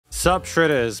Sup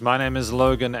Shredders, my name is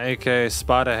Logan aka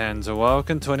Spiderhands and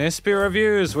welcome to an SP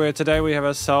Reviews where today we have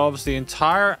ourselves the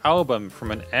entire album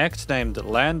from an act named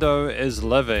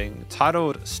LandoIsLiving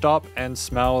titled Stop and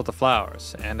Smell the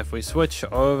Flowers. And if we switch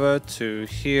over to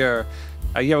here,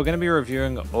 we're going to be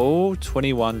reviewing all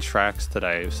 21 tracks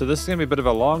today. So this is going to be a bit of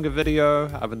a longer video.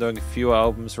 I've been doing a few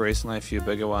albums recently, a few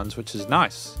bigger ones, which is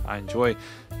nice. I enjoy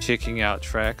checking out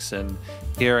tracks and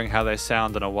hearing how they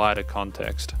sound in a wider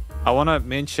context. I want to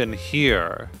mention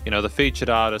here, the featured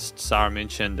artists are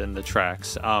mentioned in the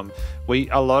tracks. A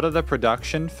lot of the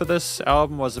production for this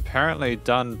album was apparently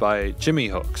done by Jimmy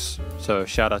Hooks. So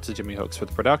shout out to Jimmy Hooks for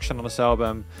the production on this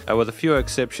album, with a few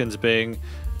exceptions being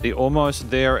the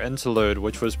Almost There Interlude,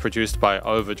 which was produced by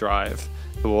Øverdrive,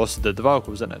 who also did the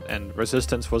vocals in it, and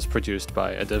Resistance was produced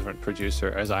by a different producer,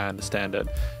 as I understand it.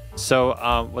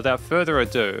 So without further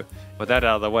ado, with that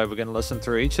out of the way, we're going to listen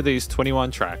through each of these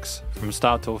 21 tracks from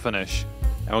start till finish,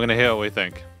 and we're going to hear what we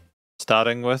think.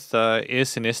 Starting with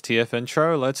S&Stf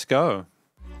intro, let's go.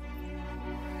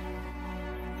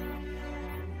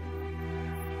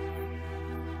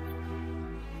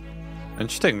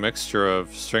 Interesting mixture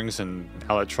of strings and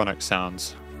electronic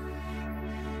sounds.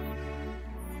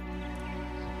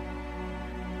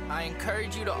 I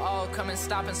encourage you to all come and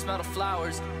stop and smell the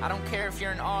flowers. I don't care if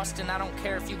you're in Austin, I don't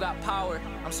care if you got power.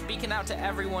 I'm speaking out to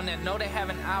everyone that know they have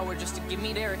an hour just to give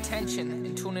me their attention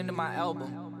and tune into my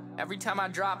album. Every time I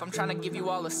drop, I'm trying to give you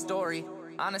all a story.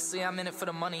 Honestly, I'm in it for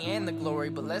the money and the glory,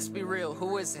 but let's be real,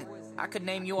 who isn't? I could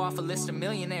name you off a list of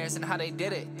millionaires and how they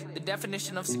did it. The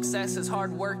definition of success is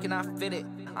hard work and I fit it.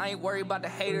 I ain't worried about the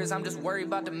haters, I'm just worried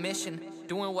about the mission.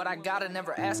 Doing what I gotta,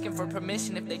 never asking for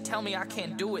permission. If they tell me I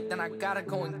can't do it, then I gotta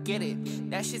go and get it.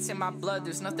 That shit's in my blood,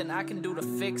 there's nothing I can do to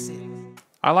fix it.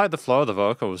 I like the flow of the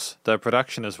vocals, the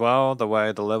production as well, the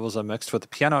way the levels are mixed with the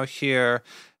piano here.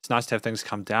 It's nice to have things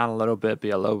come down a little bit, be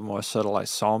a little more sort of like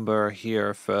somber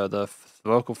here for the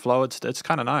vocal flow. It's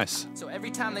kind of nice. So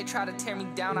every time they try to tear me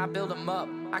down, I build them up.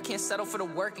 I can't settle for the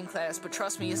working class, but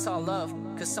trust me, it's all love.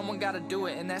 Cause someone gotta do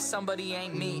it, and that somebody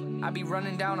ain't me. I be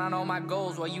running down on all my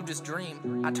goals while you just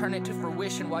dream. I turn it to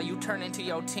fruition while you turn into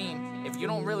your team. If you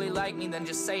don't really like me, then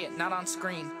just say it, not on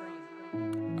screen.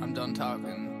 I'm done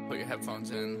talking. Put your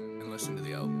headphones in and listen to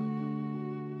the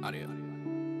album. Audio.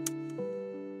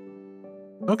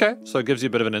 Okay, so it gives you a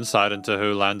bit of an insight into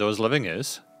who LandoIsLiving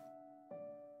is.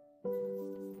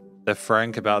 They're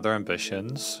frank about their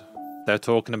ambitions. They're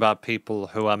talking about people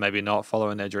who are maybe not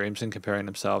following their dreams and comparing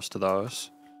themselves to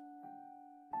those.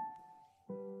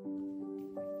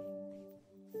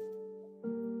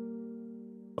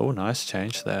 Oh, nice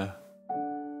change there.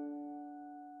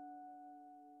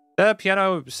 The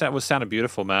piano was sounded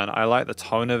beautiful, man. I like the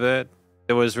tone of it.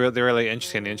 It was really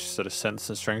interesting, the sort of synths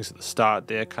and strings at the start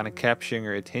there, kind of capturing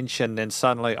your attention. Then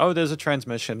suddenly, oh, there's a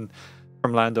transmission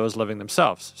from LandoIsLiving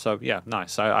themselves. So yeah,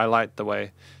 nice. I liked the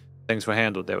way things were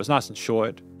handled there. It was nice and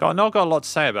short. Not got a lot to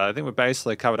say about it. I think we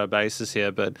basically covered our bases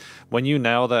here, but when you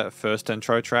nail that first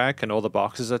intro track and all the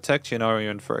boxes are ticked, you know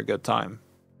you're in for a good time.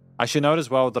 I should note as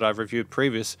well that I've reviewed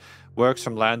previous works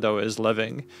from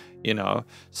LandoIsLiving,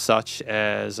 such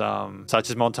as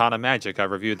Montana Magic. I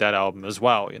reviewed that album as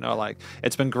well.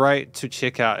 It's been great to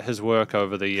check out his work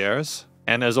over the years.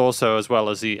 And there's also, as well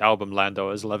as the album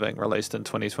LandoIsLiving, released in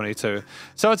 2022.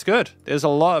 So it's good. There's a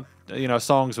lot of,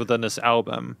 songs within this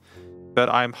album. But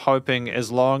I'm hoping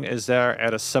as long as they're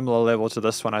at a similar level to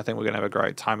this one, I think we're going to have a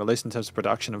great time, at least in terms of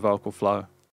production and vocal flow.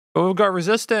 But we've got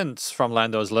Resistance from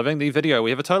LandoIsLiving, the video.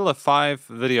 We have a total of 5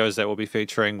 videos that we'll be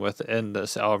featuring within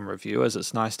this album review, as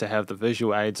it's nice to have the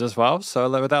visual aids as well. So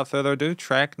without further ado,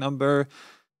 track number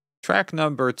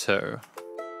 2.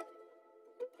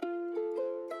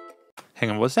 Hang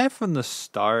on, was that from the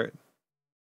start?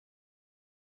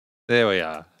 There we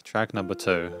are, track number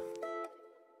 2.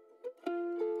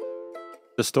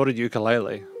 Distorted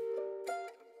ukulele.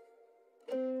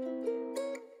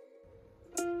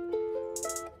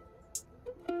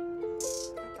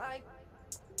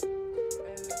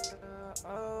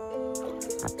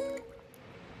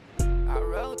 I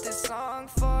wrote this song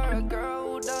for a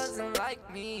girl who doesn't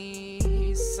like me.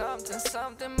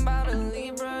 Something about a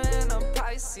Libra and a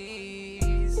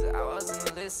Pisces. I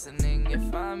wasn't listening,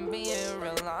 if I'm being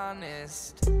real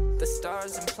honest. The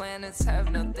stars and planets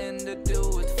have nothing to do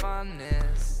with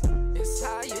fondness. It's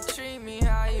how you treat me,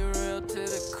 how you real to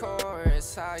the core.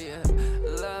 It's how you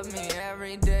love me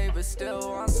every day but still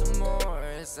want some more.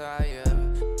 It's how you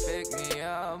pick me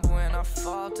up when I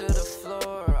fall to the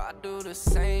floor. I do the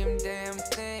same damn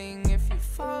thing if you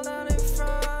fall down in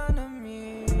front of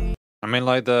me. I mean,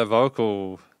 like the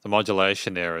vocal The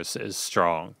modulation there is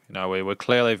strong. You know, we're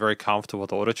clearly very comfortable with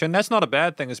autotune. That's not a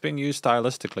bad thing. It's being used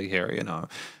stylistically here, you know.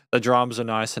 The drums are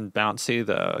nice and bouncy.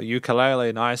 The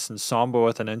ukulele nice and somber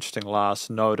with an interesting last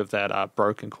note of that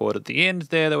broken chord at the end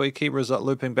there that we keep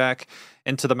looping back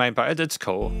into the main part. It's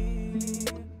cool.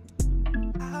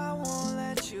 I won't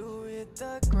let you hit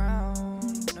the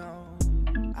ground, no.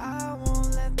 I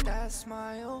won't let that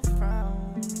smile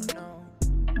frown, no.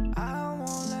 I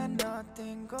won't let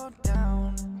nothing go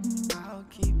down. I'll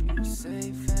keep you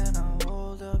safe and I'll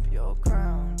hold up your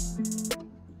crown.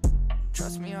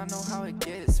 Trust me, I know how it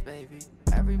gets, baby.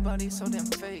 Everybody's so damn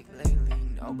fake lately.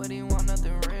 Nobody want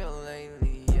nothing real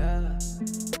lately, yeah.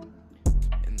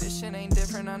 And this shit ain't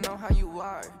different, I know how you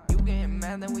are. You getting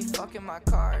mad, then we fucking my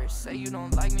car. Say you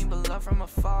don't like me, but love from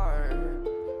afar.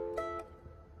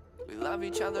 We love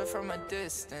each other from a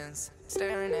distance,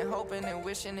 staring and hoping and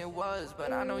wishing it was,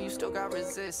 but I know you still got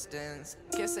resistance.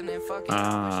 Kissing and fucking,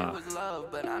 I wish it was love,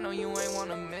 but I know you ain't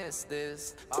wanna miss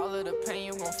this. All of the pain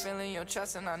you gon' feel in your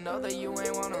chest, and I know that you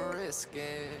ain't wanna risk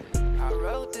it. I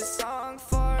wrote this song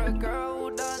for a girl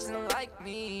who doesn't like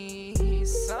me.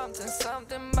 Something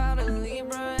about a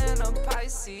Libra and a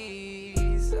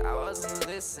Pisces. I wasn't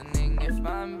listening, if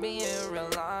I'm being real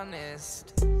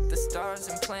honest. The stars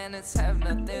and planets have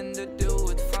nothing to do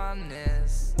with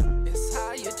fondness. It's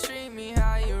how you treat me,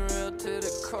 how you real to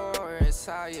the core. It's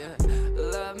how you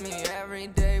love me every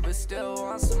day but still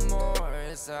want some more.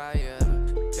 It's how you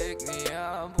pick me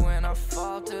up when I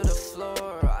fall to the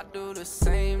floor. I do the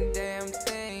same damn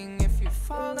thing if you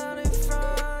fall down in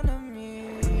front of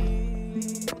me.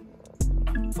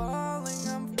 I'm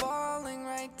falling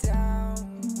right down.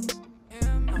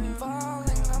 I'm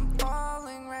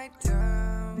falling right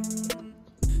down.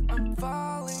 I'm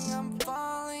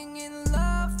falling in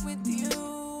love with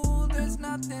you. There's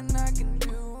nothing I can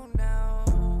do now.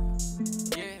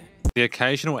 Yeah. The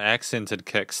occasional accented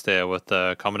kicks there with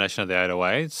the combination of the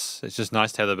 808s. It's just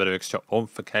nice to have a bit of extra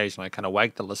oomph occasionally, kind of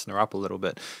wake the listener up a little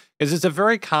bit. Because it's a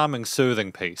very calming,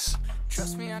 soothing piece.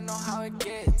 Trust me, I know how it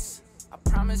gets. I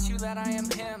promise you that I am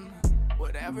him.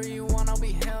 Whatever you want, I'll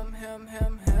be him.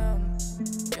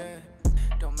 Yeah.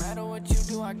 Don't matter what you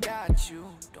do, I got you.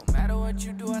 Don't matter what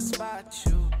you do, I spot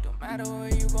you. Don't matter where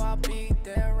you go, I'll be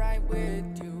there right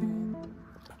with you.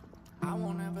 I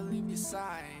won't ever leave your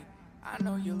side. I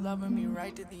know you're loving me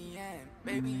right to the end.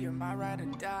 Baby, you're my ride or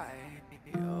die.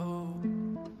 Oh.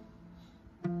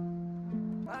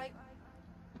 Like,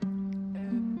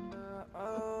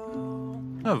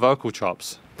 Oh, vocal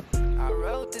chops. I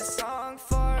wrote this song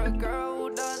for a girl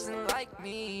who doesn't like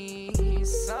me.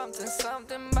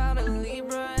 Something about a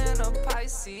Libra and a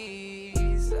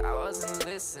Pisces. I wasn't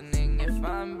listening, if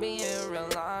I'm being real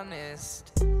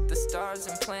honest. The stars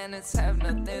and planets have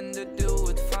nothing to do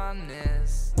with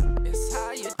fondness. It's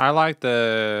how you I like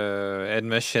the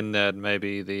admission that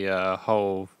maybe the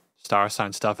whole star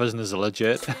sign stuff isn't as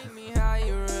legit treat me, how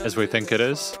you real as we to think the it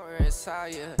is. core. It's how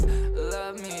you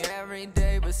love me every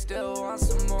day but still want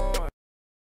some more.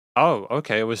 Oh,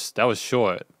 okay, that was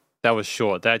short.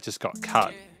 That just got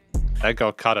cut. That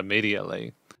got cut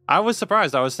immediately. I was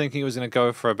surprised. I was thinking it was going to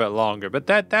go for a bit longer, but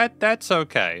that's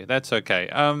okay. That's okay.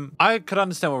 I could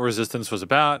understand what Resistance was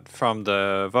about from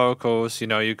the vocals. You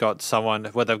know, you got someone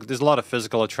where there's a lot of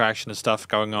physical attraction and stuff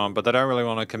going on, but they don't really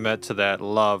want to commit to that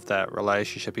love, that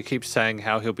relationship. He keeps saying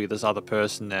how he'll be this other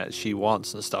person that she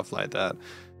wants and stuff like that.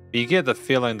 You get the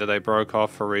feeling that they broke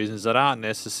off for reasons that aren't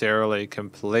necessarily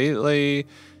completely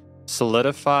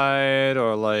solidified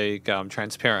or like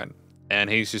transparent. And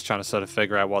he's just trying to sort of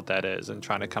figure out what that is and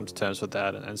trying to come to terms with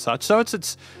that and such. So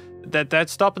it's that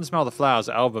Stop and Smell the Flowers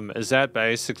album, is that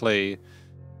basically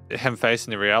him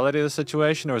facing the reality of the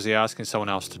situation, or is he asking someone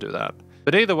else to do that?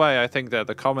 But either way, I think that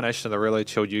the combination of the really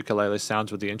chilled ukulele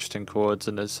sounds with the interesting chords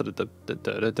and the sort of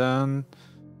the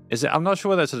is it, I'm not sure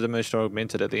whether that's a diminished or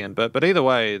augmented at the end, but either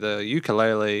way, the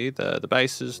ukulele, the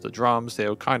basses, the drums,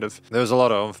 there was a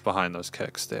lot of oomph behind those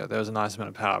kicks there. There was a nice amount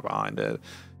of power behind it.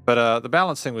 But the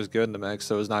balancing was good in the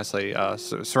mix. It was nicely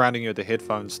surrounding you with the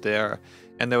headphones there.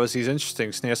 And there was these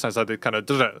interesting snare sounds, like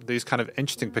these kind of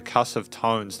interesting percussive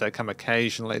tones that come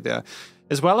occasionally there,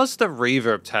 as well as the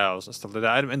reverb tails and stuff like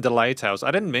that, and delay tails. I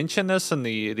didn't mention this in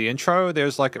the intro.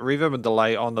 There's like a reverb and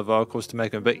delay on the vocals to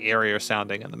make them a bit airier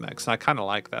sounding in the mix, and I kind of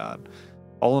like that.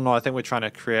 All in all, I think we're trying to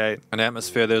create an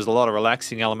atmosphere. There's a lot of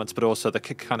relaxing elements, but also the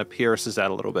kick kind of pierces that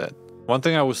a little bit. One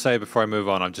thing I will say before I move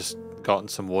on, I've just gotten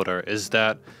some water, is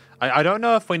that I don't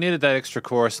know if we needed that extra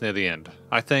chorus near the end.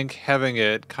 I think having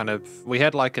it we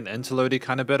had like an interlude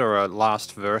kind of bit, or a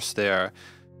last verse there,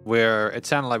 where it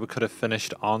sounded like we could have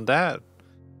finished on that.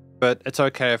 But it's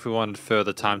okay if we wanted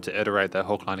further time to iterate that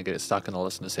hook line and get it stuck in the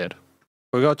listener's head.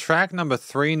 We got track number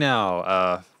 3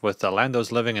 now, with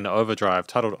LandoIsLiving and Øverdrive,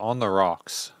 titled On the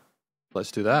Rocks.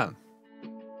 Let's do that.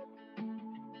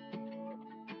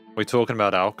 We talking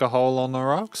about alcohol on the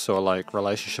rocks, or like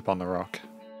relationship on the rock?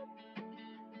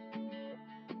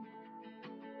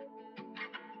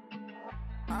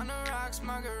 On the rocks,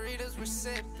 margaritas we're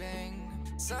sipping.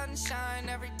 Sunshine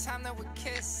every time that we're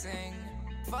kissing.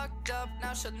 Fucked up,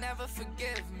 now she'll never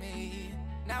forgive me.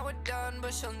 Now we're done,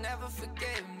 but she'll never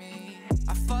forgive me.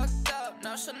 I fucked up,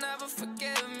 now she'll never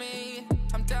forgive me.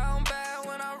 I'm down bad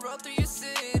when I roll through your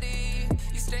city.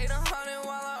 You stayed 100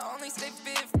 while I only stayed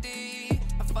 50.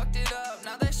 I fucked it up,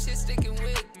 now that shit's sticking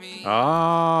with me.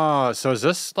 Ah, so is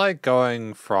this like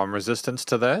going from Resistance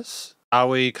to this? Are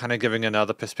we kind of giving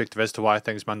another perspective as to why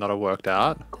things might not have worked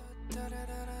out?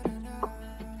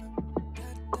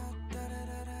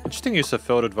 Interesting use of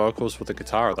filtered vocals with the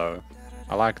guitar though.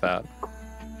 I like that.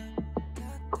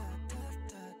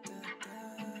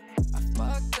 I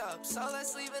fucked up, so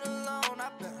let's leave it alone.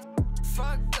 I've been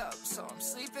fucked up, so I'm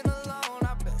sleeping alone.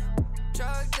 I've been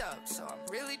drugged up, so I'm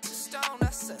really too stoned. I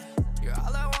said, you're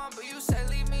all I want, but you said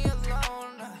leave me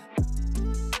alone.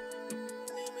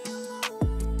 Leave me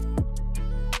alone.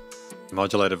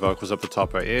 Modulated vocals up the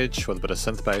top or edge with a bit of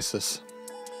synth basis.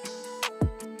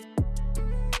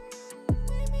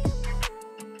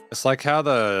 It's like how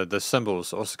the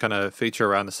cymbals also kind of feature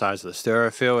around the sides of the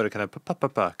stereo field. It kind of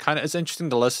kind of, it's interesting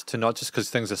to listen to, not just because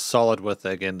things are solid with,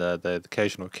 again, the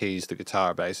occasional keys, the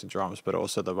guitar, bass, and drums, but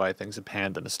also the way things are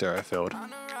panned in the stereo field. On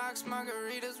the rocks,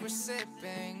 margaritas we're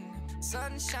sipping.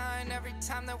 Sunshine every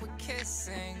time that we're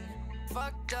kissing.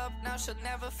 Fucked up, now she'll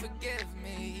never forgive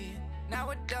me. Now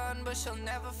we're done, but she'll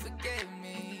never forgive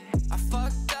me. I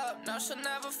fucked up, now she'll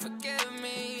never forgive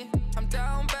me. I'm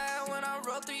down bad when I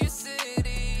roll through your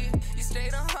city. You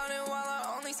stayed 100 while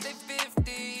I only stayed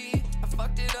 50. I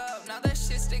fucked it up, now that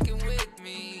shit's sticking with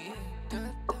me.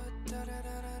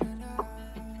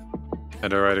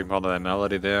 Iterating part of that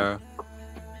melody there.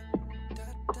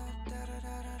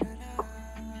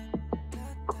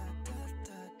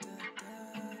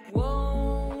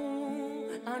 Whoa,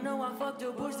 I know I fucked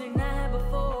your pussy night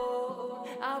before.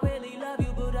 I really love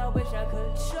you, but I wish I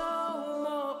could show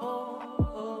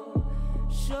more.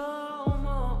 Show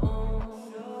more.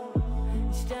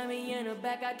 Stab me in the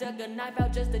back, I took a knife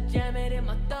out just to jam it in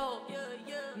my throat.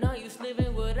 No use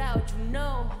living without you,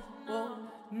 no.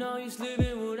 No use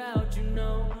living without you,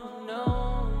 no.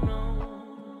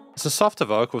 It's a softer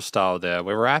vocal style there.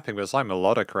 We're rapping, but it's like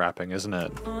melodic rapping, isn't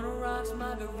it? On the rocks,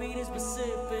 margaritas we're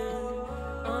sipping.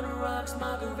 On the rocks,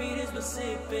 margaritas we're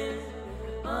sipping.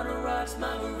 On the rocks,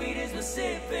 margaritas we're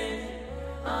sipping.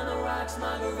 On the rocks,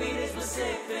 margaritas we're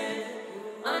sipping.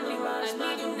 On the rocks,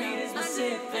 margaritas we're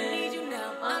sipping.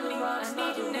 On the rocks,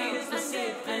 margaritas we're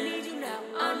sipping.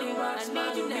 On the rocks,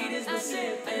 margaritas we're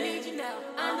sipping.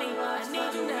 On the rocks,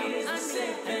 margaritas we're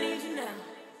sipping.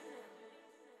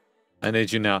 I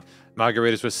need you now.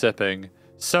 Margaritas were sipping.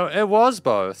 So it was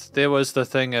both. There was the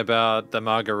thing about the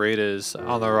margaritas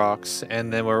on the rocks,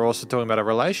 and then we're also talking about a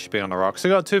relationship being on the rocks. So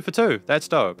we got 2 for 2. That's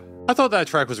dope. I thought that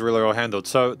track was really well handled.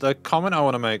 So the comment I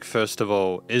want to make first of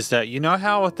all is that, you know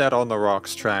how with that On the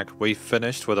Rocks track, we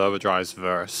finished with Øverdrive's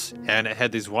verse, and it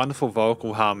had these wonderful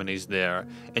vocal harmonies there,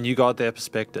 and you got their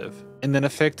perspective. And then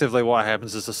effectively what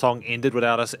happens is the song ended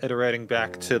without us iterating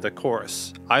back to the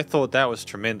chorus. I thought that was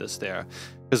tremendous there.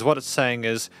 Because what it's saying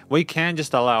is, we can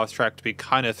just allow a track to be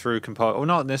kind of through composed, or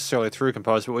not necessarily through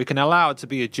composed, but we can allow it to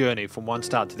be a journey from one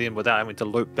start to the end without having to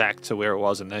loop back to where it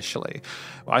was initially.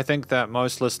 I think that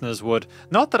most listeners would,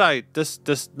 not that I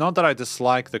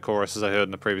dislike the choruses I heard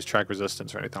in the previous track,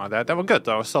 Resistance or anything like that. They were good,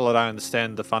 they were solid, I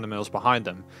understand the fundamentals behind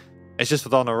them. It's just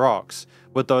with On the Rocks,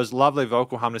 with those lovely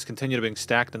vocal harmonies continue to being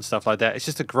stacked and stuff like that, it's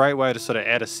just a great way to sort of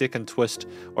add a second twist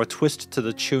or a twist to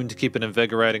the tune to keep it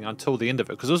invigorating until the end of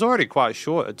it, because it was already quite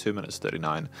short at 2 minutes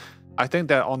 39. I think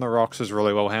that On the Rocks is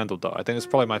really well handled though. I think it's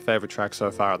probably my favorite track so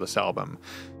far of this album.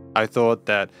 I thought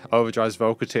that Øverdrive's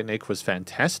vocal technique was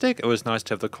fantastic. It was nice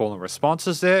to have the call and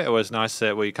responses there. It was nice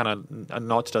that we kind of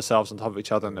notched ourselves on top of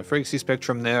each other in the frequency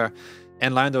spectrum there.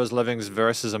 And LandoIsLiving's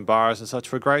verses and bars and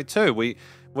such were great too. We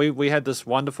had this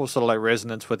wonderful sort of like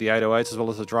resonance with the 808s as well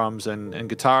as the drums and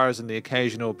guitars and the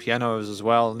occasional pianos as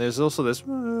well. And there's also this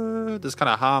kind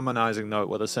of harmonizing note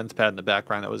with a synth pad in the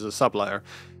background that was a sub layer,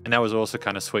 and that was also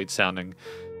kind of sweet sounding.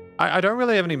 I don't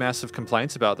really have any massive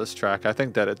complaints about this track. I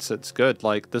think that it's good.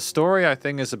 Like, the story, I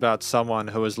think, is about someone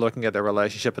who is looking at their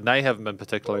relationship and they haven't been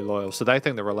particularly loyal, so they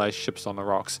think the relationship's on the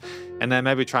rocks, and they're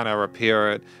maybe trying to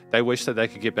repair it. They wish that they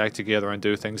could get back together and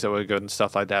do things that were good and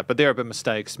stuff like that, but there have been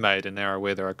mistakes made and they're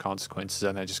aware there are consequences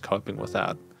and they're just coping with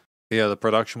that. Yeah, the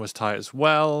production was tight as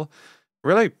well.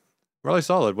 Really Really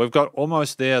solid. We've got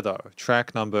almost there though.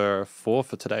 Track number 4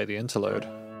 for today, the interlude.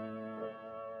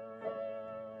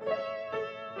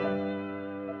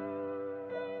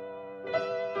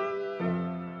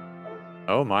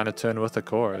 Oh, minor turn with the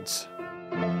chords.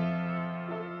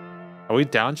 Are we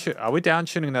down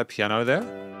tuning that piano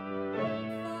there?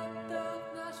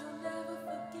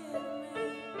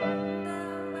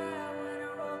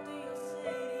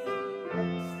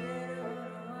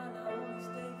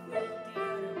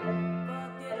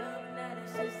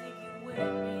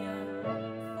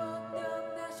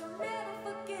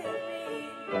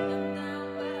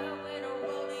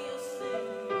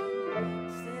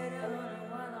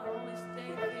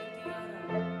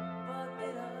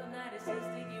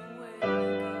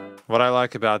 What I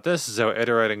like about this is they're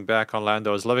iterating back on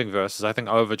LandoIsLiving verses. I think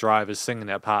Øverdrive is singing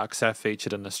that part because that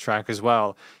featured in this track as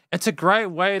well. It's a great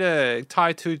way to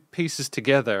tie two pieces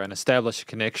together and establish a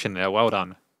connection there. Well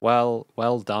done. Well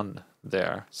done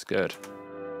there. It's good.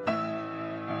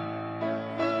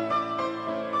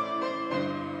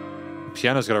 The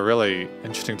piano's got a really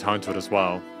interesting tone to it as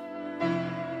well.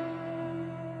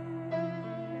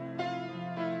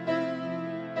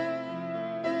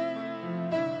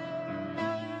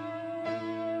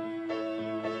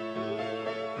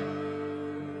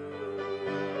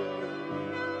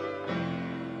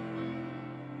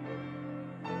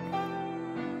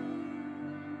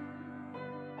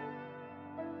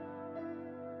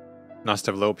 Nice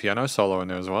to have a little piano solo in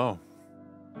there as well.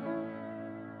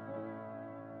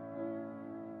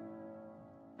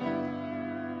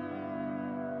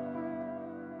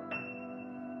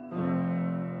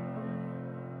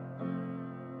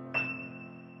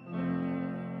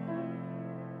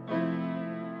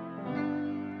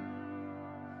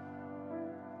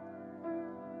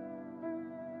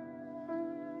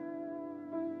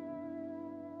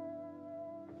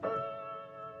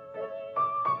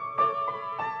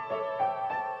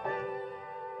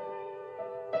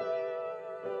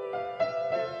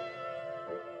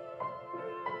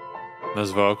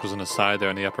 Those vocals on the side there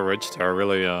in the upper register are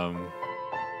really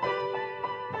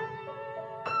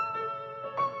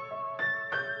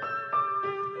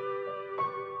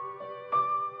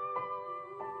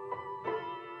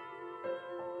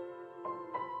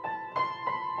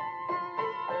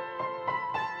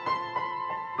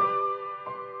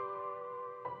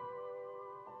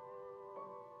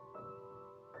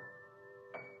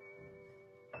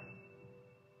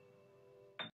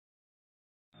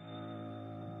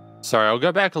Sorry, I'll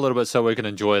go back a little bit so we can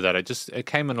enjoy that. It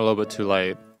came in a little bit too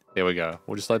late. There we go.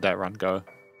 We'll just let that run go.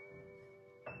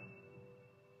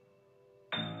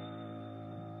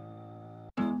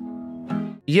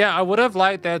 Yeah, I would have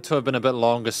liked that to have been a bit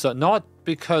longer. So not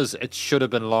because it should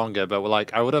have been longer, but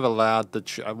like I would have allowed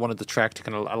I wanted the track to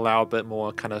kind of allow a bit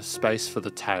more kind of space for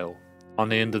the tail on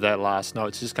the end of that last note.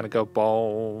 It's just gonna go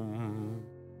boom,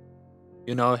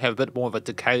 you know, have a bit more of a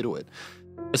decay to it.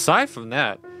 Aside from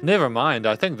that, never mind.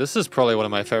 I think this is probably one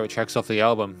of my favorite tracks off the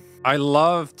album. I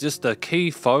love just the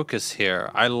key focus here.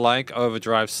 I like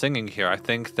Øverdrive singing here. I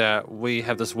think that we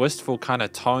have this wistful kind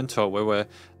of tone to it where we're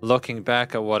looking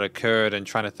back at what occurred and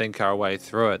trying to think our way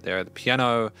through it there. The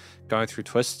piano going through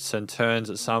twists and turns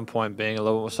at some point being a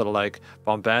little sort of like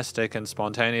bombastic and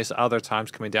spontaneous, other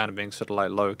times coming down and being sort of like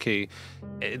low-key.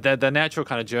 The natural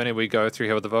kind of journey we go through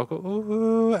here with the vocal,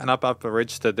 ooh, and up the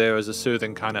register there is a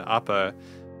soothing kind of upper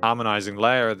harmonizing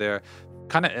layer there,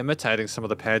 kind of imitating some of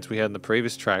the pads we had in the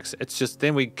previous tracks. It's just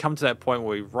then we come to that point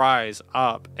where we rise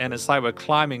up and it's like we're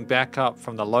climbing back up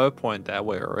from the low point that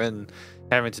we were in,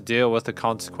 having to deal with the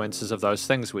consequences of those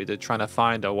things we did, trying to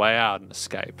find a way out and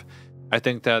escape. I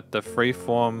think that the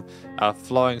freeform,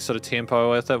 flowing sort of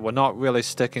tempo with it, we're not really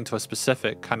sticking to a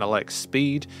specific kind of like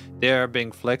speed there,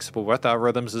 being flexible with our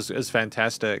rhythms is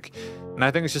fantastic. And I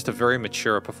think it's just a very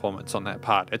mature performance on that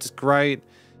part. It's great.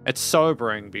 It's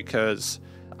sobering because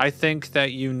I think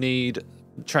that you need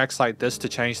tracks like this to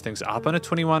change things up in a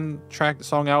 21-track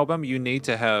song album. You need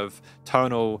to have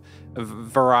tonal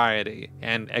variety,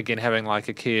 and again having like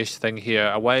a key-ish thing here,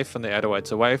 away from the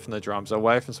 808s, away from the drums,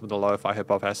 away from some of the lo-fi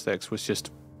hip-hop aesthetics, was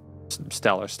just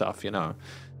stellar stuff, you know.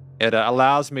 It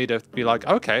allows me to be like,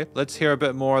 okay, let's hear a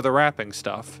bit more of the rapping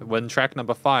stuff when track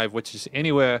number 5, which is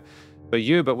Anywhere For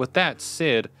You. But with that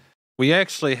said, we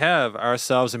actually have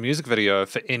ourselves a music video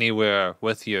for Anywhere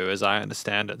With You, as I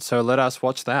understand it. So let us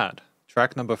watch that.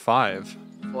 Track number 5.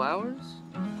 Flowers?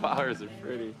 Flowers are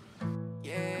pretty.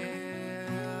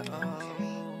 Yeah, oh,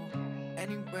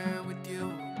 anywhere with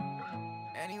you,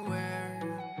 anywhere.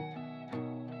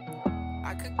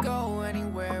 I could go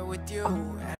anywhere with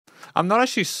you. I'm not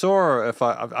actually sure if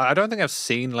I don't think I've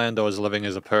seen LandoIsLiving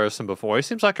as a person before. He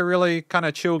seems like a really kind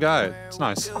of chill guy. It's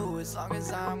nice. As long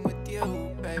as I'm with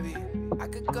you, baby. I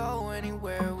could go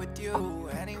anywhere with you.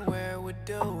 Anywhere would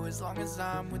do. As long as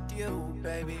I'm with you,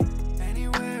 baby.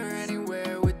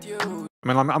 Anywhere with you. I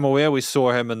mean, I'm aware we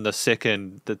saw him in the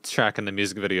track in the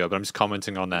music video, but I'm just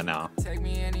commenting on that now. Take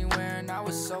me anywhere and I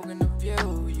was soaking the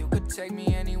view. You could take me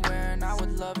anywhere and I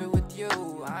would love it with you.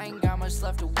 I ain't got much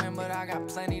left to win, but I got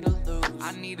plenty to lose.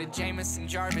 I need a Jameson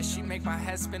Jarvis, she make my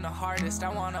head spin the hardest. I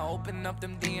wanna open up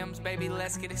them DMs, baby,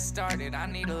 let's get it started. I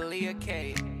need a Leah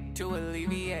K to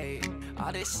alleviate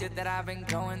all this shit that I've been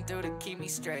going through to keep me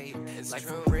straight. It's like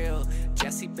for real,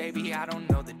 Jesse, baby, I don't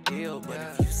know the deal, but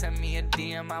if you send me a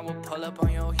DM, I will pull up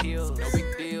on your heels. No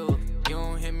big deal. You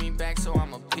don't hit me back, so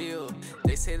I'm appeal.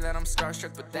 They say that I'm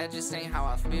starstruck, but that just ain't how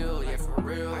I feel. Yeah, for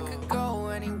real. I could go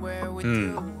anywhere with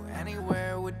you.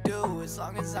 Anywhere would do, as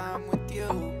long as I'm with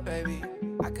you, baby.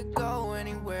 I could go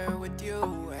anywhere with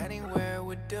you. Anywhere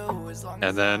would do, as long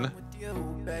as I'm with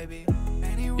you, baby.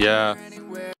 Anywhere.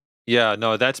 Yeah,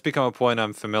 no, that's become a point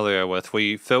I'm familiar with.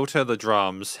 We filter the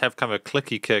drums, have kind of a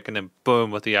clicky kick, and then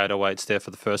boom with the 808s there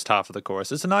for the first half of the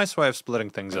chorus. It's a nice way of splitting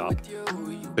things up,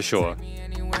 for sure.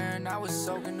 I was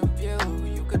soaking the view.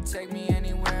 You could take me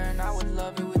anywhere and I would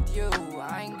love it with you.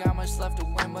 I ain't got much left to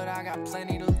win, but I got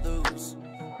plenty to lose.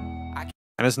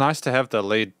 And it's nice to have the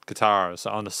lead guitars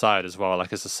on the side as well,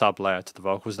 like as a sub layer to the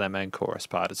vocals, their main chorus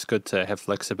part. It's good to have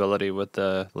flexibility with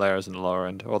the layers in the lower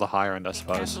end, or the higher end, I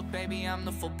suppose. Baby, I'm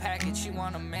the full package. You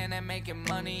want a man that making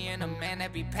money and a man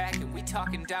that be packing. We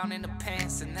talking down in the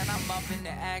pants, and then I'm up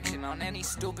into action on any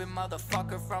stupid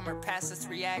motherfucker from her past that's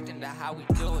reacting to how we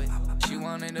do it. She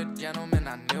wanted a gentleman,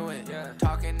 I knew it.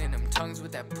 Talking in them tongues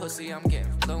with that pussy, I'm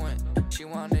getting fluent. She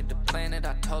wanted to plan it,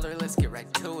 I told her let's get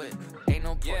right to it. Ain't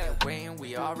no point waiting,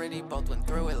 we already both went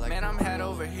through it. Like, man, I'm head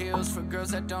over heels for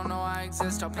girls that don't know I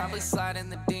exist. I'll probably slide in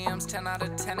the DMs, 10 out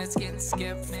of 10, it's getting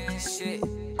skipped. Man, shit.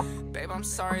 Babe, I'm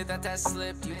sorry that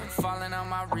slipped. You've been falling out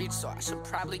my reach, so I should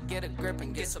probably get a grip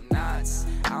and get some knots.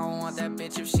 I don't want that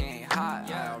bitch if she ain't hot.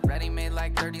 I already made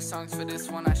like 30 songs for this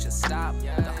one, I should stop. The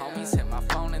homies hit my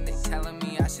phone and they telling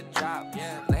me I should drop.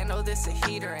 Lando, this a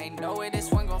heater, ain't no way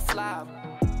this one gon' flop.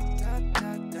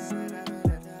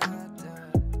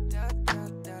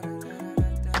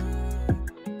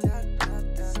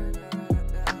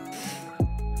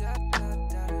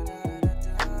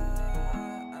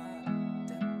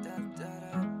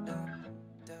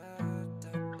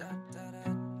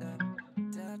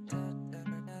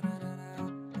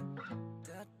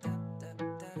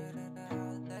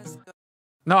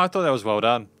 No, I thought that was well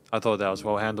done. I thought that was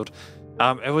well handled.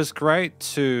 It was great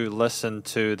to listen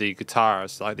to the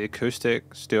guitars, like the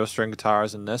acoustic steel string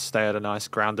guitars in this. They had a nice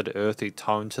grounded, earthy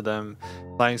tone to them,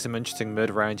 playing some interesting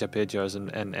mid-range arpeggios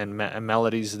and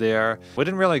melodies there. We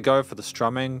didn't really go for the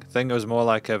strumming thing. It was more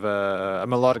like of a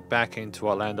melodic backing to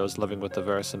what LandoIsLiving with the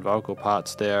verse and vocal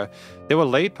parts there. There were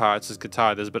lead parts as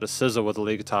guitar. There's a bit of sizzle with the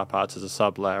lead guitar parts as a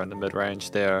sub layer in the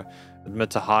mid-range there.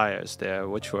 Mid to highs there,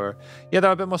 which were, they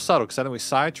were a bit more subtle, because I think we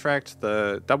sidetracked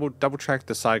the double tracked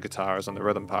the side guitars on the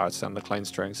rhythm parts and the clean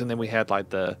strings, and then we had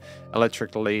like the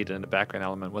electric lead and the background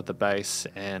element with the bass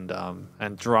and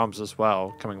drums as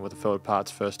well, coming with the filled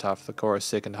parts first half of the chorus,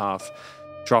 second half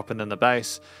dropping in the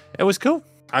bass. It was cool.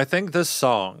 I think this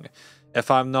song,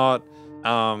 if I'm not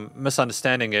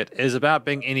misunderstanding it, is about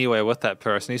being anywhere with that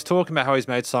person. He's talking about how he's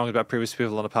made songs about previous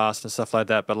people in the past and stuff like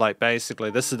that, but like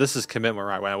basically this is commitment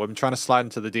right now. We've been trying to slide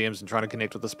into the DMs and trying to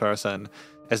connect with this person.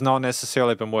 It's not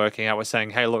necessarily been working out. We're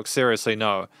saying, hey, look, seriously,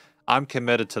 no, I'm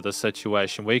committed to this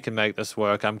situation. We can make this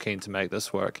work. I'm keen to make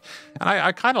this work. And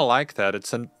I kind of like that.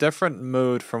 It's a different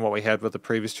mood from what we had with the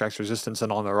previous tracks, Resistance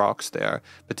and On the Rocks there,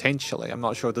 potentially. I'm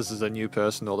not sure if this is a new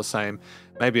person or the same.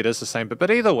 Maybe it is the same.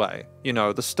 But either way,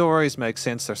 the stories make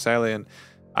sense. They're salient.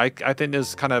 I think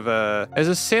there's kind of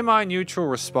a semi-neutral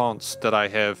response that I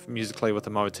have musically with the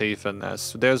motif in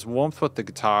this. There's warmth with the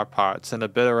guitar parts and a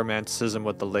bit of romanticism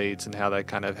with the leads and how they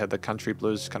kind of had the country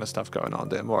blues kind of stuff going on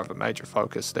there, more of a major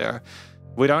focus there.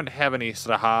 We don't have any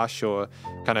sort of harsh or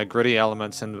kind of gritty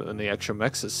elements in the actual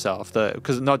mix itself,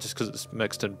 not just because it's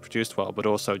mixed and produced well, but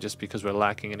also just because we're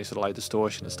lacking any sort of late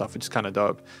distortion and stuff, which is kind of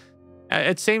dope.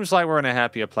 It seems like we're in a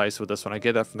happier place with this one. I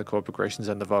get that from the chord progressions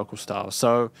and the vocal style.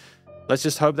 So let's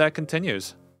just hope that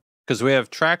continues. Because we have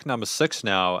track number 6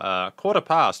 now, Quarter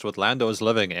Past with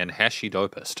LandoIsLiving and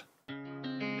HashyDopest.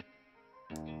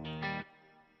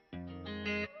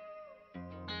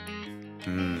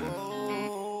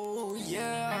 Oh,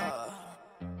 yeah.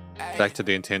 Back to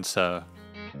the intense meta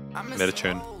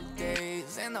tune.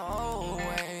 Days and the old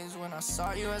ways when I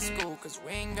saw you at school, cause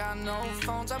we ain't got no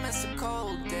phones. I miss the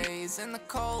cold days and the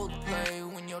cold play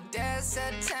when your dad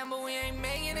said 10 but we ain't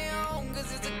making it home,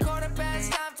 cause it's a 1/4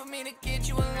 time for me to get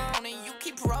you alone. And you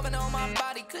keep rubbing on my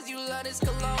body cause you love this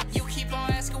cologne. You keep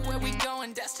on asking where we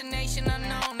going, destination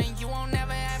unknown. And you won't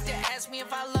never have to ask me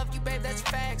if I love you, babe, that's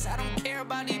facts. I don't care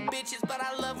about these bitches, but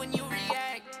I love when you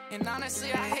react. And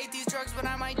honestly, I hate these drugs, but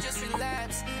I might just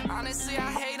relapse. Honestly,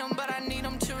 I hate them, but I need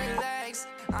them to relax.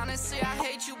 Honestly, I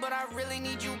hate you, but I really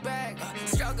need you back.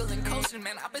 Struggling, coasting,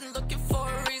 man, I've been looking for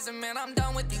a reason, man. I'm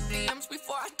done with these DMs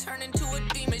before I turn into a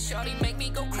demon. Shorty make me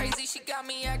go crazy, she got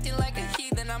me acting like a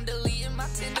heathen. I'm deleting my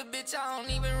Tinder, bitch, I don't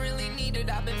even really need it.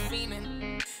 I've been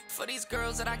fiending for these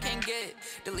girls that I can't get.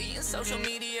 Deleting social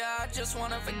media, I just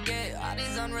wanna forget all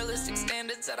these unrealistic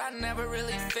standards that I never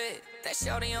really fit. That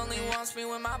shorty only wants me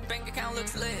when my bank account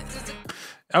looks lit.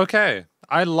 Okay,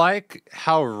 I like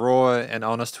how raw and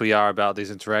honest we are about these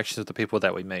interactions with the people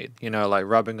that we meet. You know, like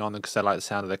rubbing on them because they like the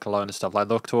sound of their cologne and stuff. Like,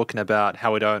 look, talking about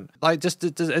how we don't like just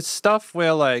it's stuff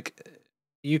where like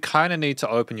you kind of need to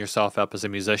open yourself up as a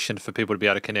musician for people to be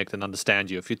able to connect and understand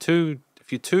you. If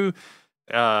you're too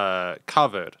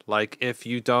covered, like if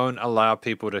you don't allow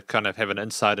people to kind of have an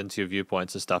insight into your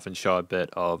viewpoints and stuff and show a bit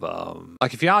of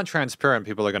like if you aren't transparent,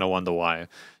 people are going to wonder why.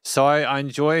 So I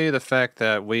enjoy the fact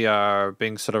that we are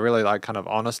being sort of really like kind of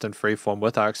honest and freeform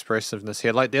with our expressiveness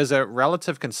here. Like there's a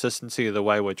relative consistency of the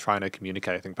way we're trying to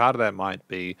communicate. I think part of that might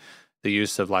be the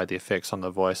use of like the effects on the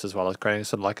voice as well as creating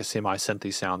sort of like a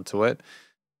semi-synthy sound to it.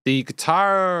 The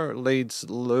guitar leads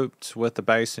looped with the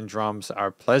bass and drums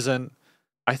are pleasant.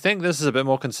 I think this is a bit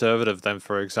more conservative than,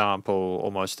 for example,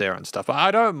 Almost There and stuff.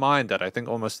 I don't mind that. I think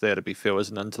Almost There, to be fair,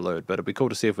 is an interlude, but it'd be cool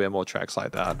to see if we have more tracks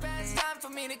like that. It's time for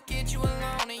me to get you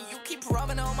alone, and you keep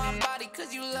rubbing on my body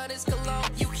cause you love this cologne.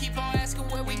 You keep on asking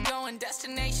where we going,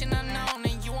 destination unknown.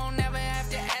 And you won't never have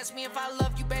to ask me if I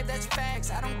love you, babe, that's facts.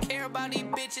 I don't care about these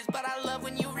bitches, but I love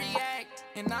when you react.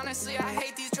 And honestly, I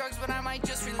hate these drugs, but I might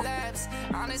just relapse.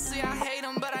 Honestly, I hate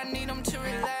them, but I need them to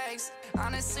relax.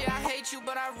 Honestly, I hate you,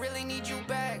 but I really need you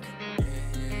back.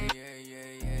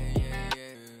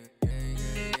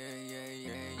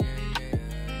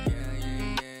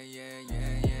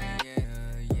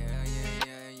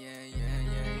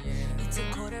 It's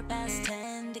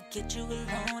 10:15 to get you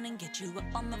alone and get you up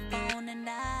on the phone. And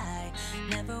I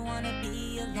never wanna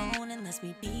be alone unless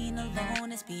me being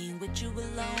alone is being with you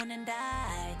alone. And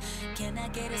can I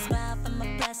get a smile for my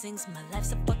blessings? My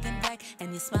life's a fucking wreck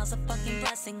and your smile's a fucking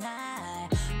blessing. I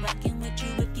rocking with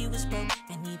you if you was broke,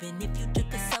 and even if you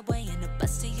took a subway and a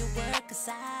bus to your work. Cause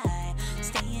I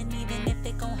staying even if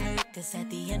it gon' hurt, cause at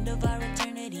the end of our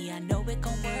eternity I know it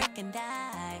gon' work. And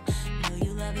I know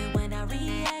you love it when I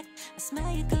react. I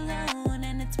smell your cologne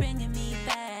and it's bringing me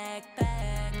back.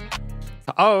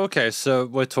 Oh, okay, so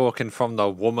we're talking from the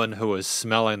woman who is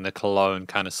smelling the cologne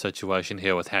kind of situation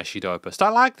here with HashyDopest. I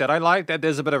like that. I like that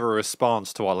there's a bit of a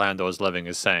response to what LandoIsLiving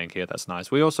is saying here. That's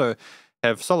nice. We also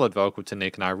have solid vocal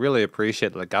technique, and I really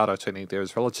appreciate the legato technique there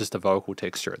as well as just the vocal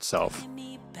texture itself. Bringing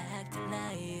me back to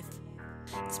life.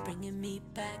 It's bringing me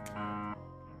back.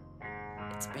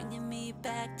 It's bringing me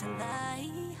back to life.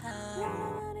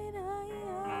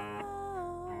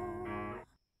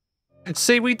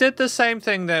 See, we did the same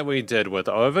thing that we did with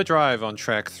Øverdrive on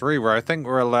track 3, where I think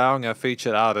we're allowing our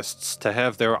featured artists to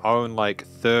have their own, like,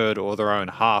 third or their own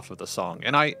half of the song.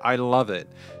 And I love it.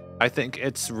 I think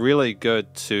it's really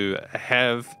good to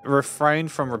have refrain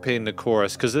from repeating the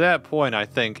chorus, because at that point, I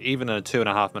think, even in a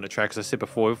 2.5-minute track, as I said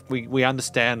before, we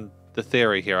understand the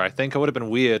theory here. I think it would have been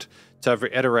weird to have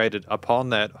iterated upon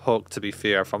that hook, to be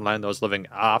fair, from LandoIsLiving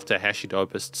after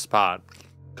HashyDopest's part,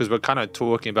 because we're kind of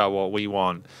talking about what we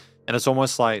want. And it's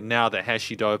almost like now that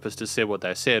HashyDopest has said what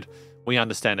they said, we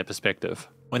understand their perspective.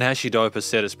 When HashyDopest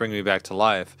said it's bringing me back to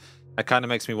life, it kind of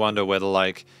makes me wonder whether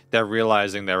like they're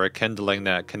realizing they're rekindling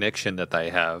that connection that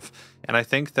they have. And I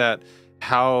think that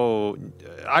how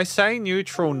I say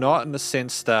neutral, not in the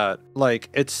sense that like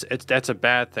it's that's a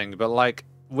bad thing, but like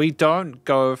we don't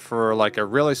go for like a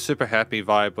really super happy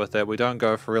vibe with it. We don't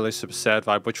go for a really super sad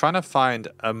vibe. We're trying to find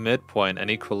a midpoint, an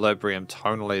equilibrium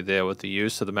tonally there with the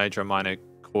use of the major and minor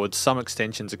chords, some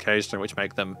extensions occasionally which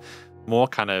make them more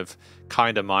kind of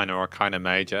minor or kind of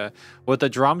major, with the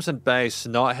drums and bass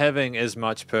not having as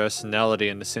much personality,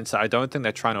 in the sense that I don't think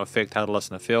they're trying to affect how the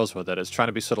listener feels with it. It's trying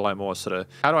to be sort of like more sort of,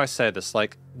 how do I say this,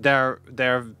 like they're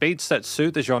beats that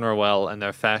suit the genre well and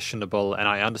they're fashionable, and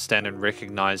I understand and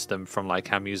recognize them from like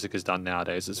how music is done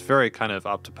nowadays. It's very kind of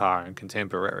up to par and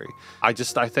contemporary. I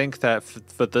think that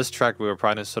for this track we were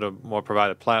trying to sort of more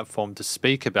provide a platform to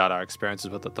speak about our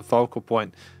experiences with it. The focal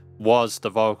point was the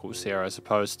vocals here, as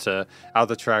opposed to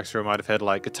other tracks where it might have had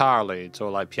like guitar leads or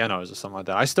like pianos or something like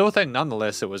that. I still think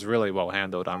nonetheless it was really well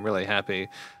handled. I'm really happy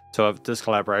to have this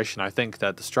collaboration. I think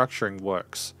that the structuring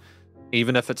works.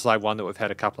 Even if it's like one that we've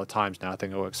had a couple of times now, I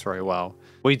think it works very well.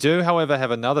 We do, however,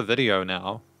 have another video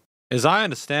now. As I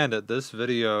understand it, this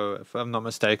video, if I'm not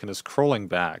mistaken, is Crawling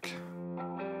Back.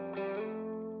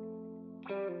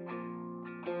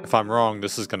 If I'm wrong,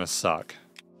 this is gonna suck.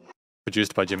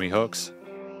 Produced by Jimmy Hooks.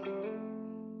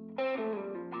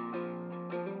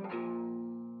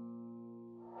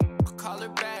 Call her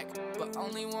back, but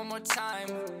only one more time.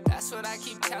 That's what I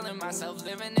keep telling myself,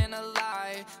 living in a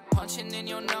lie. Punching in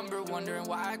your number, wondering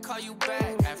why I call you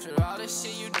back. After all the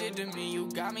shit you did to me, you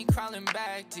got me crawling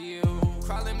back to you.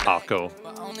 Crawling back, oh, cool.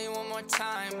 But only one more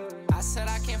time. I said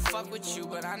I can't fuck with you,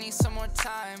 but I need some more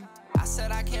time. I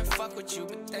said I can't fuck with you,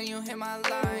 but then you hit my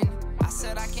line. I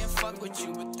said I can't fuck with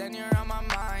you, but then you're on my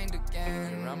mind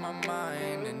again. You're on my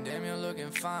mind, and damn, you're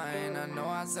looking fine. I know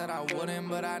I said I wouldn't,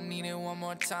 but I need it one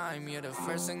more time. You're the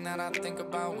first thing that I think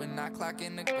about when I clock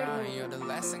in the grind. You're the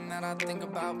last thing that I think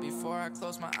about before I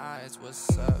close my eyes.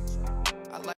 What's up?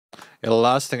 Yeah, the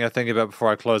last thing I think about before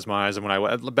I close my eyes and when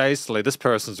I basically, this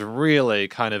person's really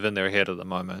kind of in their head at the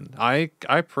moment. I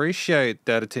appreciate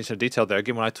that attention to detail there.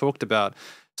 Again, when I talked about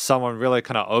someone really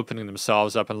kind of opening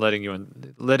themselves up and letting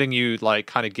you like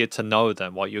kind of get to know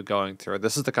them, what you're going through.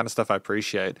 This is the kind of stuff I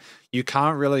appreciate. You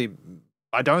can't really,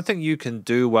 I don't think you can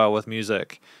do well with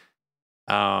music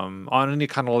on any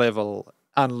kind of level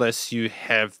unless you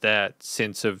have that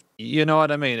sense of, you know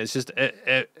what I mean? It's just,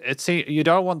 it's you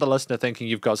don't want the listener thinking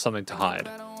you've got something to hide.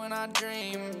 When I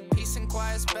dream, peace and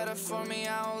quiet's better for me,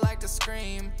 I don't like to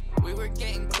scream. We were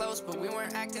getting close, but we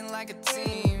weren't acting like a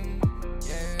team.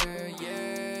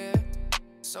 Yeah.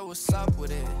 So what's up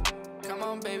with it? Come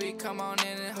on, baby, come on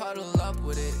in and huddle up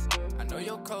with it. I know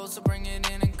you're cold, so bring it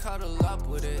in and cuddle up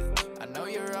with it. I know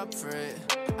you're up for it.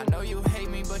 I know you hate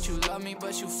me, but you love me,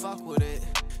 but you fuck with it.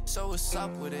 So what's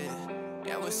up with it?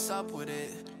 Yeah, what's up with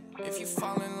it? If you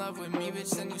fall in love with me, bitch,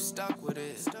 then you stuck with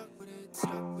it.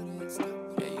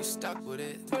 Yeah, you stuck with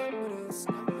it. Yeah,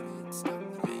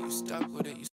 you stuck with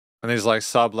it. And these like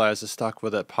sub layers are stuck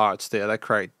with it parts there. They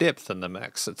create depth in the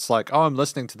mix. It's like, oh, I'm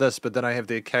listening to this, but then I have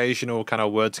the occasional kind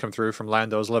of words come through from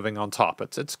LandoIsLiving on top.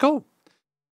 It's cool.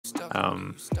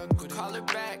 Call her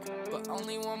back, but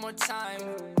only one more time.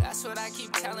 That's what I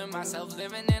keep telling myself,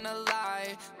 living in a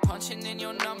lie. Punching in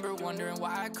your number, wondering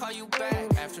why I call you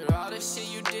back. After all the shit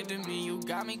you did to me, you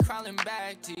got me crawling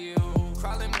back to you.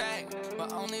 Crawling back,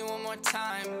 but only one more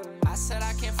time. I said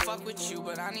I can't fuck with you,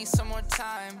 but I need some more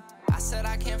time. I said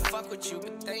I can't fuck with you,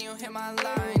 but then you hit my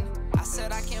line. I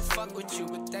said I can't fuck with you,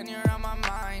 but then you're on my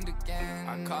mind again.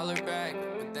 I call her back,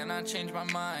 but then I change my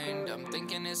mind. I'm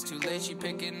thinking it's too late, she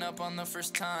picking up on the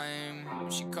first time.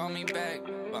 She called me back,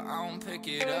 but I don't pick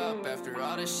it up. After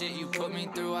all the shit you put me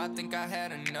through, I think I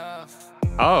had enough.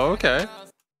 Oh, okay.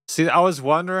 See, I was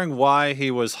wondering why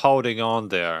he was holding on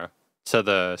there to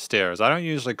the stairs. I don't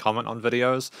usually comment on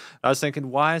videos. I was thinking,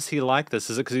 why is he like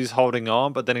this? Is it because he's holding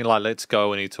on, but then he like lets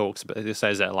go and he talks, but he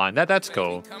says that line. That's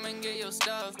cool.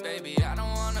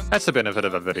 That's the benefit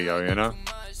of a video, you know.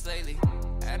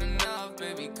 Had enough,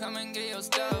 baby. Come and get your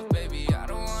stuff, baby. I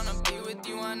don't wanna be with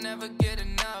you. I never get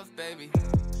enough, baby.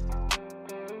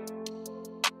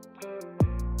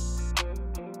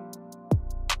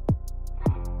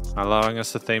 Allowing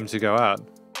us the theme to go out.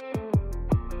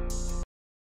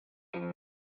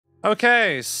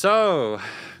 Okay, so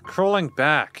Crawling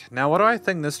Back. Now, what do I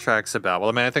think this track's about? Well,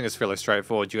 I mean, I think it's fairly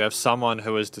straightforward. You have someone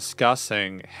who is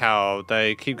discussing how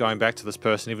they keep going back to this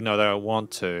person even though they don't want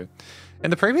to.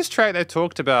 In the previous track, they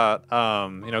talked about,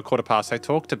 Quarter Past, they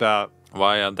talked about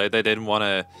why they didn't want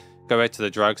to go back to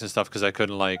the drugs and stuff because they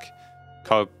couldn't, like,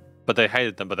 cope. But they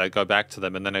hated them, but they go back to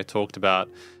them. And then they talked about,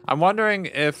 I'm wondering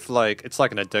if, like, it's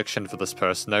like an addiction for this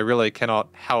person. They really cannot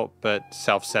help but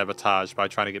self-sabotage by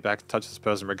trying to get back in touch with this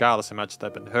person, regardless how much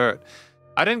they've been hurt.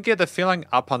 I didn't get the feeling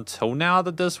up until now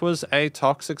that this was a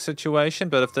toxic situation,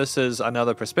 but if this is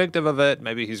another perspective of it,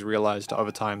 maybe he's realized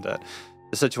over time that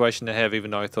the situation to have, even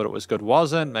though he thought it was good,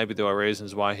 wasn't. Maybe there were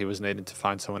reasons why he was needing to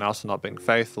find someone else and not being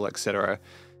faithful, etc.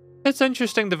 It's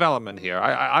interesting development here.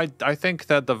 I think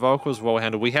that the vocals were well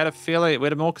handled. We had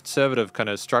a more conservative kind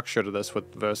of structure to this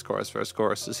with verse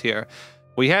choruses here.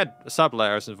 We had sub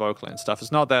layers and vocal and stuff.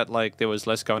 It's not that like there was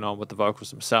less going on with the vocals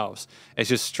themselves. It's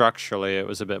just structurally it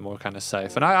was a bit more kind of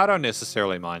safe. And I don't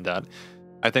necessarily mind that.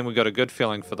 I think we got a good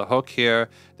feeling for the hook here.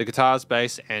 The guitars,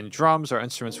 bass, and drums are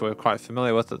instruments we're quite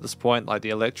familiar with at this point, like the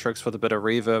electrics with a bit of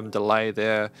reverb, delay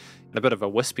there, and a bit of a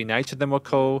wispy nature then were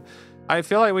cool. I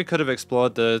feel like we could have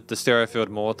explored the stereo field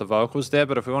more with the vocals there,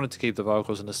 but if we wanted to keep the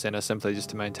vocals in the center simply just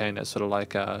to maintain that sort of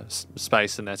like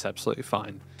space, then that's absolutely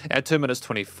fine. At 2 minutes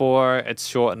 24, it's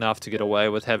short enough to get away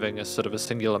with having a sort of a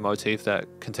singular motif that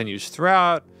continues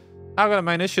throughout. I've got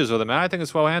main issues with it, man. I think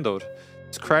it's well handled.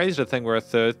 It's crazy to think we're a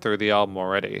third through the album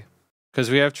already. Because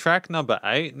we have track number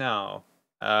 8 now.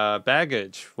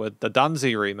 Baggage with the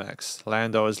Dunzy remix.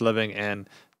 LandoIsLiving and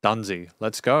Dunzy.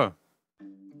 Let's go.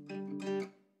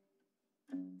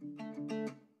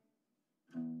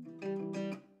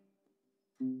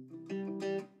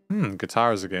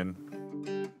 Guitars again.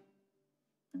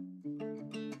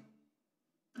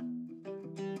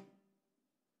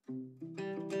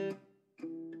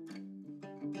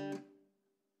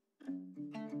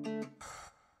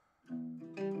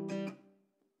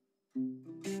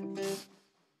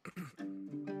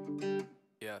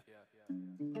 Yeah.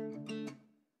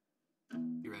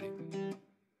 You ready?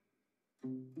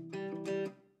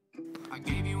 I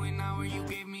gave you an hour, you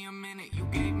gave me a minute, you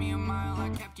gave me a mile, I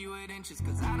kept you at inches,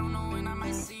 cause I don't know when I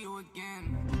might see you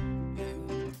again.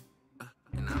 Yeah.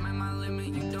 And I'm at my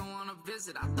limit, you don't wanna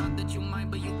visit. I thought that you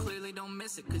might, but you clearly don't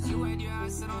miss it, cause you had your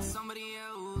eyes set on somebody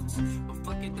else. But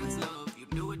fuck it, that's love. You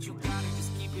do what you gotta,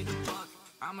 just keep it a buck.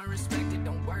 I'ma respect it,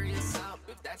 don't worry, it's up.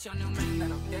 If that's your new man,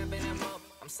 then I'm dabbing him up.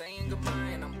 I'm saying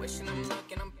goodbye and I'm wishing him luck,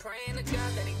 and I'm praying to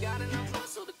God that he got enough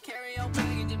muscle to carry your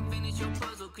baggage and finish your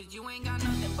puzzle. Cause you ain't got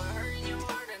nothing but hurt in your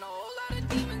heart and a whole lot of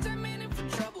demons that meant it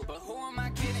for trouble. But who am I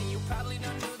kidding? You probably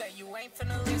don't knew that you ain't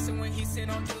finna listen when he said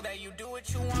don't do that. You do what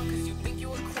you want cause you think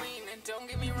you a queen. And don't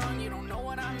get me wrong, you don't know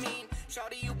what I mean.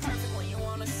 Shawty, you perfect when you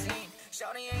on a scene.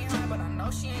 Shawty ain't high, but I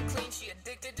know she ain't clean. She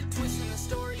addicted to twisting the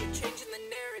story and changing the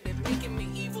narrative, making me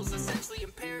evil's essentially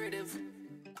imperative.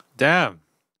 Damn.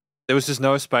 There was just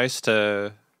no space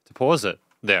to pause it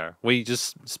there. We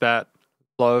just spat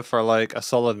flow for like a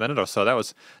solid minute or so. That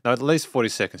was, no, at least 40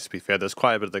 seconds to be fair. There's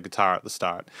quite a bit of the guitar at the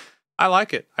start. I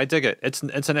like it. I dig it. It's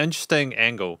an interesting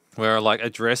angle. We're like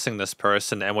addressing this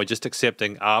person and we're just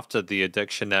accepting after the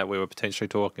addiction that we were potentially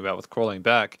talking about with crawling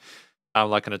back,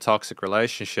 like in a toxic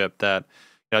relationship, that,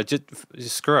 you know, just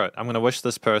screw it. I'm going to wish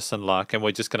this person luck and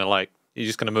we're just going to like, you're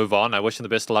just going to move on. I wish him the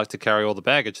best of luck to carry all the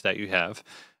baggage that you have.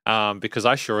 Because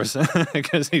I sure is,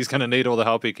 because he's going to need all the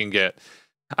help he can get.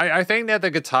 I think that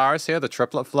the guitars here, the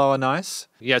triplet flow are nice.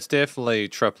 Yeah, it's definitely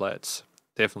triplets.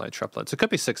 Definitely triplets. It could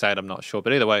be 6/8, I'm not sure.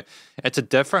 But either way, it's a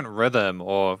different rhythm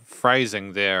or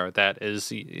phrasing there that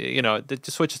is, you know, it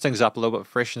just switches things up a little bit,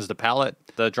 freshens the palette.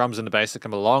 The drums and the bass that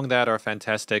come along that are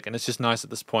fantastic. And it's just nice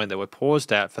at this point that we're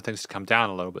paused at for things to come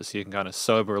down a little bit so you can kind of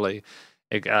soberly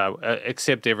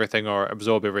accept everything or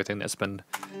absorb everything that's been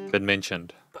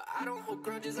mentioned. But I don't hold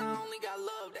grudges, I only got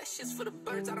love. That shit's for the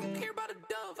birds, I don't care about a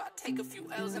dove. I take a few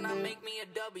L's and I make me a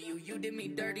W. You did me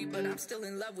dirty, but I'm still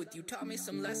in love with you. Taught me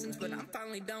some lessons, but I'm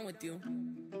finally done with you.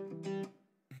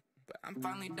 But I'm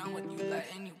finally done with you,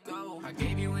 letting you go. I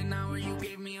gave you an hour, you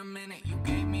gave me a minute. You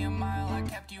gave me a mile, I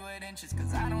kept you at inches.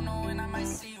 Cause I don't know when I might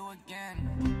see you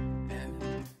again. Yeah.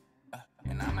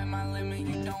 And I'm at my limit,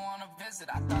 you don't wanna visit.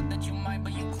 I thought that you might,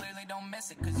 but you clearly don't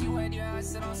miss it. Cause you had your eyes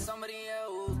set on somebody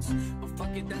else. But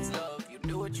fuck it, that's love. You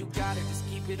do what you gotta, just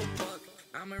keep it a buck.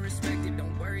 I'ma respect it,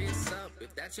 don't worry, it's up.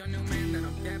 If that's your new man, then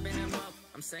I'm dabbing him up.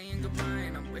 I'm saying goodbye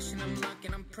and I'm wishing him luck.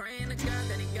 And I'm praying to God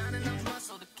that he got enough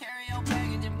muscle to carry your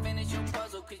baggage and finish your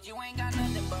puzzle. Cause you ain't got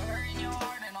nothing but hurt in your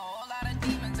heart and a whole lot of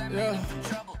demons that made it for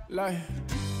trouble. Like,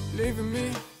 leaving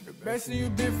me, the best thing you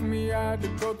did for me, I had to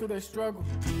go through that struggle.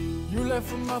 You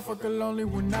left a motherfucker lonely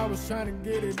when I was trying to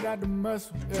get it out the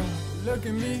muscle. Yeah, look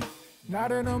at me, now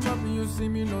that I'm up and you see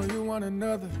me, know you want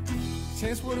another.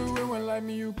 Chance with a real one like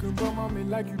me, you can bum on me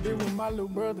like you did with my little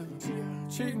brother.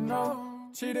 Cheating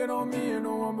on, cheated on me and the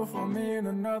one before me and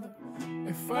another.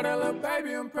 And for that little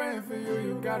baby, I'm praying for you,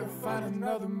 you gotta find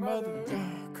another mother.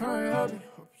 Current hubby,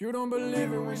 hope you don't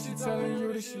believe it when she telling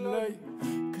you that she love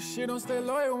you. Cause she don't stay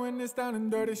loyal when it's down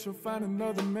and dirty, she'll find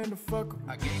another man to fuck her.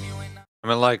 I gave you an I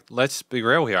mean, like, let's be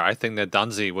real here. I think that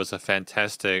Dunzy was a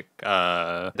fantastic,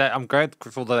 I'm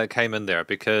grateful that it came in there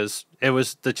because it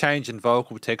was the change in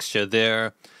vocal texture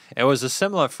there. It was a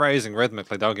similar phrasing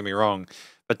rhythmically, don't get me wrong,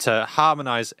 but to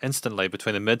harmonize instantly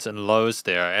between the mids and lows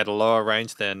there at a lower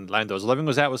range than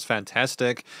LandoIsLiving was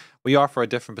fantastic. We offer a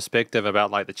different perspective about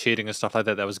like the cheating and stuff like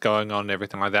that was going on and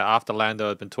everything like that after Lando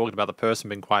had been talking about the person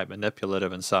being quite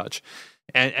manipulative and such.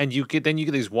 And you get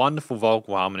these wonderful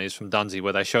vocal harmonies from Dunzy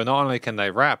where they show not only can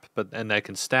they rap and they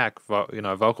can stack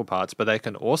vocal parts, but they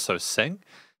can also sing.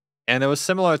 And it was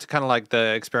similar to kind of like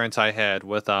the experience I had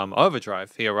with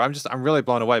Overdrive here, where I'm really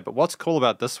blown away. But what's cool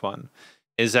about this one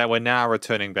is that we're now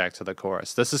returning back to the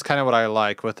chorus. This is kind of what I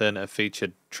like within a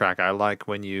featured track. I like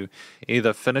when you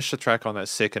either finish the track on that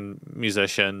second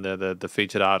musician, the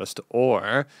featured artist,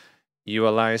 or you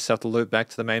allow yourself to loop back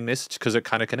to the main message because it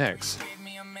kind of connects. You gave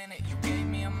me a minute, you gave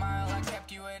me a mile, I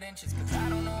kept you at inches, 'cause I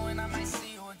don't know when I might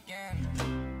see you again.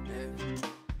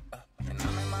 And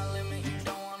I'm at my limit, you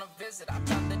don't wanna visit. I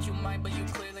thought that you might, but you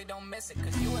clearly don't miss it,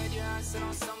 'cause you had your eyes set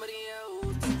on somebody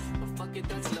else. But fuck it,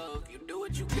 that's love. You do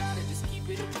what you gotta, just keep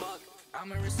it a buck.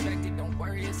 I'ma respect it, don't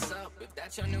worry, it's up. If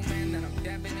that's your new man, then I'm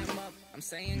dabbing him up. I'm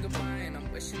saying goodbye and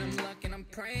I'm wishing him luck, and I'm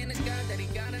praying to God that he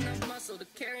got enough muscle to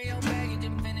carry your baggage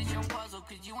and finish your puzzle.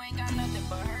 'Cause you ain't got nothing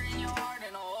but hurt in your heart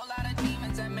and a whole lot of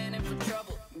demons that man in for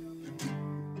trouble.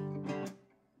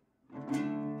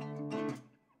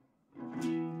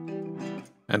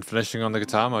 And finishing on the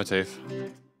guitar motif.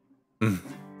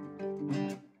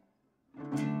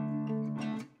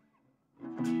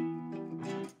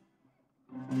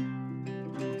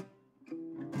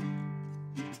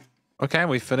 Okay,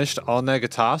 we finished on their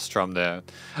guitar strum there.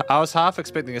 I was half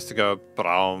expecting us to go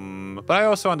brum, but I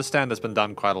also understand it's been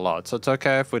done quite a lot, so it's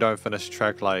okay if we don't finish a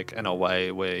track like in a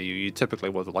way where you typically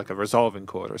would, like a resolving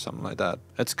chord or something like that.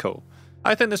 It's cool.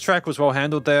 I think this track was well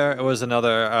handled there. It was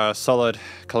another solid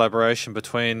collaboration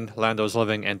between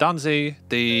LandoIsLiving and Dunzy.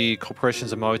 The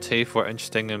corporations and motif were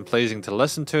interesting and pleasing to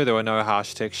listen to. There were no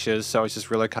harsh textures, so it's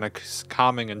just really kind of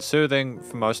calming and soothing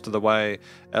for most of the way.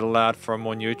 It allowed for a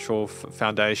more neutral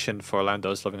foundation for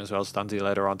LandoIsLiving as well as Dunzy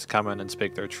later on to come in and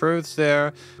speak their truths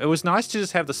there. It was nice to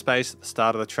just have the space at the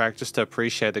start of the track just to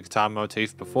appreciate the guitar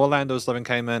motif before LandoIsLiving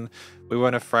came in. We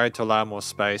weren't afraid to allow more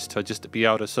space to just be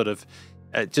able to sort of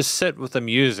just sit with the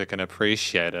music and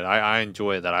appreciate it. I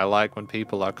enjoy that. I like when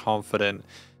people are confident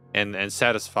and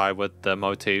satisfied with the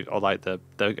motif, or like the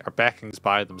backings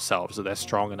by themselves, that they're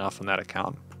strong enough on that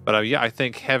account. But yeah, I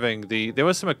think having there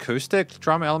was some acoustic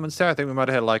drum elements there. I think we might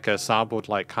have had like a sampled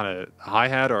like kind of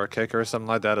hi-hat or a kicker or something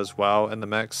like that as well in the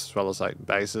mix, as well as like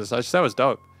basses. That was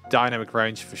dope. Dynamic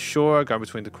range for sure, going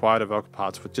between the quieter vocal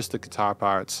parts with just the guitar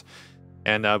parts.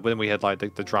 And then we had like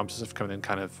the drums stuff coming in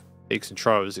kind of peaks and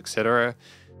troughs, etc.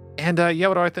 And yeah,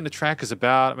 what I think the track is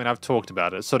about, I mean, I've talked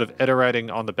about it. It's sort of iterating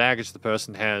on the baggage the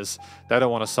person has. They don't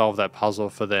want to solve that puzzle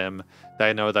for them.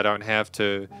 They know they don't have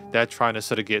to. They're trying to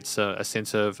sort of get a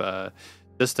sense of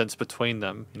distance between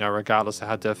them, you know, regardless of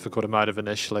how difficult it might have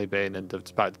initially been and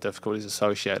despite the difficulties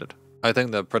associated. I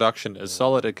think the production is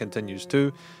solid. It continues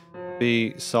to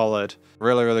be solid.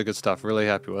 Really, really good stuff. Really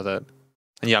happy with it.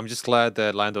 And yeah, I'm just glad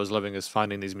that LandoIsLiving is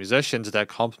finding these musicians that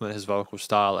complement his vocal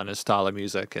style and his style of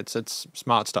music. It's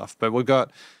smart stuff. But we've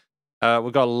got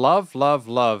Love, Love,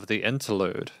 Love, the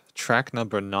Interlude, track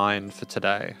number 9 for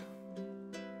today.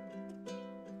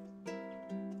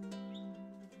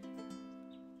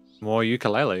 More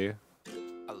ukulele.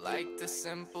 I like the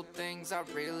simple things, I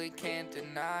really can't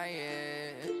deny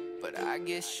it. But I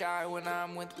get shy when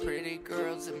I'm with pretty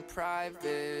girls in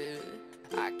private.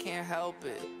 I can't help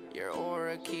it, your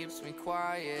aura keeps me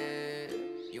quiet.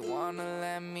 You wanna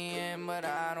let me in, but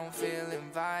I don't feel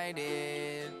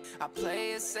invited. I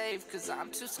play it safe, cause I'm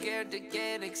too scared to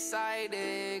get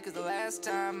excited. Cause the last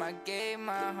time I gave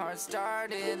my heart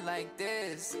started like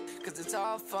this. Cause it's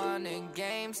all fun and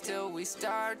games till we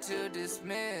start to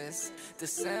dismiss the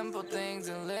simple things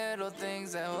and little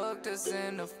things that hooked us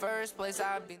in the first place.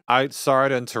 Sorry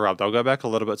to interrupt. I'll go back a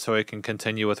little bit so he can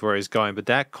continue with where he's going. But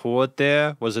that chord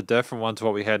there was a different one to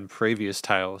what we had in previous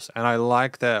tales. And I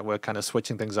like that we're kind of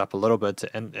switching things up a little bit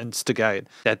to instigate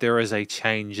that there is a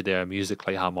change there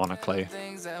musically, harmonically.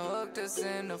 Things that hooked us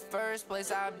in the first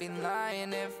place. I'd be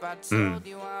lying if I told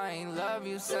you I ain't love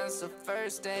you since the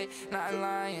first day. Not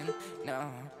lying,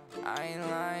 no, I ain't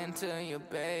lying to you,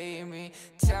 baby.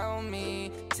 Tell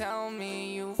me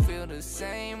you feel the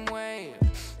same way.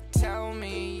 Tell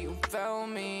me you felt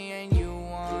me and you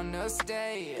wanna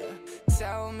stay.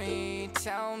 Tell me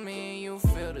you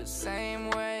feel the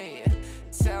same way.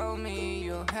 Tell me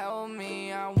you'll help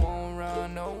me, I won't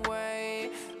run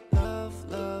away. Love,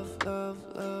 love, love,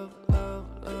 love, love,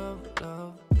 love,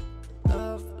 love.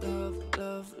 Love, love,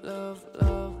 love, love,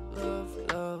 love,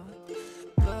 love, love.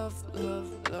 Love,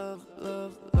 love, love,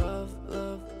 love, love,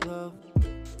 love, love.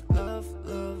 Love,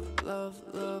 love, love,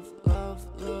 love, love,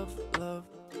 love, love.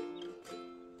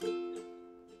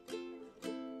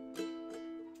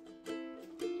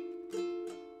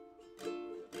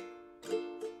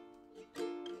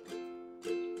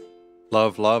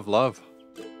 Love, love, love.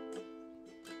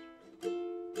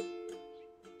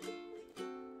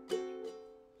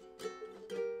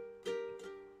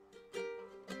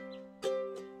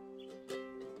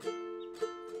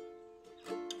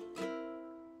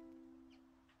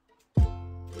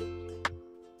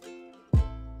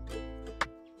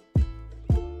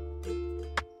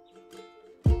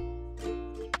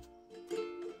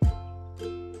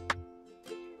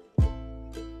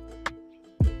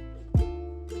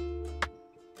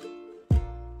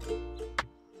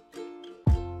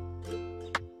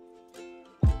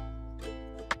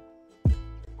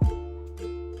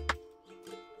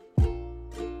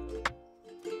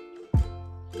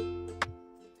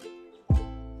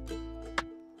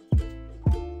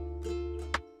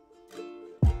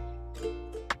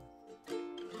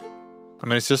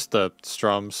 mean, it's just the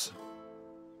strums.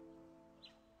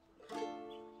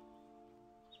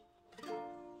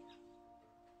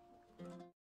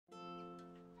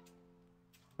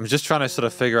 I'm just trying to sort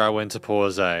of figure out when to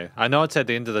pause, eh? I know it's at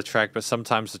the end of the track, but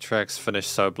sometimes the tracks finish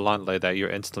so bluntly that you're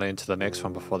instantly into the next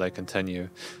one before they continue.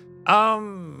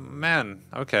 Man,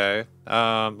 okay.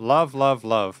 Love, love,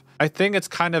 love. I think it's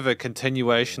kind of a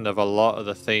continuation of a lot of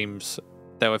the themes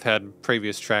that we've had in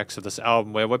previous tracks of this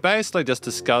album, where we're basically just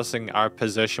discussing our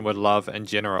position with love in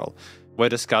general. We're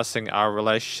discussing our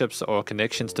relationships or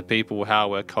connections to people, how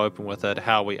we're coping with it,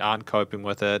 how we aren't coping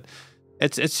with it.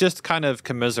 It's just kind of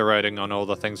commiserating on all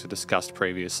the things we discussed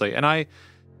previously. And I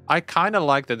kind of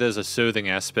like that there's a soothing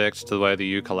aspect to the way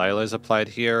the ukuleles are played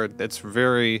here. It's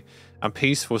very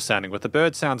peaceful sounding with the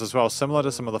bird sounds as well, similar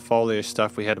to some of the foliage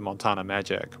stuff we had in Montana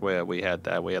Magic, where we had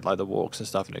like the walks and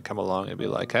stuff, and it'd come along and be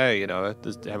like, hey, you know,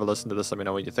 have a listen to this, let me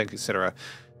know what you think, etc.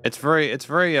 It's very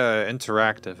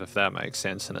interactive, if that makes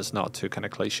sense, and it's not too kind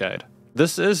of cliched.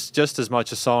 This is just as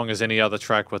much a song as any other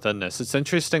track within this. It's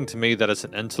interesting to me that it's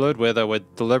an interlude, whether we're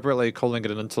deliberately calling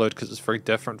it an interlude because it's very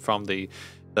different from maybe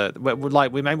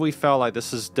we felt like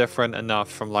this is different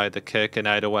enough from like the kick and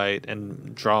 808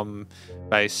 and drum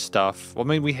bass stuff. Well, I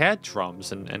mean, we had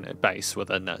drums and bass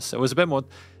within this. It was a bit more.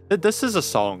 This is a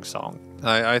song.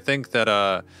 I think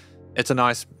that it's a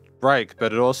nice break,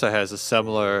 but it also has a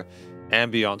similar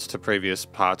ambience to previous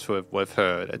parts we've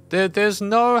heard. There's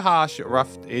no harsh,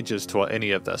 rough edges to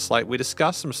any of this. Like, we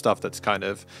discussed some stuff that's kind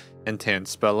of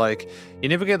intense, but like, you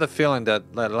never get the feeling that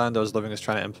LandoIsLiving is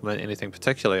trying to implement anything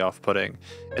particularly off-putting.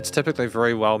 It's typically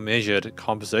very well measured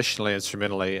compositionally,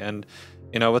 instrumentally, and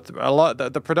you know, with a lot,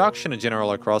 the production in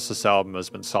general across this album has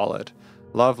been solid.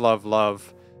 Love, love,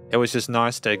 love. It was just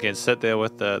nice to again sit there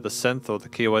with the synth or the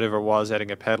key or whatever it was,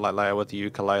 adding a pad-like layer with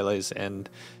the ukuleles, and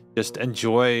just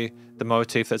enjoy the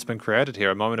motif that's been created here.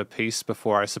 A moment of peace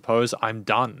before, I suppose, I'm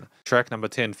done. Track number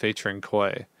 10 featuring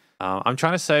Koi. I'm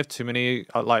trying to save too many,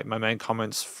 like, my main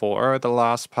comments for the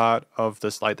last part of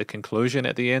this, like, the conclusion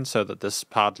at the end, so that this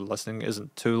part of listening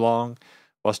isn't too long,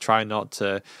 whilst trying not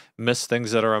to miss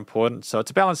things that are important. So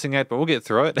it's a balancing act, but we'll get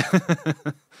through it.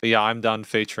 But yeah, I'm done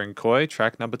featuring Koi,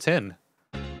 track number 10.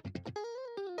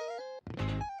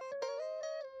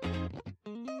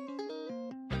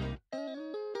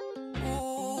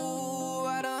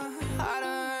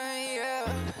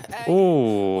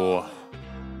 Ooh.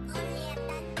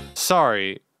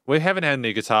 Sorry, we haven't had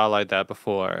any guitar like that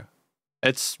before.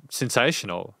 It's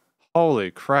sensational.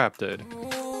 Holy crap, dude.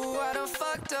 Ooh, I done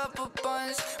fucked up a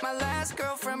bunch. My last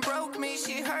girlfriend broke me,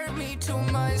 she hurt me too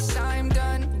much. I'm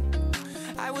done.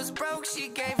 I was broke, she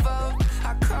gave up.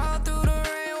 I crawled through the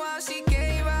rain while she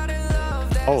gave out her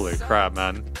love. Holy crap,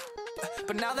 man.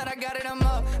 But now that I got it, I'm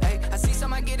up. Hey, I see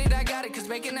some, I get it, I got it. Cause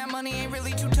making that money ain't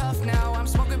really too tough now. I'm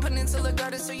smoking Peninsula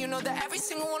Garden, so you know that every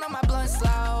single one of my blunts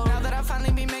loud. Now that I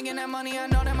finally be making that money, I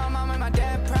know that my mom and my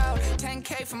dad proud.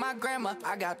 10K for my grandma,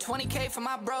 I got 20K for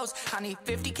my bros. I need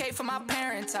 50K for my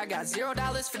parents, I got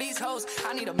 $0 for these hoes.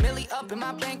 I need a milli up in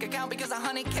my bank account because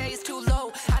 100K is too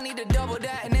low. I need to double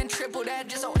that and then triple that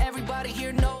just so everybody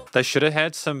here knows. They should have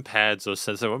had some pads or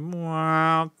something.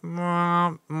 I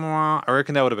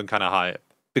reckon that would have been kind of hype,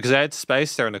 because they had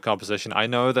space there in the composition. I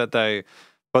know that they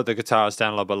put the guitars down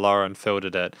a little bit lower and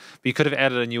filtered it, but you could have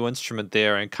added a new instrument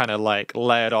there and kind of like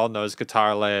layered on those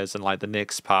guitar layers and like the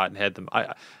next part and had them.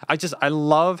 I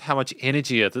love how much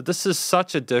energy it is. This is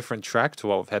such a different track to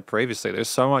what we've had previously. There's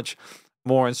so much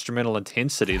more instrumental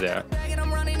intensity there.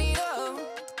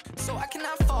 So I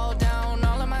cannot fall down.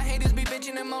 All of my haters be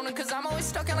bitching and moaning cause I'm always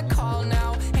stuck on a call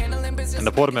now. Handling business and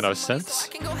the Portamento synths. So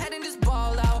I can go ahead and just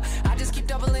ball out. I just keep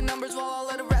doubling numbers while all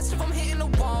of the rest of them hitting the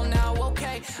wall now.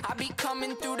 Okay, I be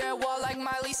coming through that wall like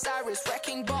Miley Cyrus.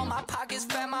 Wrecking ball, my pockets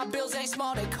fat, my bills ain't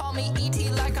small. They call me E.T.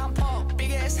 like I'm Paul.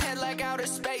 Big ass head like outer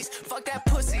space. Fuck that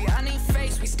pussy, I need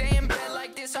face. We stay in bed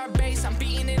like this, our base. I'm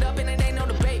beating it up and it ain't no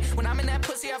debate. When I'm in that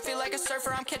pussy, I feel like a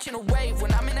surfer, I'm catching a wave.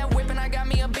 When I'm in that whip and I got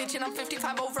me a bitch and I'm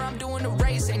 55 over, I'm doing the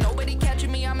race. Ain't nobody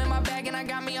catching me, I'm in my bag and I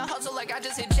got me a hustle like I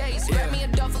just hit Chase. Grab me a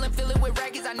duffel and fill it with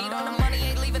raggies. I need all the money,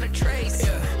 ain't leaving a trace.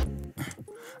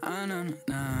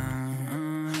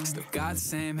 Still got the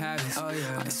same habits. Oh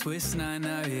yeah, I switched nothing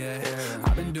up, yeah.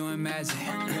 I've been doing magic,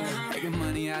 making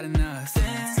money out of nothing.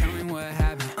 Tell me what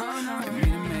happened. I mean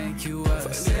to make you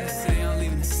up. Say I'm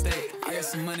leaving the state. I got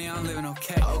some money, I'm living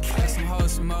okay. I got some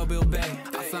hoes from Mobile Bay.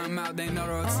 I fly them out, they know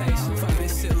the rotation. Fuck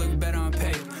this shit, look better on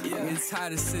paper. I'm getting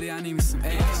tired of the city, I need me some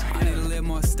eggs. I need to live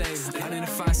more stable. I need to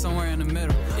find somewhere in the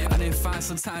middle. I need to find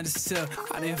some time to chill.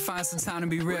 I need to find some time to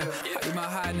be real. I get my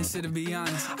hiding this shit to be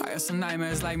honest. I got some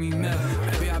nightmares like me mill.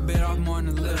 Maybe I bit off more than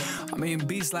a little. I'm eating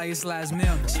beats like it's last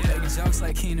meal. She making jokes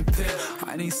like Keen and Pill.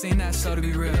 I ain't seen that show to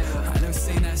be real. I never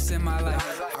seen that shit in my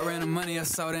life. I ran the money up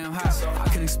so damn high. I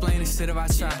couldn't explain this shit if I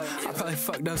tried. I probably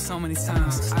fucked up so many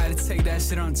times. I had to take that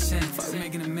shit on the chin. Fuck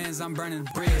making amends, I'm burning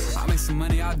the bridge. I'll make some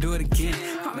money, I'll do it again.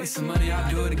 I'll make some money,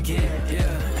 I'll do it again.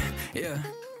 Yeah.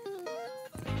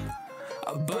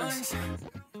 A bunch.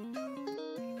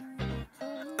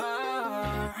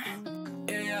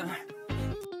 Yeah.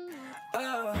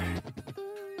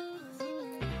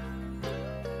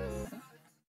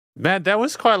 Man, that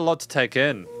was quite a lot to take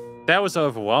in. That was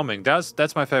overwhelming.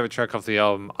 That's my favorite track off the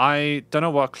album. I don't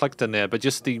know what clicked in there, but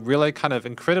just the really kind of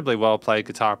incredibly well-played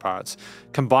guitar parts,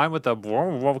 combined with the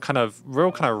real kind of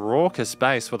raucous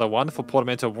bass with a wonderful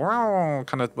portamento,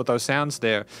 kind of with those sounds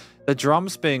there. The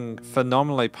drums being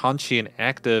phenomenally punchy and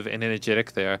active and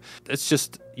energetic there. It's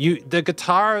just the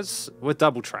guitars were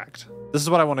double-tracked. This is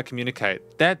what I want to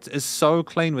communicate. That is so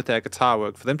clean with that guitar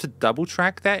work. For them to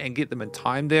double-track that and get them in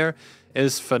time there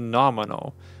is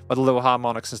phenomenal. With the little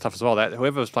harmonics and stuff as well. That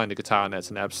whoever was playing the guitar in that's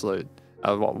an absolute,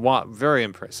 very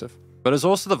impressive. But it's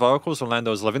also the vocals from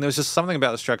LandoIsLiving. There was just something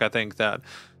about this track I think that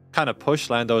kind of pushed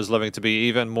LandoIsLiving to be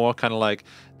even more kind of like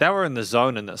they were in the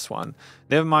zone in this one.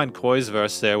 Never mind KiERAN's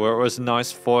verse there, where it was a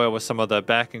nice foil with some of the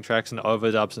backing tracks and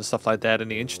overdubs and stuff like that, and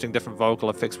the interesting different vocal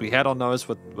effects we had on those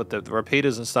with the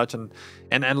repeaters and such. And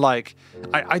like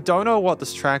I don't know what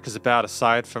this track is about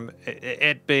aside from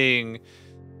it being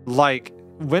like.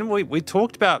 When we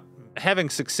talked about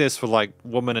having success with like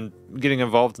women and getting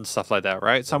involved and stuff like that,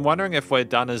 right? So I'm wondering if we're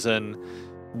done as in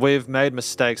we've made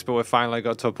mistakes, but we've finally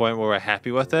got to a point where we're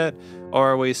happy with it, or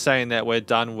are we saying that we're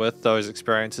done with those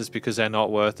experiences because they're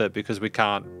not worth it, because we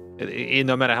can't,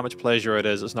 no matter how much pleasure it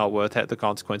is, it's not worth the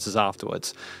consequences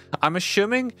afterwards. I'm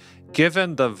assuming,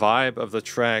 given the vibe of the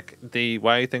track, the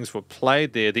way things were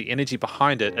played there, the energy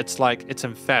behind it, it's like, it's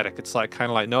emphatic. It's like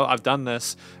kind of like, no, I've done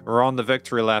this. We're on the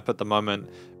victory lap at the moment.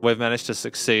 We've managed to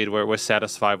succeed. We're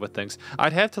satisfied with things.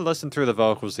 I'd have to listen through the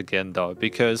vocals again though,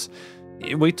 because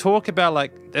we talk about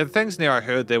like, there are things there I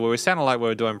heard there where we sounded like we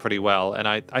were doing pretty well. And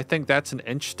I think that's an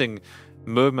interesting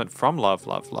movement from Love.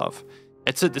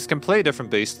 It's a completely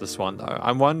different beast, this one, though.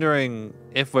 I'm wondering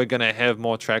if we're going to have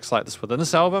more tracks like this within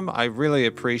this album. I really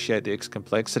appreciate the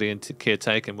complexity and care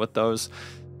taken with those.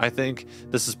 I think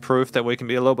this is proof that we can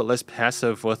be a little bit less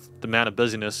passive with the amount of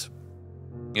busyness,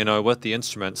 you know, with the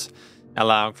instruments,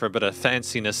 allowing for a bit of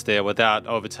fanciness there without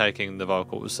overtaking the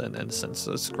vocals in a sense.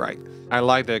 It's great. I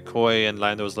like that Koi and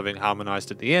LandoIsLiving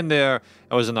harmonized at the end there.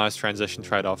 It was a nice transition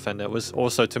trade-off, and it was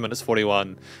also 2 minutes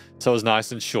 41, so it was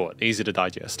nice and short, easy to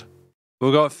digest.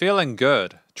 We've got Feeling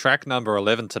Good, track number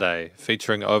 11 today,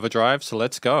 featuring Øverdrive, so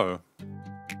let's go.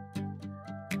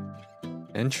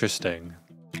 Interesting.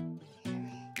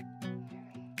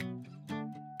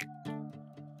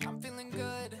 I'm feeling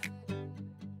good.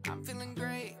 I'm feeling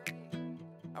great.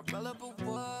 I roll up a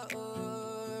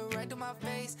wood right to my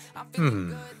face. I'm feeling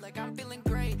good, like I'm feeling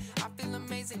great. I feel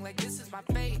amazing, like this is my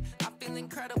fate. I feel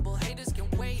incredible, haters can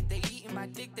wait. They eating my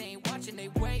dick, they ain't watching, they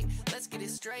wait. Let's get it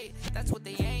straight, that's what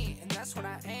they ain't, and that's what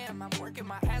I am. I'm working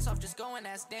my ass off, just going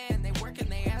as Dan. They working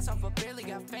their ass off, but barely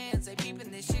got fans. They peeping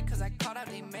this shit cause I caught out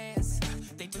they mans.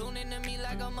 They tune into me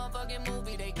like a motherfucking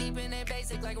movie. They keeping it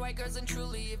basic like white girls and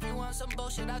truly. If you want some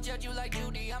bullshit, I'll judge you like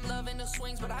Judy. I'm loving the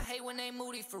swings, but I hate when they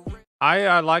moody for real.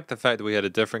 I like the fact that we had a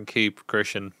different key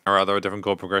progression, or rather a different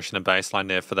chord progression and bass line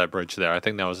there for that bridge there. I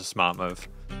think that was a smart move.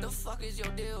 The fuck is your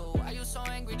deal? Why you so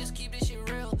angry? Just keep this shit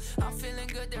real. I'm feeling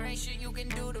good, there ain't shit you can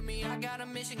do to me. I got a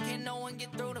mission, can no one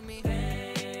get through to me?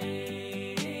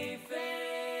 Fade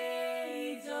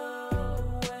fades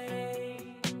away.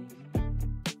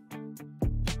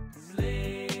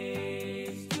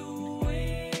 Slaves to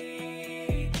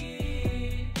wicked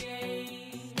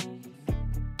games.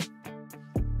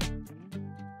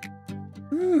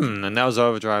 And that was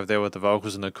Øverdrive there with the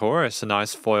vocals in the chorus. A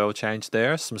nice foil change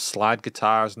there. Some slide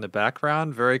guitars in the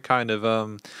background. Very kind of,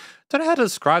 don't know how to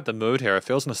describe the mood here. It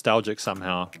feels nostalgic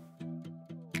somehow.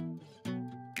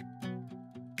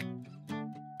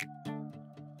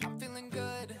 I'm feeling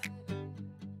good.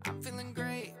 I'm feeling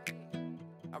great.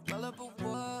 I roll up a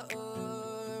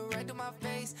wood right to my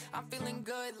face. I'm feeling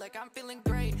good, like I'm feeling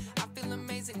great. I feel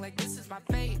amazing, like this is my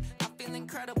fate. I feel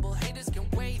incredible, haters can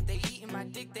wait. They eating my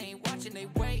dick, they ain't watching, they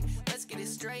wait. Let's get it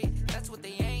straight, that's what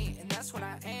they ain't, and that's what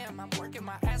I am. I'm working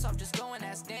my ass off, just going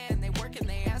as Dan. They working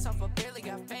their ass off, but barely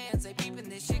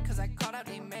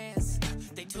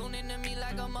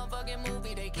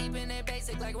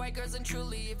like white girls and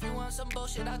truly. If you want some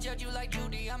bullshit, I'll judge you like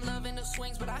Judy. I'm loving the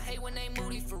swings, but I hate when they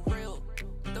moody for real.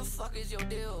 The fuck is your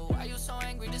deal? Why you so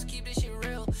angry? Just keep this shit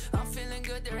real. I'm feeling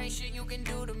good, there ain't shit you can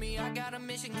do to me. I got a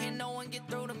mission, can't no one get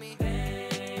through to me.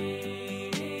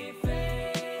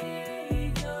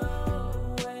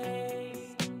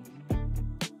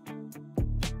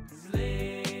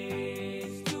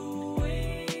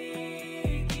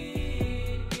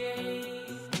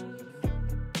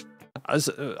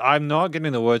 I'm not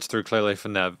getting the words through clearly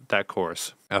from that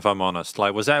chorus, if I'm honest.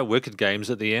 Like, was that Wicked Games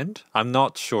at the end? I'm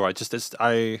not sure. I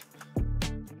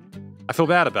feel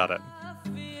bad about it.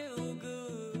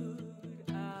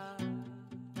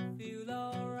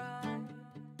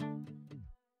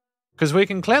 Because we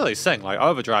can clearly sing, like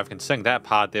Øverdrive can sing. That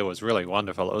part there was really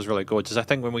wonderful. It was really gorgeous. I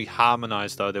think when we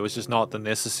harmonized, though, there was just not the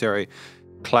necessary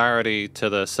clarity to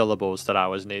the syllables that I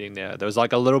was needing there. There was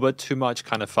like a little bit too much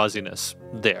kind of fuzziness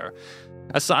there.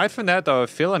 Aside from that, though,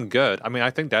 feeling good. I mean,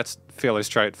 I think that's fairly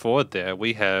straightforward there.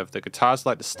 We have the guitars,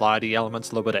 like the slidey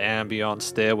elements, a little bit of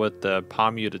ambience there with the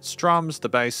palm muted strums. The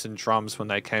bass and drums, when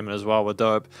they came in as well, were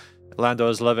dope.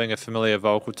 LandoIsLiving, a familiar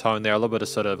vocal tone there, a little bit of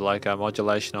sort of like a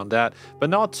modulation on that, but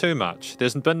not too much.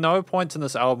 There's been no point in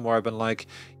this album where I've been like,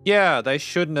 yeah, they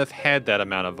shouldn't have had that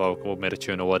amount of vocal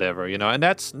metatune or whatever, you know, and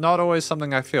that's not always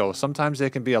something I feel. Sometimes there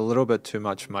can be a little bit too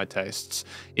much for my tastes,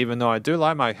 even though I do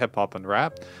like my hip hop and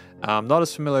rap. Not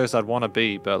as familiar as I'd want to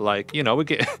be, but like, you know,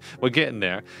 we're getting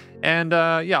there. And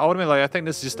yeah, ultimately, I think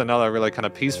this is just another really kind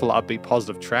of peaceful, upbeat,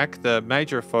 positive track. The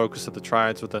major focus of the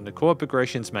triads within the chord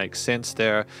progressions makes sense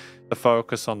there. The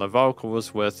focus on the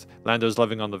vocals with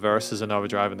LandoIsLiving on the verses and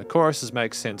Øverdrive in the choruses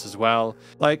makes sense as well.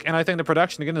 Like, and I think the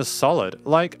production again is solid.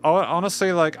 Like,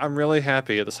 honestly, like, I'm really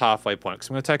happy at this halfway point because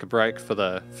I'm going to take a break for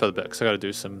the bit because I got to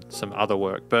do some other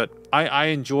work. But I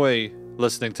enjoy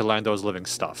listening to LandoIsLiving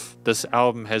stuff. This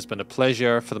album has been a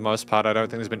pleasure for the most part. I don't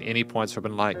think there's been any points where I've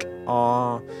been like,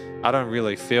 oh, I don't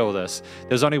really feel this.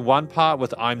 There's only one part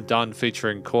with I'm Done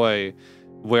featuring Koi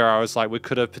where I was like, we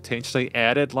could have potentially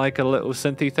added like a little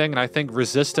synthy thing. And I think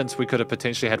Resistance, we could have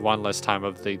potentially had one less time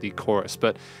of the chorus.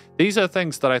 But these are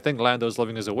things that I think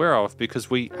LandoIsLiving is aware of because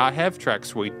I have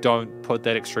tracks where we don't put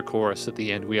that extra chorus at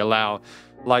the end. We allow,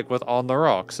 like with On the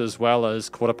Rocks as well as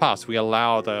Quarter Past, we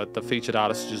allow the featured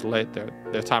artists to just let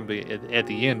their time be at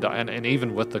the end. And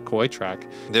even with the Koi track,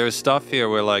 there is stuff here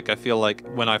where like I feel like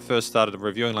when I first started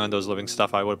reviewing LandoIsLiving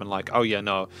stuff, I would have been like, oh yeah,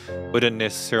 no, we didn't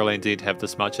necessarily indeed have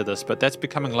this much of this, but that's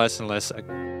becoming less and less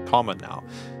common now.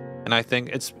 And I think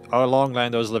it's along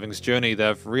LandoIsLiving's journey,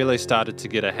 they've really started to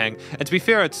get a hang. And to be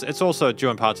fair, it's also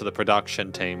due in part to the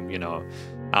production team, you know,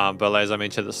 but as I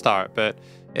mentioned at the start, but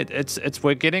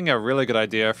we're getting a really good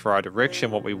idea for our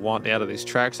direction, what we want out of these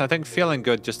tracks. I think Feeling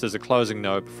Good, just as a closing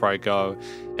note before I go,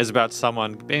 is about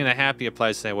someone being in a happier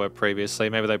place than they were previously.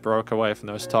 Maybe they broke away from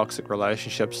those toxic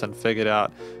relationships and figured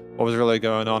out what was really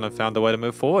going on and found a way to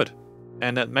move forward.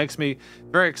 And it makes me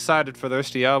very excited for the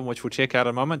rest of the album, which we'll check out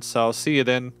in a moment. So I'll see you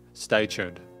then. Stay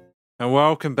tuned. And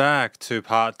welcome back to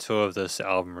part 2 of this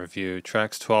album review.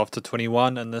 Tracks 12 to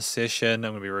 21 in this session.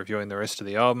 I'm going to be reviewing the rest of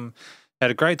the album.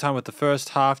 Had a great time with the first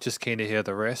half, just keen to hear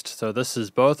the rest. So this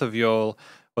is both of Yall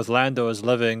with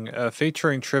LandoIsLiving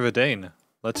featuring Trevor.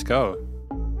 Let's go.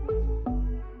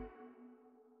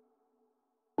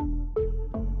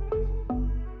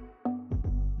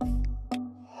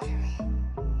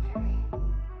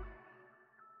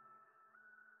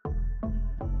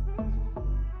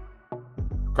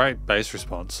 Great bass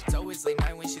response. It's always late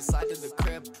night when she slide to the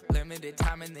crib. Limited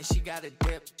time and then she got a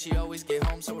dip. She always get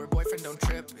home so her boyfriend don't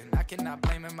trip. And I cannot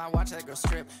blame him, I watch that girl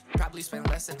strip. Probably spend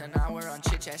less than an hour on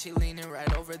chit chat. She leaning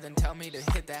right over then tell me to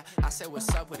hit that. I said what's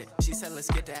up with it, she said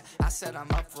let's get that. I said I'm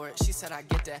up for it, she said I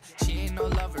get that. She ain't no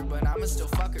lover but I'ma still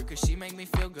fuck her, cause she make me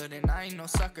feel good and I ain't no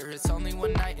sucker. It's only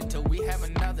one night until we have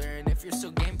another, and if you're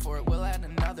still game for it, we'll add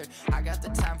another. I got the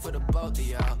time for the both of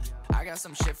y'all, I got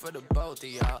some shit for the both of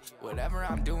y'all. Whatever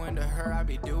I'm doing to her, I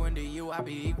be doing to you, I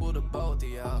be equal to both of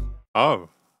y'all. Oh,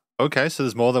 okay, so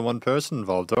there's more than one person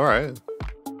involved, alright.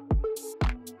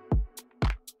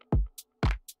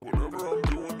 Whatever I'm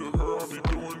doing to her, I be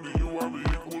doing to you, I be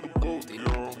equal to both of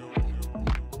y'all.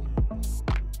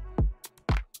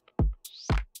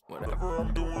 Whatever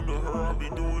I'm doing to her, I be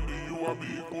doing to you, I be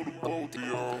equal to both of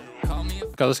y'all.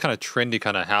 Got this kind of trendy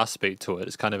kind of house beat to it.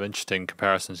 It's kind of interesting in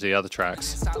comparison to the other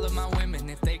tracks. All of my women,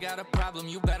 if they got a problem,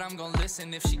 you bet I'm gonna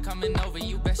listen. If she coming over,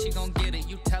 you bet she gonna get it.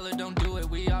 You tell her don't do it,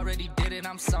 we already did it,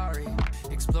 I'm sorry.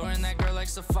 Exploring that girl like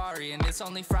Safari, and it's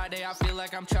only Friday, I feel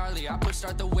like I'm Charlie. I push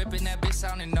start the whip and that bitch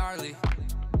sounding gnarly.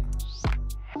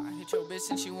 I hit your bitch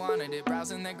and she wanted it.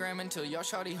 Browsing that gram until your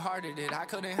shorty hearted it. I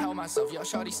couldn't help myself, your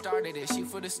shorty started it. She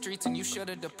for the streets and you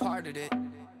should've departed it.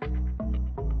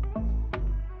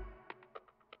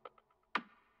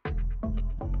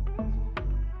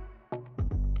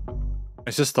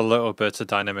 It's just the little bits of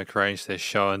dynamic range they're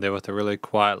showing there with the really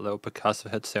quiet little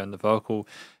percussive hits there in the vocal.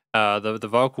 The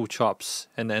vocal chops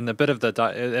and a bit of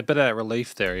that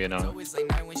relief there, you know. Always late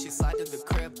night when she slide to the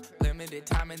crib. Limited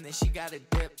time and then she got a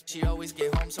dip. She always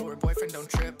get home so her boyfriend don't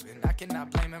trip. And I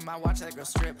cannot blame him, I watch that girl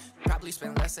strip. Probably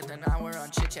spend less than an hour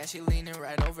on chit chat. She leaning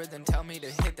right over, then tell me to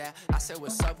hit that. I said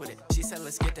what's up with it, she said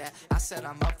let's get that. I said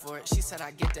I'm up for it, she said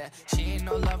I get that. She ain't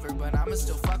no lover, but I'ma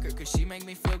still fuck her, cause she make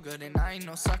me feel good and I ain't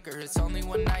no sucker. It's only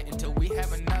one night until we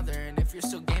have another. And if you're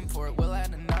still game for it, we'll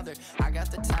add another. I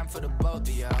got the time for the both of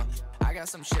y'all. I got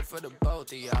some shit for the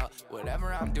both of y'all.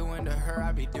 Whatever I'm doing to her,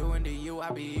 I be doing to you.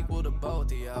 I be equal to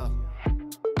both of y'all.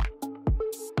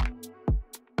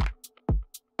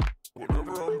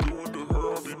 Whatever I'm doing to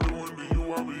her, I be doing to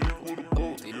you. I be equal to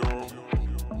both of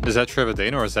y'all. Is that Trevor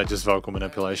Dean or is that just vocal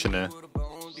manipulation there?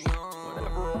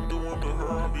 Whatever I'm doing to her,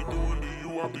 I be doing to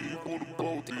you. I be equal to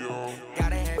both of y'all.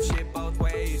 Gotta have shit both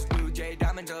ways. Blue J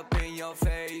diamond up in your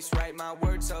face. Write my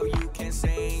words so you can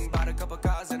sing. Bought a couple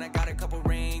cars and I got a couple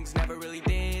rings. Never really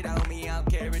did. I owe me out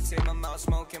carrots in my mouth,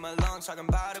 smoking my lungs, talking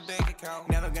about a bank account.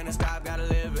 Never gonna stop, gotta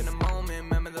live in the moment.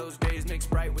 Remember those days, mixed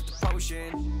bright with the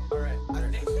potion. Alright, I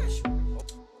think fish.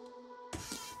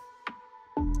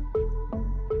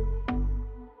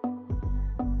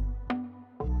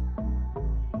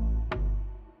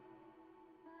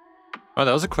 Oh,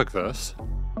 that was a quick verse.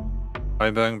 Are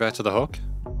we going back to the hook?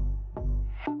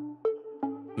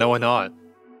 No, we're not.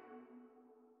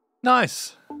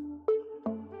 Nice.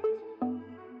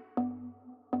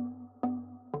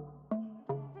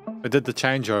 We did the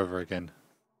changeover again.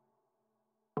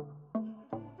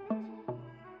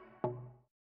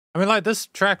 I mean, like, this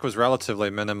track was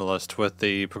relatively minimalist with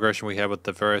the progression we had with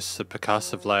the verse, the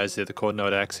percussive layers there, the chord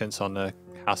note accents on the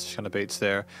house kind of beats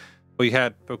there. We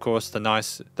had, of course, the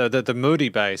nice, the moody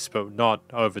bass, but not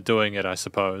overdoing it, I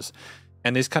suppose.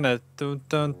 And these kind of dun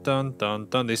dun dun dun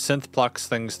dun, these synth plucks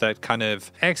things that kind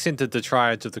of accented the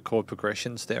triads of the chord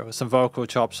progressions there, with some vocal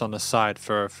chops on the side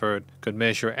for good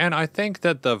measure. And I think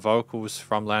that the vocals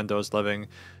from LandoIsLiving,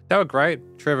 they were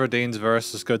great. Trevor Dean's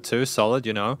verse is good too, solid,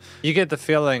 you know. You get the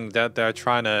feeling that they're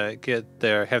trying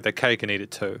to have their cake and eat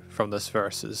it too from this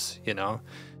verses, you know.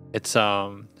 It's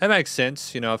it makes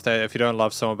sense, you know, if you don't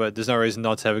love someone, but there's no reason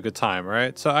not to have a good time,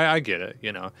 right? So I get it,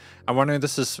 you know. I'm wondering if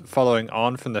this is following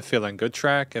on from the Feeling Good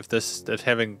track, if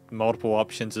having multiple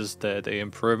options is the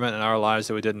improvement in our lives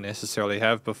that we didn't necessarily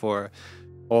have before.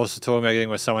 Also talking about getting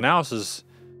with someone else's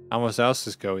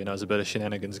go, you know, there's a bit of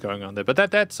shenanigans going on there, but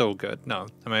that's all good. No,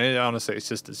 I mean, honestly, it's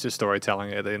just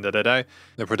storytelling at the end of the day.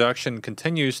 The production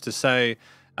continues to say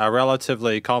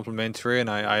relatively complimentary, and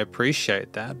I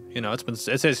appreciate that. You know, it's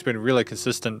been really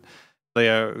consistently,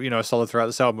 you know, solid throughout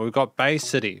this album. We've got Bay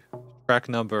City, track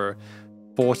number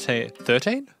 13,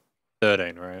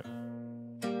 right?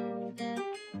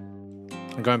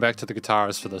 I'm going back to the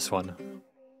guitars for this one.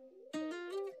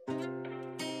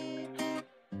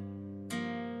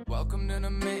 Welcome to the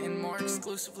mitten, more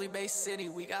exclusively based city.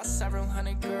 We got several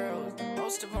hundred girls,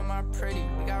 most of them are pretty.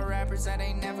 We got rappers that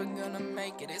ain't never gonna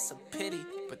make it, it's a pity.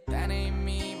 But that ain't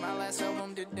me, my last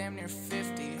album did damn near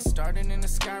 50. Started in the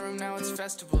Skyrim, now it's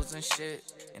festivals and shit.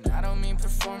 And I don't mean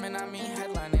performing, I mean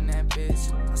headlining that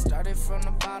bitch. I started from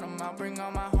the bottom, I'll bring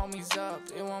all my homies up.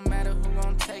 It won't matter who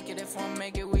gon' take it, if one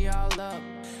make it, we all up.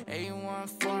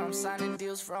 814, I'm signing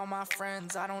deals for all my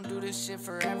friends. I don't do this shit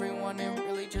for everyone, it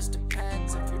really just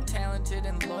depends. If you're talented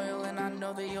and loyal, and I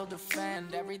know that you'll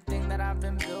defend everything that I've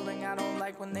been building. I don't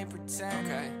like when they pretend.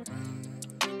 Okay.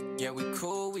 Yeah, we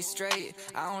cool, we straight.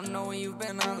 I don't know what you've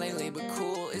been on lately, but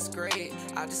cool, it's great.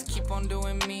 I just keep on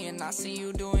doing me, and I see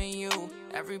you doing you.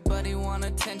 Everybody want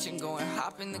attention, go and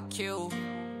hop in the queue.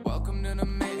 Welcome to the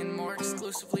mitten, more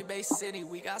exclusively based city.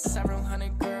 We got several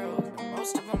hundred girls,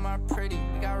 most of them are pretty.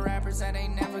 We got rappers that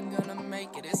ain't never gonna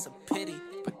make it, it's a pity.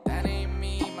 But that ain't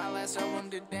me, my last album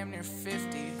did damn near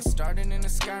 50. I started in the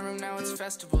Skyrim, now it's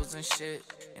festivals and shit.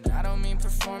 And I don't mean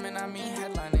performing, I mean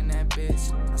headlining that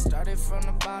bitch. I started from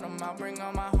the bottom, I'll bring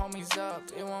all my homies up.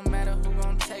 It won't matter who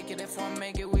gon' take it, if one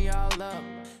make it, we all up.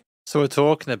 So we're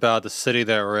talking about the city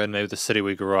that we're in, maybe the city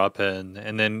we grew up in,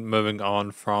 and then moving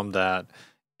on from that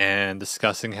and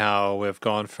discussing how we've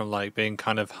gone from like being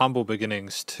kind of humble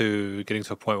beginnings to getting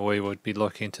to a point where we would be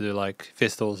looking to do like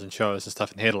festivals and shows and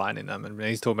stuff and headlining them. And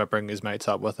he's talking about bringing his mates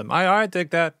up with him. I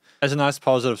dig that as a nice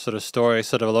positive sort of story,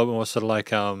 sort of a little bit more sort of like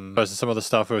versus some of the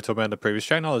stuff we were talking about in the previous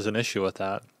track. No, there's an issue with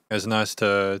that. It's nice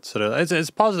to sort of, it's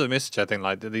a positive message, I think,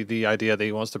 like the idea that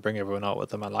he wants to bring everyone up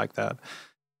with him. I like that.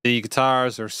 The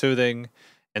guitars are soothing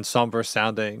and somber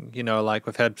sounding, you know, like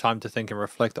we've had time to think and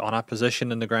reflect on our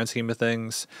position in the grand scheme of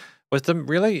things. with some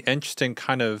really interesting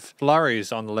kind of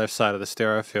blurries on the left side of the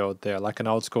stereo field there, like an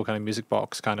old school kind of music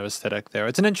box kind of aesthetic there.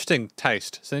 It's an interesting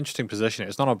taste. It's an interesting position.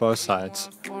 It's not on both sides.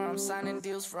 I'm signing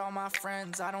deals for all my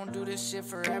friends. I don't do this shit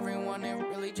for everyone. It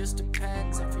really just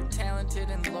depends. If you're talented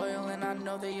and loyal, and I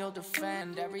know that you'll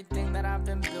defend everything that I've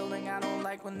been building. I don't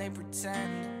like when they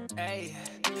pretend. Hey,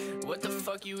 what the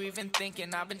fuck you even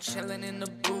thinking? I've been chilling in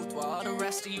the booth while all the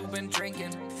rest of you been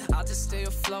drinking. I'll just stay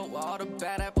afloat while all the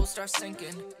bad apples start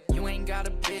sinking. You ain't got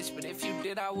a bitch, but if you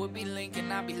did, I would be linking.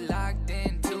 I'd be locked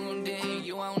in, tuned in.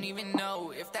 You won't even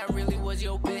know if that really was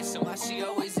your bitch. So why she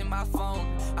always in my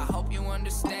phone? I hope you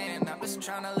understand. I'm just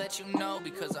trying to let you know,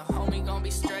 because a homie gon'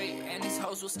 be straight and these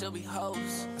hoes will still be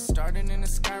hoes. I started in the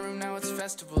Skyrim, now it's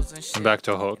festivals and shit. I'm back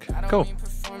to a hook. I don't Cool. mean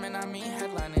performing, I mean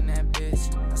headlining that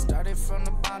bitch. I started from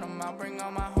the bottom, I'll bring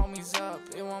all my homies up.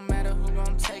 It won't matter who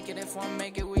gon' take it, if one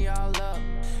make it, we all up.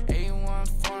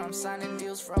 814, I'm signing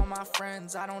deals for all my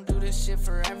friends. I don't do this shit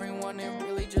for everyone, it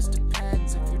really just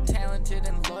depends. If you're talented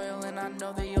and loyal, and I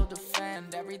know that you'll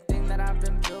defend everything that I've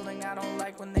been building. I don't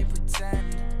like when they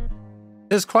pretend.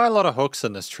 There's quite a lot of hooks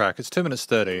in this track. It's 2 minutes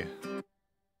 30.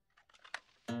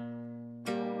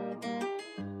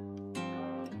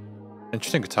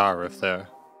 Interesting guitar riff there.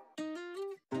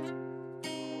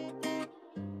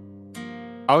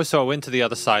 Oh, so I went to the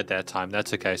other side that time.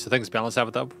 That's okay. So things balance out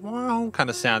with that wow kind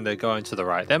of sound they're going to the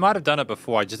right. They might have done it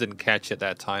before. I just didn't catch it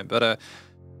that time. But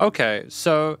okay,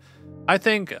 so I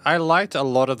think I liked a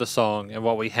lot of the song and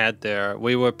what we had there.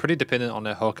 We were pretty dependent on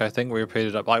that hook. I think we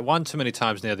repeated it like one too many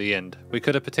times near the end. We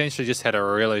could have potentially just had a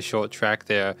really short track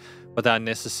there without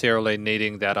necessarily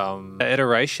needing that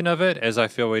iteration of it, as I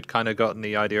feel we'd kind of gotten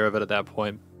the idea of it at that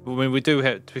point. I mean, we do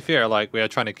have, to be fair, like, we are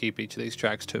trying to keep each of these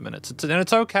tracks 2 minutes. And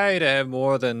it's okay to have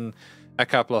more than a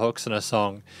couple of hooks in a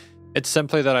song. It's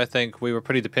simply that I think we were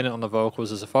pretty dependent on the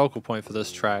vocals as a focal point for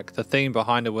this track. The theme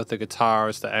behind it with the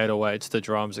guitars, the 808s, the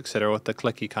drums, etc., with the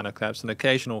clicky kind of claps and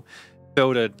occasional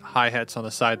filtered hi-hats on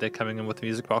the side there coming in with the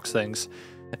music box things.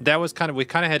 That was kind of, we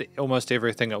kind of had almost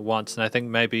everything at once, and I think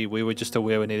maybe we were just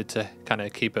aware we needed to kind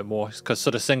of keep it more, because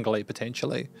sort of singly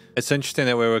potentially. It's interesting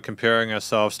that we were comparing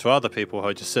ourselves to other people who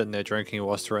are just sitting there drinking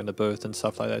whilst we're in the booth and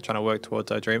stuff like that, trying to work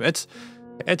towards our dream. It's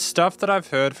stuff that I've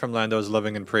heard from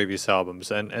LandoIsLiving in previous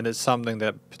albums, and it's something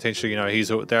that potentially, you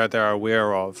know, they're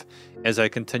aware of as they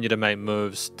continue to make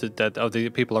moves that of the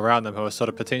people around them who are sort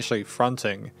of potentially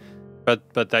fronting.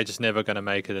 But they're just never going to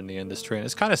make it in the industry. And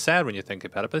it's kind of sad when you think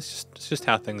about it, but it's just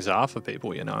how things are for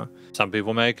people, you know. Some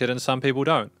people make it and some people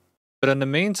don't. But in the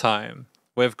meantime,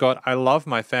 we've got I Love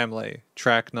My Family,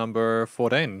 track number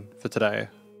 14 for today.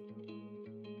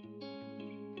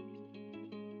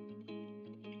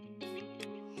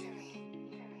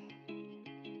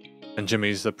 And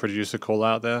Jimmy's the producer call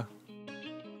out there.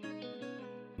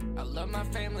 I love my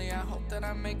family, I hope that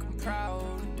I make them proud.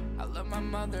 I love my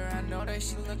mother, I know that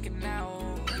she looking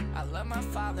out. I love my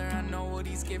father, I know what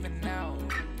he's giving out.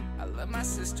 I love my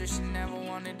sister, she never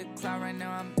wanted to clout. Right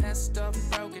now I'm messed up,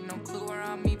 broken, no clue where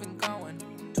I'm even going.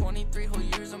 23 whole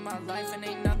years of my life and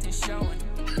ain't nothing showing.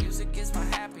 Music is my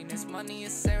happiness, money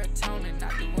is serotonin.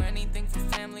 I do anything for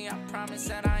family, I promise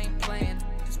that I ain't playing.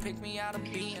 Just pick me out a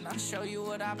beat and I'll show you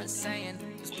what I've been saying.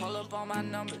 Just pull up all my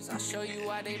numbers, I'll show you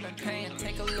why they've been paying.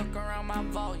 Take a look around my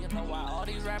vault, you know why all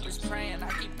these rappers praying. I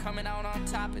keep coming out on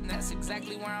top and that's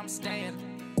exactly where I'm staying.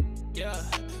 Yeah,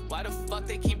 why the fuck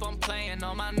they keep on playing?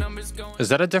 All my numbers going. Is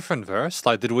that a different verse?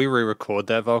 Like, did we re-record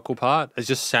that vocal part? It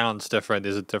just sounds different.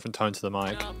 There's a different tone to the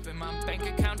mic. Up in my bank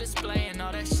account displaying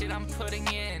all that shit I'm putting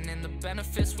in and the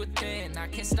benefits within. I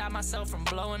can't stop myself from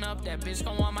blowing up. That bitch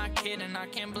gon' want my kid and I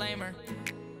can't blame her.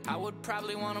 I would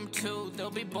probably want them too. They'll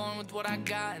be born with what I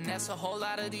got, and that's a whole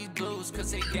lot of these blues.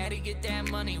 Cause they daddy get that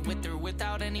money with or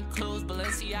without any clues.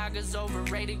 Balenciaga's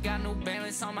overrated, got New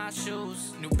Balance on my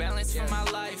shoes. New Balance for my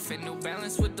life, and New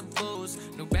Balance with the booze.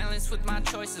 New Balance with my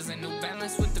choices, and New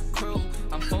Balance with the crew.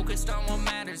 I'm focused on what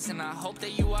matters, and I hope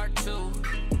that you are too.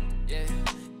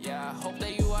 Yeah, I hope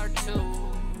that you are too.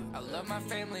 I love my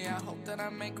family, I hope that I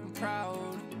make them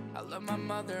proud. I love my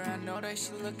mother, I know that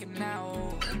she looking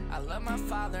out. I love my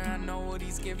father, I know what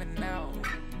he's giving out.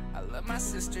 I love my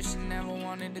sister, she never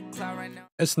wanted to clout right now.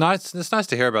 It's nice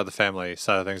to hear about the family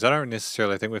side of things. I don't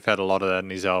necessarily think we've had a lot of that in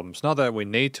these albums. Not that we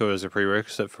need to as a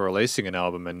prerequisite for releasing an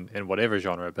album in whatever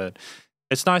genre, but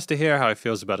it's nice to hear how he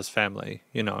feels about his family,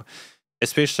 you know.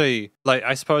 Especially, like,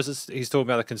 I suppose he's talking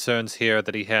about the concerns here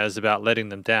that he has about letting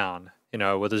them down. You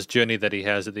know, with his journey that he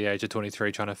has at the age of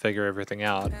 23, trying to figure everything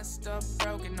out. Messed up,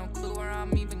 broken, no clue where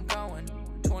I'm even going.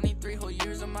 23 whole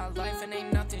years of my life and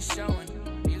ain't nothing showing.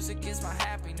 Music is my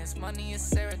happiness, money is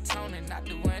serotonin. I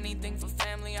do anything for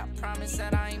family, I promise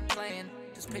that I ain't playing.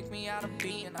 Just pick me out a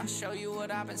beat and I'll show you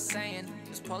what I've been saying.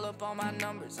 Just pull up all my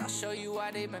numbers, I'll show you why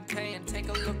they've been paying. Take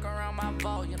a look around my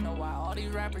vault, you know why all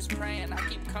these rappers praying. I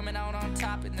keep coming out on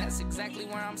top and that's exactly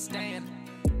where I'm staying.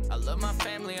 I love my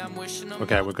family, I'm wishing them.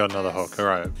 Okay, we've got another hook,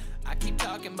 alright. I keep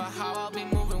talking about how I'll be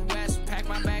moving west. Pack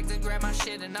my bags and grab my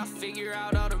shit and I'll figure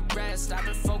out all the rest. I've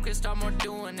been focused on more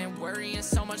doing and worrying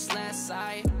so much less.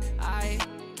 I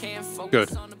can't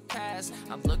focus on the past.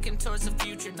 I'm looking towards the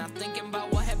future, not thinking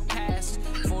about what had passed.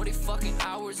 40 fucking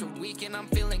hours a week and I'm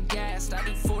feeling gassed. I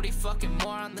do 40 fucking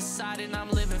more on the side and I'm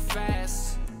living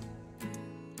fast.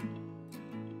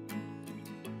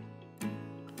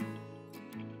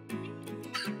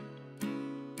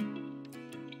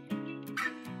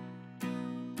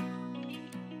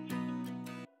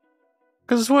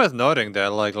 Because it's worth noting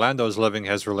that, like, LandoIsLiving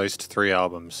has released 3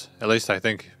 albums. At least I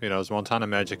think, you know, it was Montana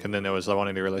Magic, and then there was the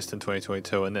one he released in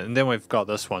 2022, and then we've got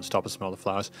this one, Stop and Smell the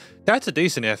Flowers. That's a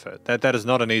decent effort. That is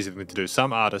not an easy thing to do.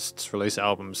 Some artists release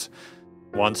albums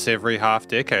once every half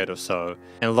decade or so,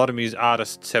 and a lot of music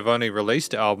artists have only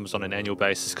released albums on an annual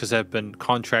basis because they've been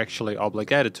contractually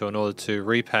obligated to in order to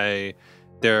repay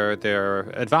their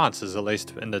advances, at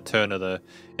least in the turn of the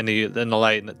in the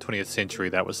late 20th century.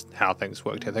 That was how things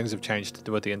worked. How things have changed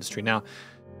with the industry now.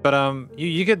 But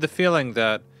you get the feeling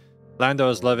that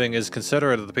LandoIsLiving is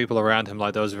considerate of the people around him,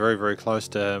 like those very, very close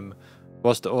to him,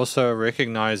 whilst also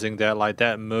recognizing that, like,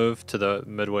 that move to the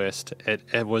Midwest,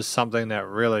 it was something that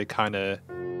really kind of,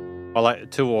 or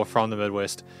like to or from the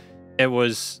Midwest, it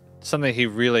was something he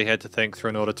really had to think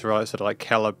through in order to really sort of like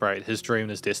calibrate his dream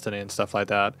and his destiny and stuff like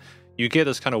that. You get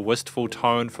this kind of wistful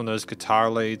tone from those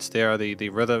guitar leads there. The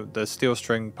rhythm, the steel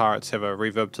string parts have a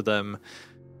reverb to them,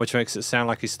 which makes it sound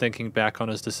like he's thinking back on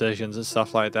his decisions and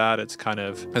stuff like that.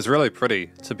 It's really pretty,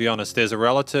 to be honest. There's a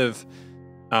relative,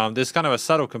 there's kind of a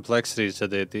subtle complexity to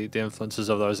the influences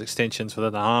of those extensions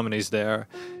within the harmonies there.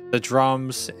 The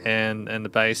drums and the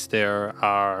bass there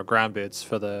are ground beats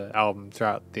for the album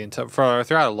throughout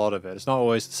a lot of it. It's not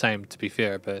always the same, to be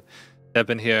fair, but they've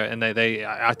been here and they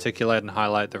articulate and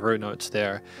highlight the root notes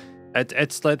there.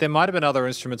 It's like there might have been other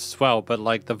instruments as well, but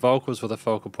like the vocals were the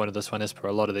focal point of this one as per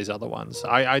a lot of these other ones.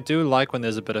 I do like when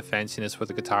there's a bit of fanciness with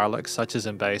the guitar licks, such as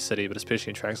in Bay City, but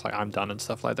especially in tracks like I'm Done and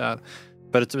stuff like that.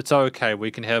 But it's okay. We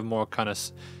can have more kind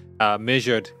of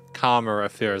measured, calmer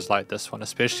affairs like this one,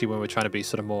 especially when we're trying to be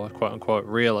sort of more quote-unquote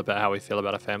real about how we feel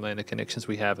about our family and the connections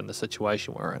we have and the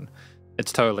situation we're in.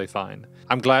 It's totally fine.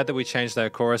 I'm glad that we changed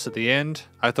that chorus at the end.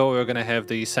 I thought we were going to have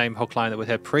the same hook line that we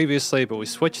had previously, but we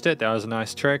switched it. That was a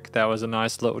nice trick. That was a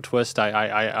nice little twist.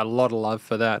 I a lot of love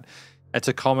for that. It's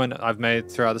a comment I've made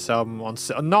throughout this album, on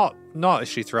not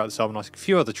actually throughout this album, on a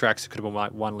few other tracks. It could have been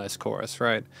like one less chorus,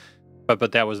 right?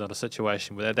 But that was not a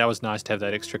situation with it. That was nice to have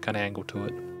that extra kind of angle to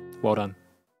it. Well done.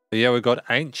 But yeah, we got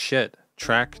Aint Shit,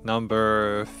 track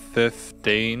number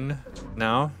 15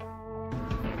 now.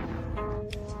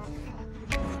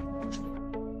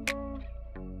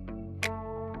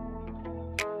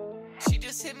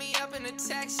 Hit me up in a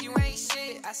text, you ain't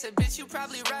shit. I said, bitch, you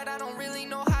probably right, I don't really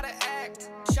know how to act.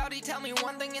 Shawty tell me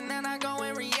one thing and then I go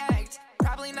and react.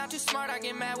 Probably not too smart, I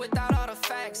get mad without all the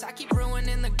facts. I keep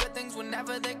ruining the good things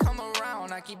whenever they come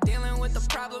around. I keep dealing with the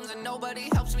problems and nobody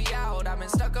helps me out. I've been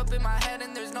stuck up in my head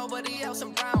and there's nobody else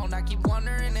around. I keep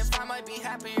wondering if I might be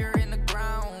happier in the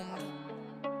ground.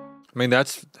 I mean,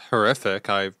 that's horrific.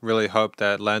 I really hope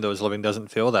that LandoIsLiving doesn't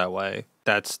feel that way.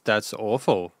 That's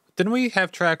awful. Didn't we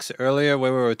have tracks earlier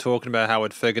where we were talking about how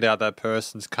we'd figured out that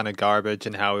person's kind of garbage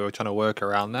and how we were trying to work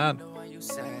around that?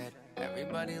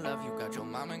 Everybody love you, got your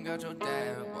mom and got your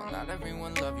dad. Well, not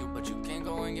everyone love you, but you can't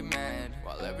go and get mad.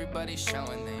 While everybody's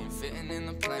showing they ain't fitting in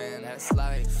the plan. That's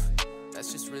life,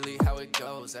 that's just really how it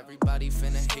goes. Everybody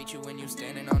finna hate you when you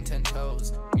standing on 10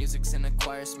 toes. Music's in the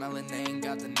choir smelling, they ain't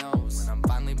got the nose. When I'm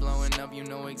finally blowing up, you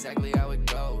know exactly how it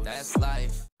goes. That's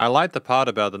life. I like the part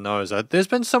about the nose. There's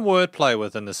been some wordplay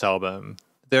within this album.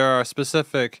 There are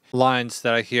specific lines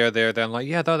that I hear there that I'm like,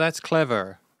 yeah, though, that's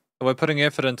clever. We're putting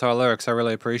effort into our lyrics. I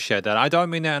really appreciate that. I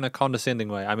don't mean that in a condescending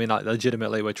way. I mean, like,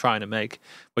 legitimately, we're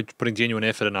putting genuine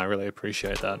effort, and I really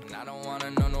appreciate that. I don't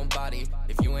wanna know nobody.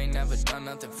 If you ain't never done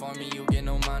nothing for me, you get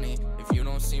no money. If you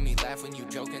don't see me laugh when you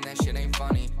joking, that shit ain't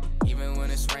funny. Even when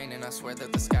it's raining, I swear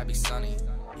that the sky be sunny.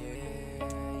 Yeah,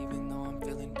 even though I'm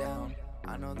feeling down,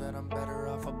 I know that I'm better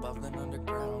off above than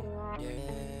underground. Yeah,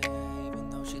 even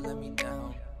though she let me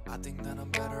down, I think that I'm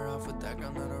better off with that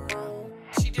girl not around.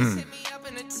 She just hit me up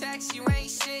in a text, you ain't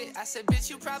shit. I said, bitch,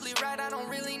 you probably right, I don't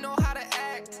really know how to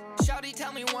act. Shawty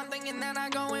tell me one thing and then I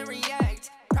go and react.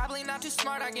 Probably not too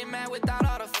smart, I get mad without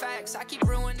all the facts. I keep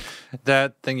ruining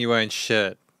that thing, you ain't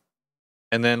shit.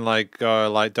 and then like go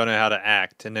like don't know how to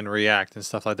act and then react and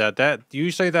stuff like that. That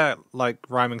usually that like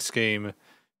rhyming scheme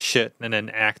shit and then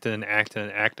act and then act and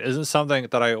then act isn't something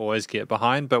that I always get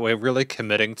behind, but we're really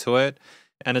committing to it.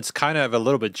 And it's kind of a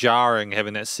little bit jarring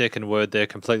having that second word there,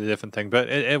 completely different thing. But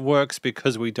it works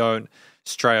because we don't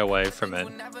stray away from it.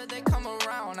 Whenever they come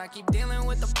around, I keep dealing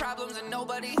with the problems and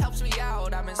nobody helps me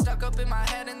out. I've been stuck up in my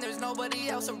head and there's nobody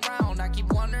else around. I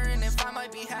keep wondering if I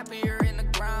might be happier in the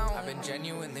ground. I've been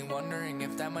genuinely wondering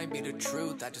if that might be the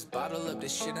truth. I just bottle up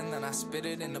this shit and then I spit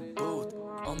it in the booth.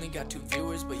 Only got 2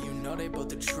 viewers, but you know they both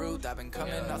the truth. I've been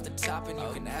coming off the top and you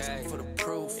can ask me for the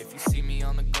proof. If you see me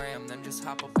on the gram, then just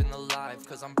hop up in the live,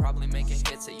 cause I'm probably making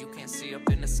hits that you can't see up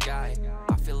in the sky.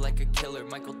 I feel like a killer,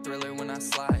 Michael Thriller when I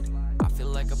slide. I feel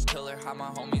like a pillar, how my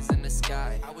homies in the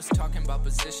sky. I was talking about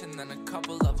position, then a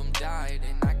couple of them died.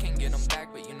 And I can't get them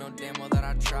back, but you know damn well that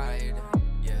I tried.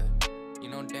 Yeah, you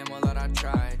know damn well that I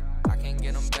tried. I can't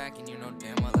get them back and you know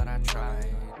damn well that I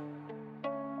tried.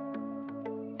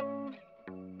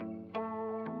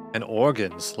 And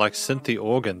organs, like synthy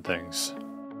organ things.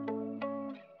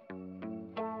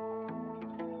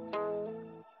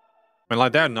 I mean,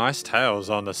 like, there are nice tails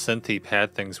on the synthy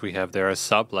pad things we have there as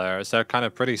sub-layers. They're kind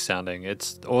of pretty sounding.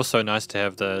 It's also nice to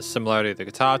have the similarity of the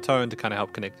guitar tone to kind of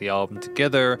help connect the album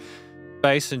together.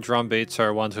 Bass and drum beats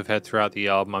are ones we've had throughout the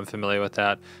album. I'm familiar with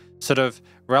that. Sort of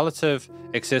relative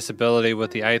accessibility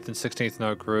with the 8th and 16th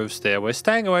note grooves there. We're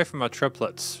staying away from our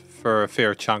triplets for a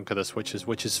fair chunk of this, which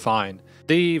is fine.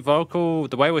 The vocal,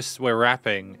 the way we're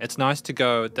rapping, it's nice to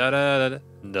go da da da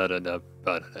da da da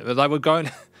da. Like we're going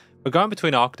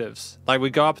between octaves. Like we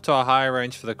go up to a higher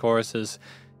range for the choruses,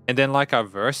 and then like our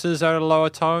verses are at a lower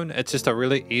tone. It's just a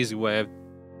really easy way of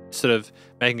sort of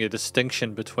making a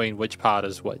distinction between which part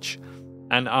is which.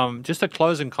 And just a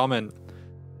closing comment.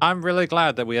 I'm really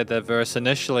glad that we had that verse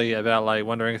initially about like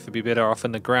wondering if it'd be better off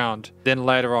in the ground, then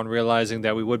later on realizing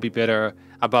that we would be better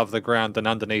above the ground than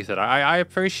underneath it. I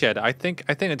appreciate it. I think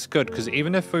it's good because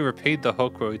even if we repeat the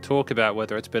hook where we talk about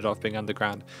whether it's better off being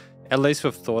underground, at least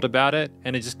we've thought about it,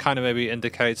 and it just kind of maybe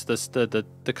indicates this the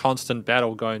constant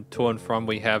battle going to and from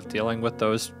we have dealing with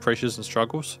those pressures and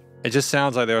struggles. It just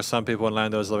sounds like there are some people in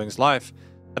LandoIsLiving's life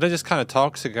that are just kind of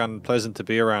toxic and unpleasant to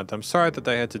be around. I'm sorry that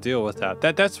they had to deal with that.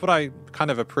 That's what I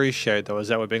kind of appreciate, though, is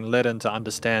that we're being led in to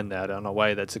understand that in a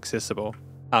way that's accessible.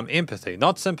 Empathy,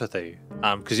 not sympathy,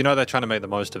 because you know they're trying to make the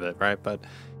most of it, right? But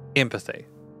empathy.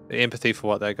 The empathy for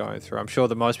what they're going through. I'm sure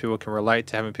that most people can relate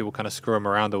to having people kind of screw them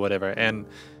around or whatever. And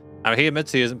he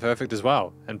admits he isn't perfect as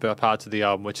well in parts of the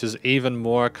album, which is even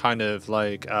more kind of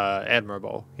like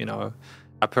admirable, you know?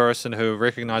 A person who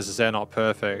recognizes they're not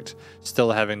perfect,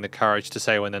 still having the courage to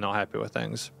say when they're not happy with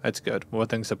things. It's good. When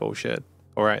things are bullshit.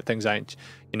 Or things ain't,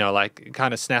 you know, like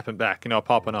kind of snapping back, you know,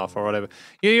 popping off or whatever.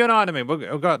 You know what I mean?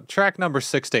 We've got track number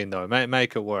 16 though.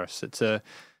 Make it worse.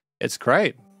 It's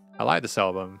great. I like this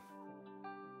album.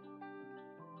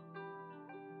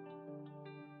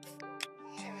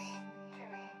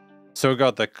 So we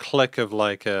got the click of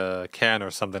like a can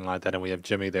or something like that, and we have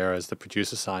Jimmy there as the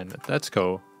producer sign. That's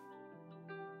cool.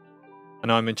 I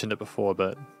know I mentioned it before,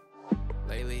 but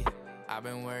Lately, I've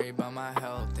been worried about my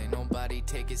health. Ain't nobody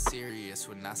take it serious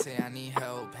when I say I need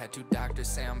help. Had 2 doctors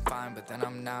say I'm fine, but then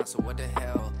I'm not, so what the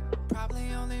hell? Probably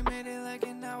only made it like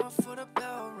an hour for the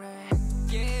bell rang.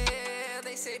 Yeah,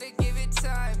 they say to give it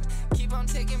time. Keep on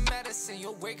taking medicine,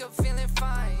 you'll wake up feeling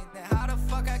fine. Then how the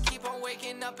fuck I keep on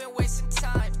waking up and wasting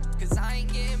time? Cause I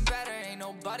ain't getting better, ain't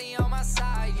nobody on my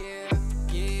side, yeah.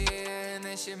 And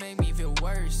that shit make me feel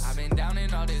worse. I've been down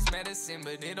in all this medicine,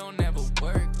 but it don't never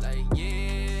work. Like,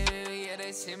 yeah,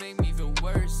 that shit make me feel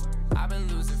worse. I've been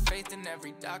losing faith in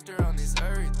every doctor on this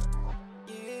earth.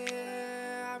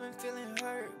 Yeah, I've been feeling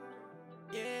hurt.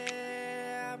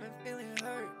 Yeah, I've been feeling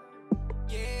hurt.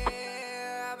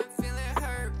 Yeah, I've been feeling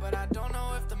hurt, but I don't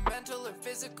know if the mental or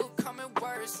physical coming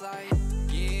worse. Like,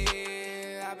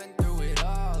 yeah, I've been through it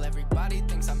all. Everybody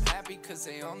thinks I'm happy cause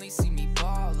they only see me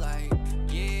ball. Like,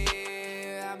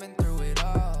 yeah, I've been through it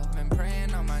all. Been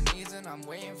praying on my knees and I'm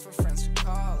waiting for friends to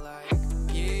call. Like,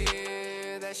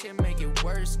 yeah, that shit make it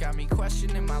worse. Got me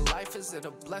questioning my life, is it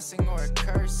a blessing or a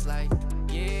curse? Like,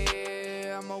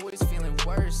 yeah, I'm always feeling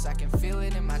worse. I can feel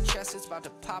it in my chest, it's about to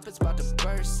pop, it's about to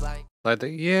burst. Like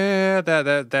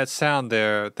that sound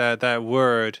there, that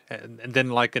word, and then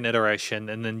like an iteration,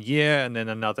 and then yeah, and then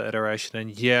another iteration,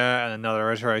 and yeah, and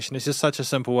another iteration. It's just such a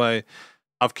simple way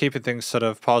of keeping things sort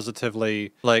of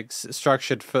positively like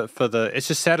structured for the. It's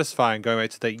just satisfying going back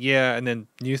to the yeah and then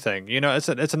new thing. You know, it's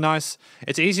a nice.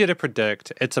 It's easier to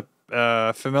predict. It's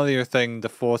a familiar thing the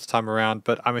 4th time around,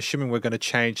 but I'm assuming we're going to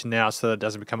change now so that it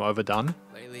doesn't become overdone.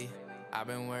 Lately, I've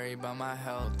been worried about my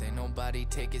health, ain't nobody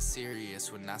take it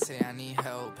serious when I say I need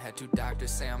help. Had 2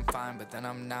 doctors say I'm fine, but then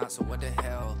I'm not, so what the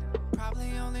hell?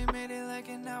 Probably only made it like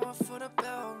an hour for the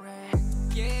bell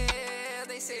rang. Yeah,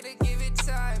 they say to give it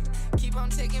time. Keep on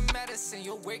taking medicine,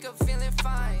 you'll wake up feeling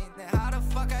fine. Then how the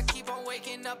fuck I keep on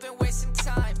waking up and wasting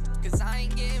time? Cause I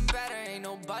ain't getting better, ain't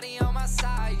nobody on my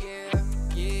side, yeah.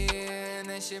 Yeah, and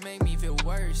that shit make me feel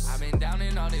worse. I've been down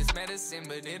in all this medicine,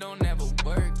 but it don't ever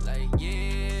work. Like,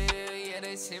 yeah,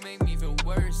 that shit make me feel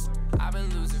worse. I've been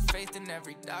losing faith in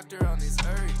every doctor on this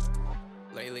earth.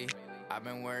 Lately, I've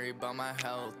been worried about my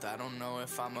health. I don't know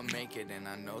if I'ma make it, and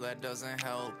I know that doesn't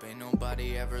help. Ain't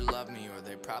nobody ever loved me, or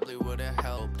they probably would've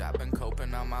helped. I've been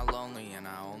coping on my lonely, and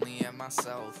I only am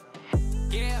myself.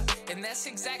 Yeah, and that's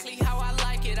exactly how I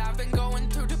like it. I've been going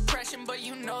through depression, but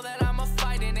you know that I'ma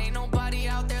fight it. Ain't nobody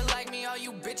out there like me, all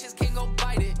you bitches can go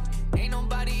bite it. Ain't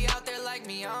nobody out there like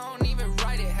me, I don't even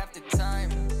write it half the time.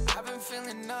 I've been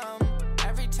feeling numb.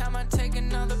 Every time I take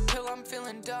another pill, I'm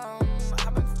feeling dumb.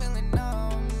 I've been feeling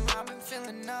numb. I've been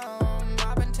feeling numb.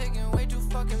 I've been taking way too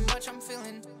fucking much, I'm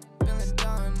feeling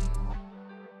done.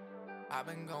 I've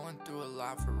been going through a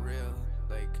lot for real.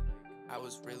 Like, I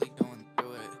was really going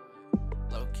through it.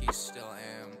 Low-key still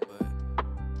am, but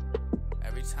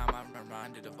every time I'm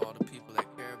reminded of all the people that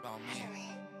care about me,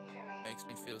 it makes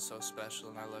me feel so special,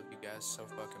 and I love you guys so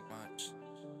fucking much.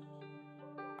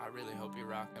 I really hope you're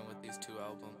rocking with these 2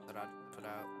 albums that I put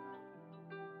out.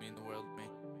 Mean the world to me.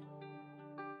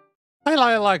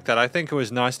 I like that. I think it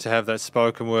was nice to have that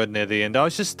spoken word near the end. I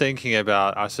was just thinking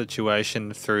about our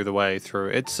situation through the way through.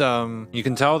 It's you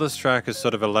can tell this track is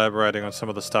sort of elaborating on some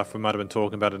of the stuff we might have been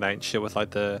talking about in Aint Shit, with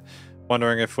like the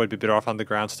wondering if we'd be better off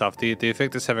underground stuff, the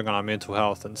effect it's having on our mental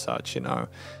health and such, you know.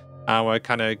 We're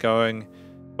kind of going,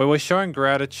 we're showing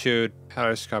gratitude. How do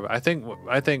I describe it? I think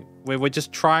we're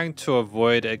just trying to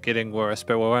avoid it getting worse,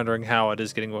 but we're wondering how it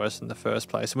is getting worse in the first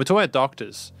place. And we're talking about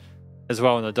doctors as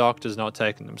well, and the doctor's not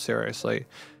taking them seriously,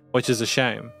 which is a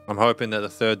shame. I'm hoping that the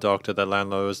 3rd doctor that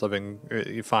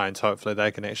LandoIsLiving finds, hopefully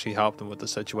they can actually help them with the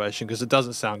situation, because it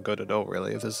doesn't sound good at all,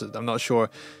 really. If this is, I'm not sure.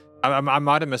 I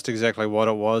might have missed exactly what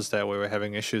it was that we were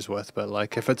having issues with, but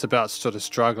like if it's about sort of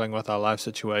struggling with our life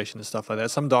situation and stuff like that,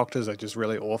 some doctors are just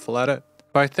really awful at it.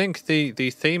 But I think the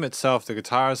theme itself, the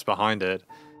guitars behind it,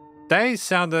 they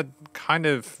sounded kind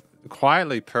of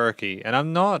quietly perky, and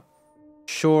I'm not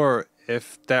sure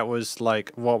if that was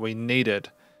like what we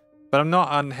needed, but I'm not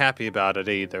unhappy about it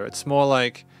either. It's more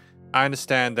like, I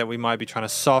understand that we might be trying to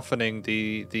softening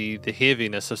the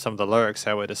heaviness of some of the lyrics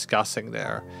that we're discussing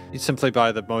there, simply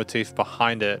by the motif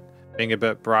behind it being a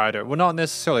bit brighter. Well, not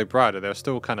necessarily brighter, they were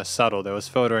still kind of subtle. There was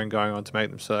filtering going on to make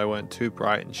them so they weren't too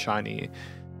bright and shiny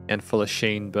and full of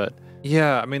sheen. But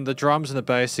yeah, I mean, the drums and the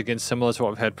bass, again, similar to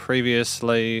what we've had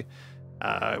previously.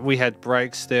 We had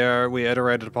breaks there, we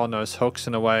iterated upon those hooks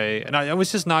in a way, and it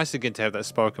was just nice again to have that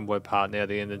spoken word part near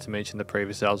the end and to mention the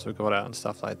previous albums we got out and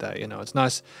stuff like that. You know, it's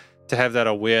nice to have that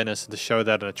awareness and to show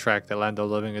that in a track that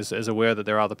LandoIsLiving is aware that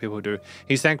there are other people who do.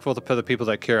 He's thankful for the people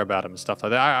that care about him and stuff like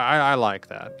that. I like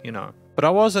that, you know. But I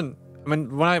wasn't, I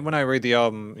mean, when I read the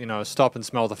album, you know, Stop and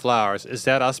Smell the Flowers, is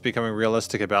that us becoming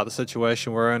realistic about the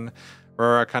situation we're in?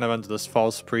 We're kind of under this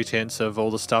false pretense of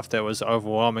all the stuff that was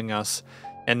overwhelming us,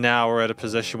 and now we're at a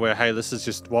position where, hey, this is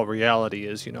just what reality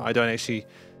is, you know. I don't actually,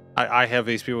 I have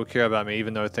these people care about me,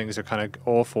 even though things are kind of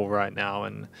awful right now,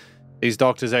 and these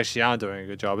doctors actually are doing a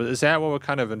good job. Is that what we're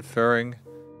kind of inferring?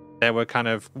 That we're kind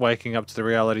of waking up to the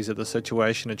realities of the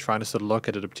situation and trying to sort of look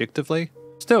at it objectively?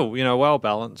 Still, you know, well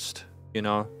balanced, you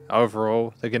know,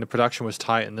 overall. Again, the production was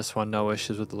tight in this one, no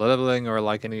issues with the leveling or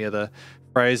like any of the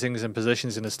phrasings and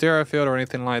positions in the stereo field or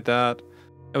anything like that.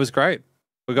 It was great.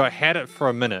 We got Had It for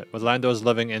a Minute with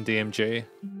LandoIsLiving and DMG.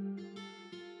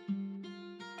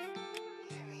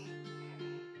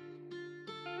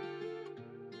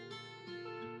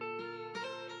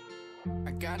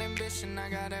 I got ambition, I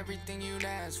got everything you'd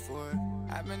ask for.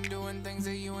 I've been doing things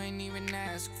that you ain't even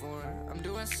asked for. I'm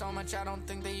doing so much, I don't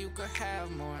think that you could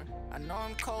have more. I know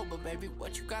I'm cold, but baby,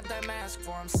 what you got that mask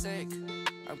for? I'm sick.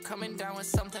 I'm coming down with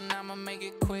something, I'ma make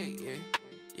it quick, yeah.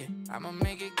 Yeah, I'ma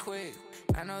make it quick.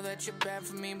 I know that you're bad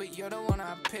for me, but you're the one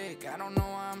I pick. I don't know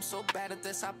why I'm so bad at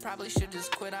this, I probably should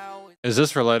just quit out. Is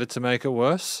this related to Make It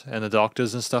Worse and the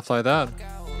doctors and stuff like that?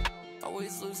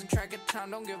 Always losing track of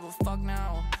time, don't give a fuck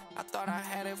now. I thought I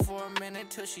had it for a minute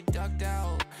till she ducked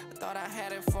out. I thought I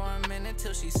had it for a minute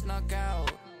till she snuck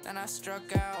out. Then I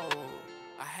struck out.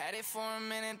 I had it for a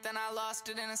minute, then I lost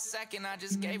it in a second. I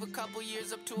just gave a couple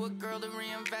years up to a girl to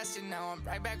reinvest it. Now I'm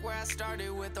right back where I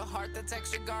started, with a heart that's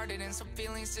extra guarded and some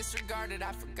feelings disregarded.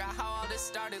 I forgot how all this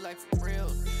started, like for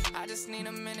real. I just need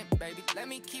a minute, baby, let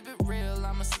me keep it real.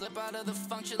 I'ma slip out of the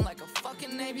function like a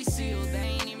fucking Navy SEAL. They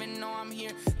ain't even know I'm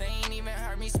here, they ain't even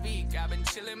heard me speak. I've been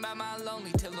chilling by my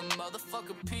lonely till the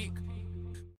motherfucker peak.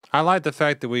 I like the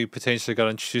fact that we potentially got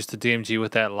introduced to DMG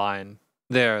with that line.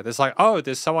 There's like, oh,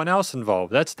 there's someone else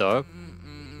involved. That's dope.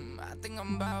 I think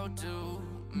I'm about to.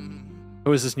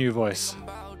 Who is this new voice?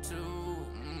 I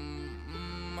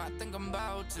think I'm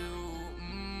about to.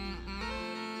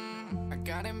 I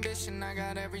got ambition, I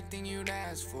got everything you'd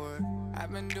ask for.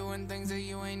 I've been doing things that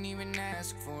you ain't even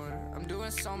asked for. I'm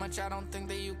doing so much, I don't think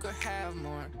that you could have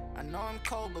more. I know I'm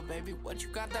cold, but baby, what you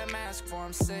got that mask for?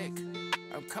 I'm sick.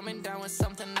 I'm coming down with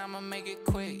something, I'ma make it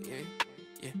quick,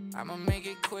 yeah, I'ma make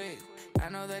it quick. I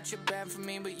know that you're bad for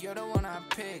me, but you're the one I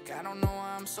pick. I don't know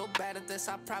why I'm so bad at this,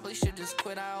 I probably should just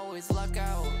quit. I always luck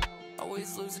out,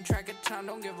 always losing track of time,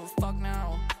 don't give a fuck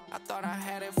now. I thought I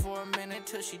had it for a minute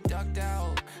till she ducked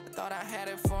out. I thought I had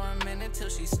it for a minute till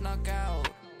she snuck out.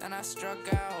 Then I struck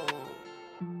out.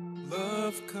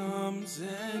 Love comes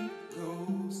and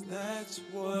goes, that's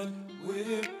what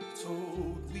we're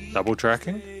told. Double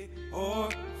tracking? Or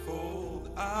fold,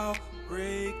 I'll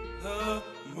break the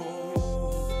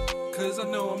mold. Cause I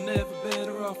know I'm never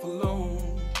better off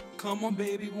alone. Come on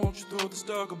baby, won't you throw this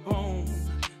dog a bone?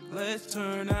 Let's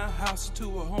turn our house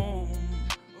into a home.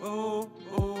 Oh,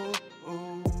 oh,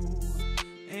 oh.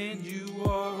 And you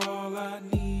are all I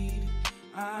need.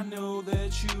 I know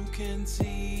that you can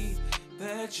see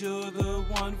that you're the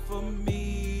one for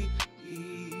me.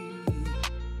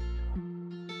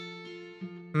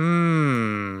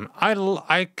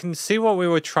 I can see what we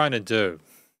were trying to do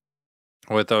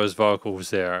with those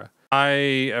vocals there.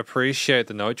 I appreciate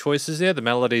the note choices there, the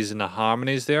melodies and the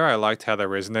harmonies there. I liked how they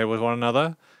resonate with one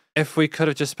another. If we could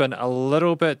have just been a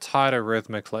little bit tighter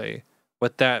rhythmically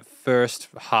with that first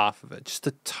half of it, just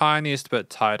the tiniest bit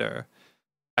tighter,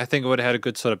 I think it would have had a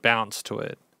good sort of bounce to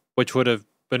it, which would have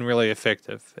been really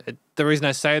effective. The reason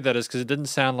I say that is because it didn't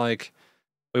sound like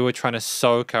we were trying to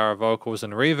soak our vocals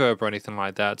in reverb or anything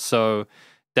like that. So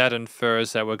that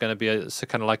infers that we're going to be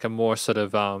kind of like a more sort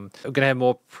of we're going to have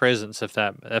more presence, if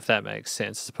that makes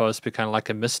sense, as opposed to be kind of like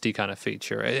a misty kind of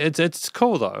feature. It's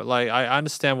cool though. Like I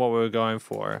understand what we were going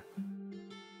for.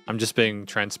 I'm just being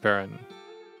transparent.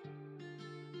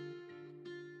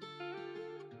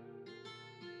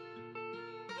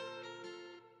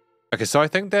 Okay, so I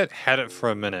think that Had It For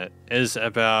A Minute is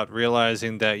about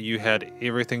realizing that you had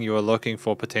everything you were looking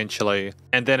for potentially,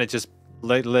 and then it just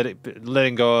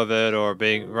letting go of it, or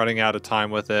running out of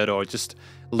time with it, or just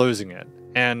losing it.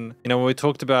 And you know, when we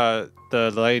talked about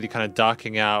the lady kind of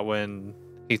ducking out when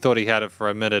he thought he had it for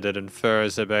a minute, it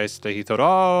infers that basically he thought,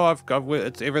 oh,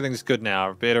 everything's good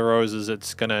now, bed of roses,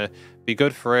 it's gonna be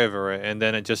good forever, and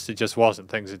then it just wasn't.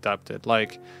 Things adapted.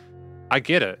 Like, I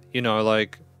get it, you know,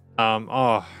 like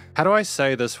how do I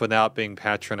say this without being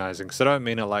patronizing? Because I don't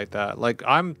mean it like that. Like,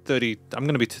 I'm going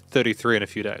to be 33 in a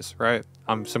few days, right? So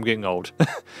I'm getting old.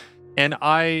 And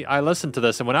I listened to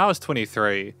this, and when I was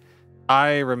 23,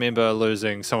 I remember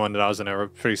losing someone that I was in a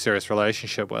pretty serious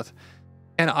relationship with.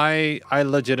 And I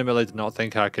legitimately did not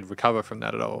think I could recover from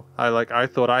that at all. I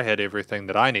thought I had everything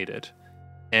that I needed.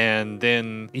 And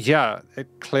then, yeah, it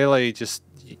clearly just,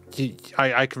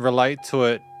 I can relate to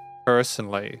it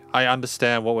personally. I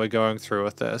understand what we're going through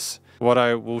with this. What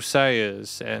I will say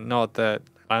is, and not that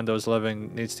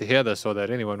LandoIsLiving needs to hear this or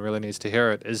that anyone really needs to hear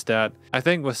it, is that I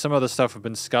think with some of the stuff we've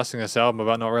been discussing this album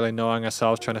about not really knowing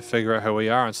ourselves, trying to figure out who we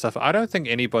are and stuff, I don't think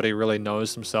anybody really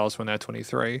knows themselves when they're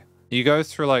 23. You go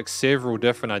through like several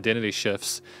different identity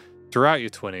shifts throughout your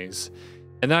 20s.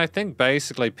 And then I think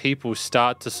basically people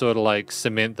start to sort of like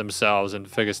cement themselves and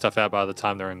figure stuff out by the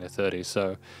time they're in their 30s.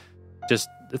 So just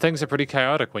things are pretty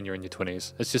chaotic when you're in your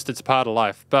 20s. It's part of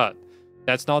life. But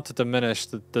that's not to diminish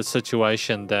the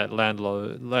situation that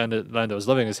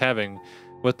LandoIsLiving is having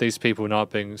with these people not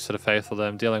being sort of faithful to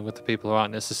him, dealing with the people who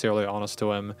aren't necessarily honest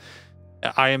to him.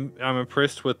 I'm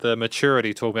impressed with the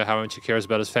maturity, talking about how much he cares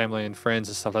about his family and friends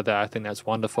and stuff like that. I think that's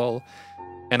wonderful.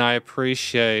 And I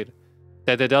appreciate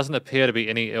that there doesn't appear to be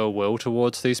any ill will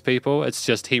towards these people. It's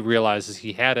just he realizes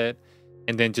he had it,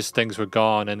 and then just things were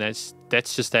gone, and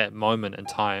that's just that moment in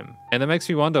time. And it makes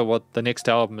me wonder what the next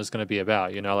album is going to be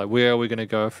about, you know, like where are we going to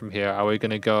go from here? Are we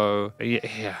going to go...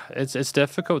 Yeah, it's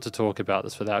difficult to talk about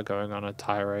this without going on a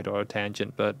tirade or a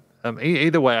tangent, but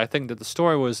either way, I think that the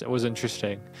story was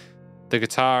interesting. The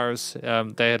guitars,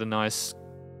 they had a nice,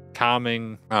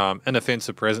 calming,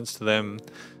 inoffensive presence to them.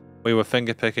 We were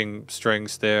finger-picking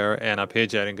strings there and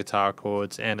arpeggiating guitar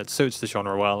chords, and it suits the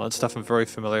genre well. It's stuff I'm very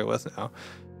familiar with now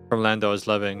from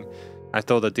LandoIsLiving. I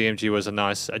thought the DMG was a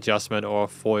nice adjustment or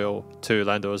foil to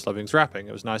LandoIsLiving's rapping.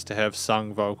 It was nice to have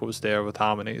sung vocals there with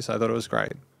harmonies. I thought it was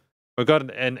great. We've got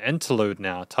an interlude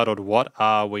now titled What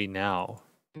Are We Now?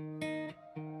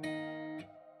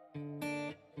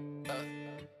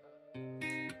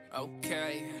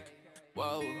 Okay,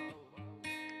 whoa.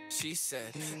 She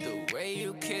said, the way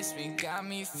you kiss me got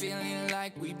me feeling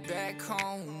like we back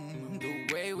home.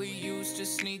 The way we used to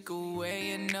sneak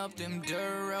away and up them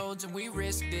dirt roads, and we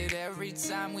risked it every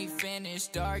time we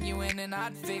finished arguing, and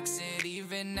I'd fix it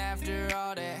even after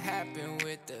all that happened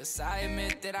with us. I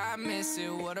admit that I miss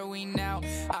it. What are we now?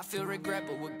 I feel regret,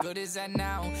 but what good is that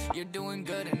now? You're doing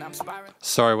good and I'm spiraling.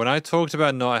 Sorry, when I talked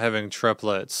about not having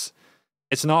triplets,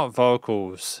 it's not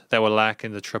vocals that were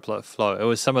lacking the triplet flow. It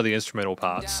was some of the instrumental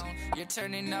parts. You're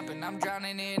turning up and I'm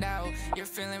drowning it out. You're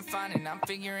feeling fine and I'm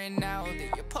figuring out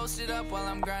that you're posted up while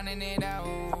I'm grinding it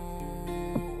out.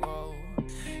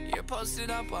 You're posted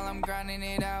up while I'm grinding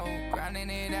it out, grinding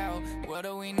it out. What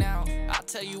are we now? I'll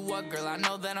tell you what, girl, I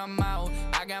know that I'm out.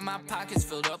 I got my pockets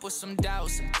filled up with some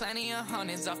doubts and plenty of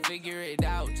hundreds, I'll figure it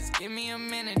out. Just give me a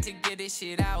minute to get this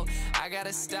shit out. I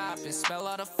gotta stop and smell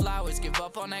all the flowers. Give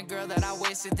up on that girl that I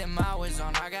wasted them hours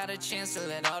on. I got a chance to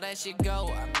let all that shit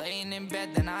go. I'm laying in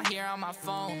bed, then I hear on my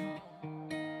phone,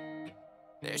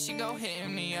 there she go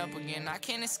hitting me up again. I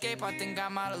can't escape, I think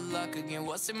I'm out of luck again.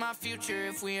 What's in my future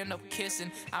if we end up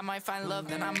kissing? I might find love,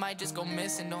 then I might just go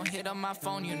missing. Don't hit up my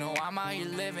phone, you know I'm out here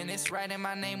living. It's right in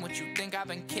my name, what you think I've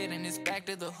been kidding? It's back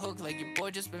to the hook like your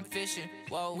boy just been fishing.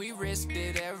 Whoa, we risked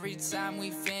it every time we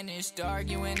finished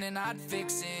arguing, and I'd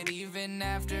fix it even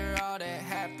after all that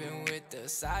happened with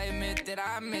us. I admit that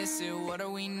I miss it. What are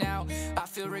we now? I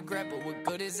feel regret, but what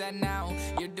good is that now?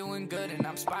 You're doing good and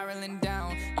I'm spiraling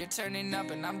down. You're turning up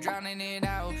and I'm drowning it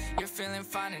out. You're feeling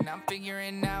fine and I'm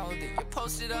figuring out that you're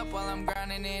posted up while I'm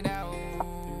grinding it out.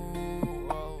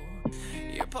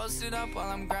 You're posted up while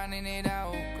I'm grinding it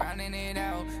out, grinding it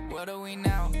out. What are we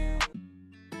now?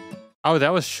 Oh,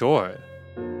 that was short.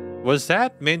 Was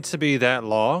that meant to be that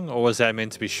long, or was that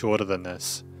meant to be shorter than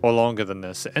this? Or longer than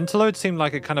this? Interlude seemed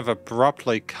like it kind of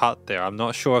abruptly cut there. I'm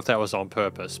not sure if that was on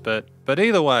purpose, but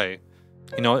either way,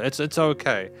 you know, it's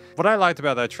okay. What I liked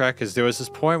about that track is there was this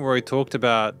point where he talked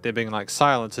about there being like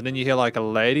silence, and then you hear like a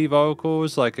lady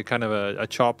vocals, like a kind of a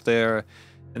chop there,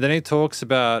 and then he talks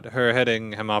about her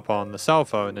hitting him up on the cell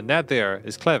phone, and that there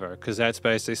is clever because that's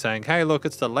basically saying, hey, look,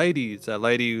 it's the lady. It's that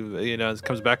lady, you know,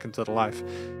 comes back into the life,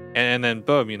 and then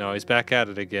boom, you know, he's back at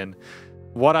it again.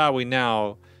 What are we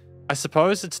now? I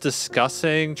suppose it's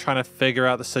discussing, trying to figure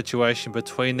out the situation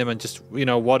between them and just, you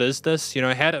know, what is this? You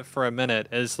know, had it for a minute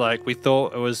is like we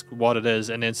thought it was what it is,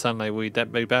 and then suddenly we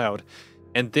bailed.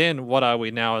 And then what are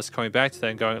we now is coming back to that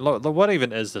and going, look, what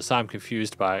even is this? I'm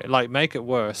confused by it. Like, make it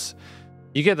worse.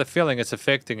 You get the feeling it's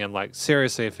affecting him, like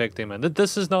seriously affecting him. And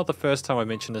this is not the first time I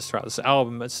mentioned this throughout this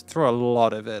album. It's through a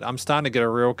lot of it. I'm starting to get a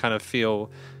real kind of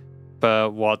feel for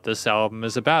what this album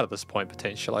is about at this point,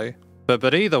 potentially.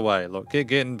 But either way, look,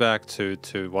 getting back to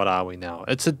what are we now?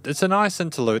 It's a nice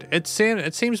interlude. It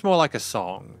seems more like a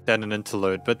song than an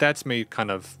interlude, but that's me kind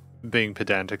of being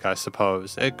pedantic, I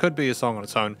suppose. It could be a song on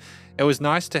its own. It was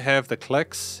nice to have the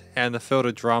clicks and the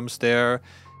filtered drums there,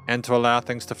 and to allow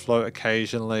things to float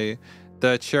occasionally.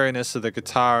 The cheeriness of the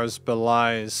guitars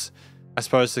belies, I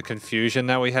suppose, the confusion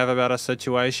that we have about our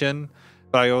situation.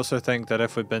 But I also think that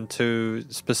if we'd been too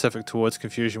specific towards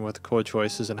confusion with chord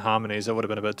choices and harmonies, it would have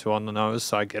been a bit too on the nose,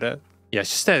 so I get it. Yeah,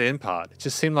 it's just that end part. It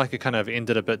just seemed like it kind of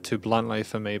ended a bit too bluntly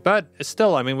for me. But it's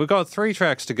still, I mean, we've got 3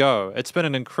 tracks to go. It's been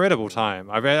an incredible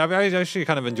time. I've actually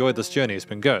kind of enjoyed this journey. It's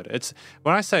been good. It's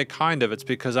when I say kind of, it's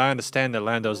because I understand that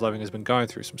LandoIsLiving has been going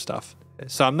through some stuff.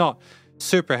 So I'm not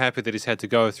super happy that he's had to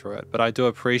go through it, but I do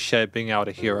appreciate being able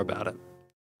to hear about it.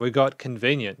 We got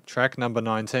Convenient, track number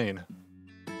 19.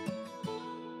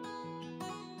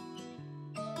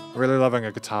 Really loving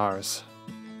her guitars.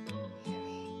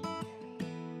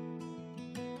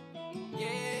 Yeah.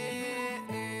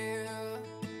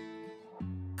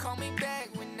 Call me back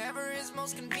whenever it's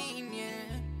most convenient.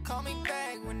 Call me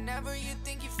back whenever you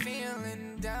think you're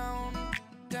feeling down.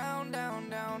 Down, down,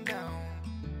 down, down.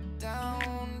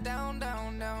 Down, down,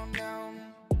 down, down, down.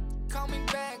 Call me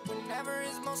back whenever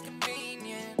it's most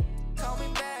convenient. Call me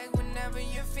back whenever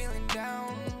you're feeling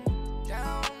down.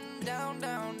 Down, down,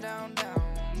 down, down, down.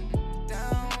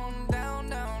 Down, down,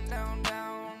 down, down,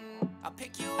 down. I'll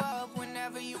pick you up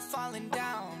whenever you're falling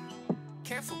down.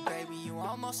 Careful, baby, you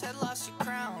almost had lost your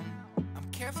crown.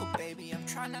 I'm careful, baby, I'm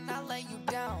trying to not let you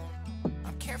down.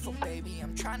 I'm careful, baby,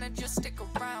 I'm trying to just stick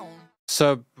around.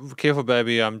 So careful,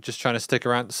 baby, I'm just trying to stick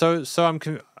around. So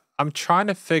I'm trying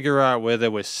to figure out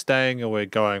whether we're staying or we're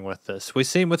going with this. We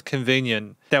seem with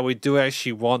Convenient that we do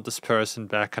actually want this person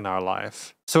back in our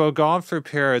life. So we've gone through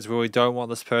periods where we don't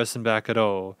want this person back at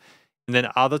all. And then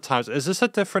other times, is this a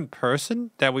different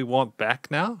person that we want back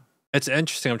now? It's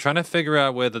interesting. I'm trying to figure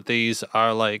out whether these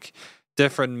are like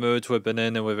different moods we've been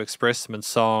in and we've expressed them in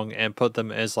song and put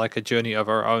them as like a journey of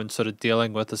our own, sort of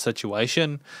dealing with the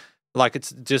situation. Like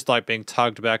it's just like being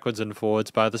tugged backwards and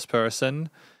forwards by this person.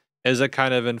 Is it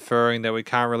kind of inferring that we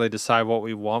can't really decide what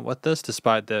we want with this,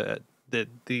 despite the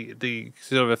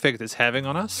sort of effect it's having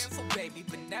on us? Careful, baby,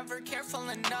 but never careful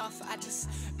enough. I just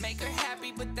make her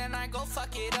happy, but then I go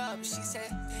fuck it up. She said,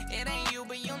 it ain't you,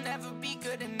 but you'll never be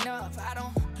good enough. I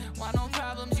don't want no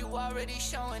problems, you already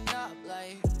showing up.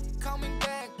 Like, call me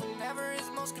back whenever it's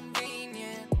most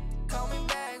convenient. Call me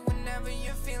back whenever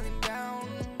you're feeling down.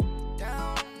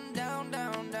 Down, down,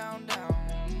 down, down, down.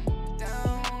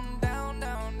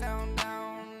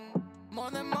 More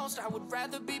than most, I would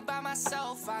rather be by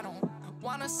myself. I don't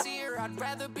wanna see her, I'd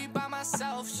rather be by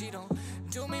myself. She don't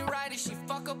do me right if she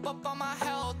fuck up on my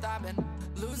health. I've been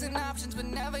losing options but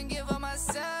never give up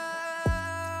myself.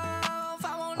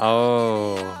 I won't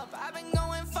ever give it up. I've been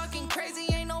going fucking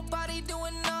crazy, ain't nobody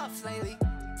doing enough lately.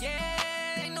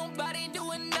 Yeah, ain't nobody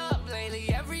doing enough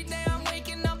lately. Every day I'm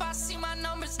waking up, I see my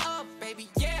numbers up, baby,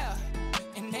 yeah.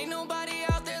 And ain't nobody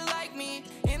out there like me.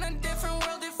 In a different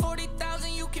world at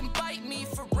 40,000 you can bite me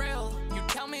for real. You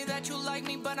tell me that you like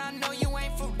me, but I know you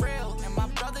ain't for real. And my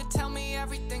brother tell me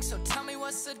everything, so tell me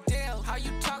what's the deal. How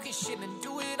you talking shit and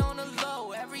do it on the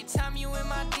low. Every time you in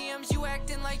my DMs, you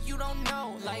acting like you don't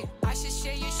know. Like, I should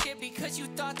share your shit because you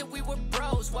thought that we were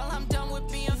bros. Well, I'm done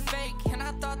with being fake, and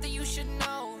I thought that you should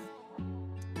know.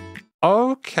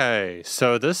 Okay,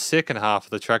 so this second half of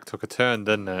the track took a turn,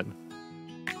 didn't it?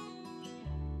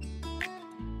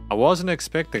 I wasn't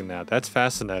expecting that. That's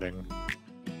fascinating.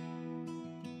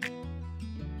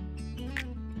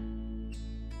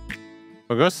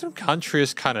 We've got some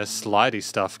country-ish kind of slidey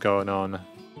stuff going on.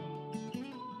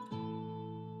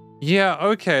 Yeah,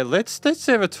 okay, let's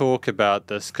have a talk about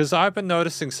this, because I've been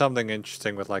noticing something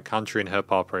interesting with like country and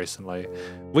hip-hop recently.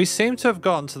 We seem to have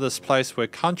gotten to this place where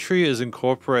country is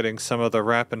incorporating some of the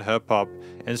rap and hip-hop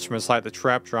instruments like the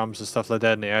trap drums and stuff like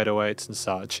that and the 808s and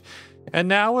such. And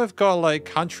now we've got like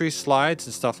country slides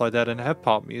and stuff like that in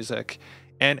hip-hop music.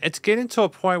 And it's getting to a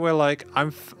point where like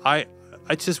I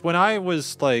just, when I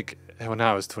was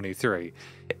 23,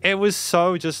 it was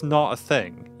so just not a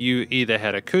thing. You either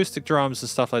had acoustic drums and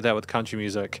stuff like that with country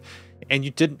music, and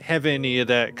you didn't have any of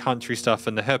that country stuff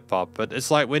in the hip-hop. But it's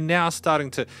like we're now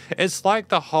starting to, it's like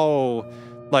the whole,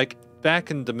 like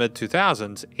back in the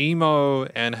mid-2000s, emo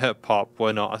and hip-hop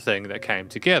were not a thing that came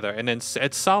together. And then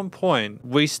at some point,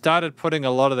 we started putting a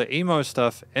lot of the emo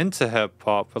stuff into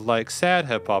hip-hop with like sad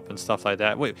hip-hop and stuff like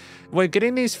that. We're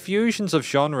getting these fusions of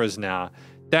genres now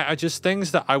that are just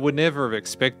things that I would never have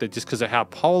expected just because of how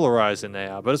polarizing they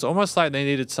are. But it's almost like they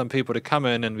needed some people to come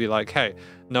in and be like, hey,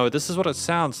 no, this is what it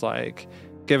sounds like.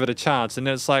 Give it a chance. And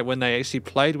it's like when they actually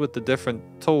played with the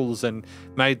different tools and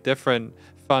made different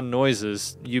fun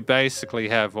noises, you basically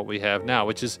have what we have now,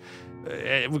 which is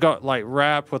we've got like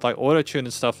rap with like auto-tune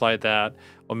and stuff like that,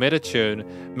 or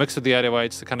meta-tune, mixed with the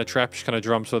 808s, the kind of trapish kind of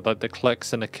drums with like the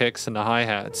clicks and the kicks and the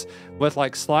hi-hats, with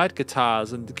like slide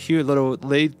guitars and the cute little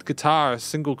lead guitar,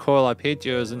 single coil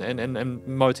arpeggios and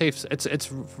motifs. It's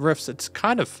riffs. It's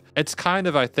kind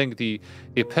of I think the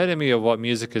epitome of what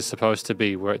music is supposed to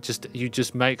be, where you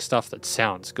just make stuff that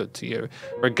sounds good to you,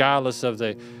 regardless of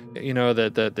the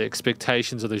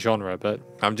expectations of the genre. But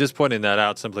I'm just pointing that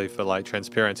out simply for like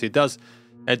transparency.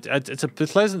 It's a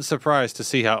pleasant surprise to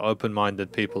see how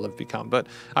open-minded people have become. But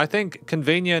I think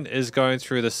Convenient is going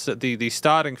through the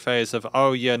starting phase of,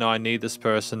 oh yeah, no, I need this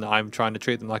person, I'm trying to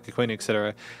treat them like a queen,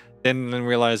 etc. Then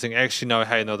realizing, actually, no,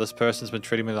 hey, no, this person's been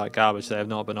treating me like garbage, they have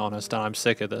not been honest, and I'm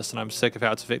sick of this, and I'm sick of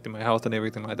how it's affecting my health and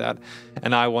everything like that,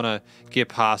 and I want to get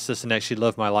past this and actually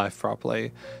live my life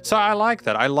properly. So I like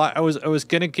that. It was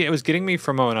getting me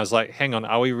for a moment. I was like, hang on,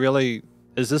 are we really,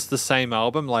 is this the same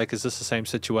album? Like, is this the same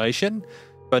situation?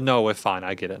 But no, we're fine.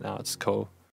 I get it now. It's cool.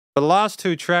 The last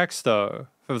two tracks, though,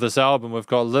 of this album, we've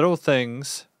got Little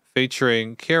Things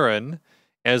featuring KiERAN,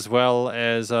 as well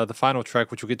as the final track,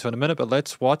 which we'll get to in a minute. But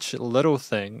let's watch Little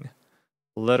Thing.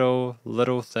 Little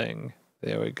Thing.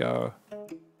 There we go.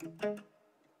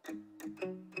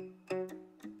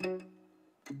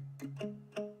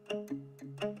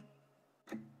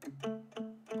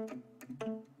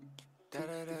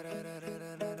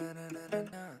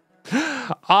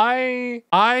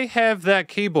 I have that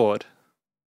keyboard.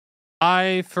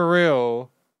 I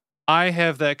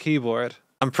have that keyboard.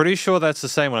 I'm pretty sure that's the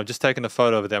same one. I've just taken a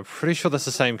photo of it. I'm pretty sure that's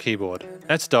the same keyboard.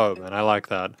 That's dope, man. I like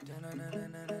that.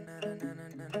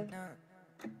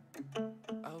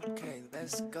 Okay,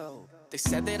 let's go. They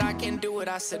said that I can do it,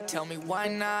 I said tell me why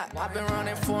not. I've been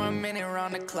running for a minute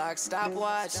round the clock,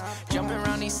 stopwatch. Jumping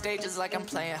around these stages like I'm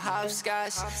playing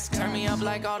hopscotch. Turn me up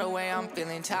like all the way, I'm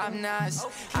feeling top notch.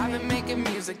 I've been making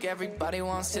music, everybody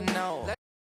wants to know.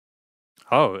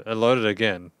 Oh, it loaded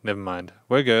again. Never mind.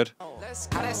 We're good.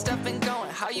 How that stuff been going?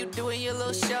 How you doing your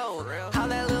little show? How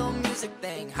that little music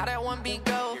thing? How that one beat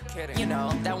go? You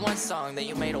know, that one song that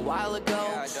you made a while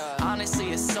ago. Honestly,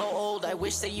 it's so old, I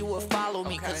wish that you would follow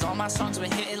me. Cause all my songs been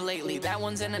hitting lately, that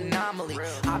one's an anomaly.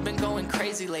 I've been going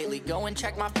crazy lately, go and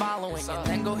check my following. And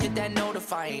then go hit that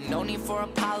notifying, no need for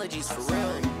apologies, for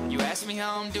real. You asked me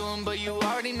how I'm doing, but you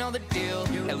already know the deal.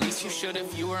 At least you should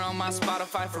if you were on my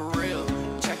Spotify for real.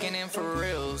 Checking in for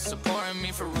real, supporting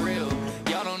me for real.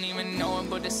 Y'all don't even know it,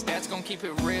 but the stats gon' keep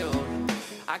it real.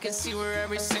 I can see where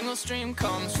every single stream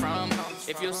comes from.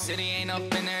 If your city ain't up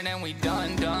in there, then we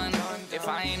done. If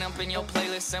I ain't up in your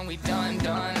playlist, then we done.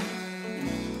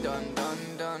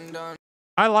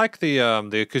 I like the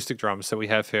acoustic drums that we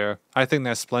have here. I think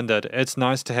they're splendid. It's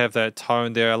nice to have that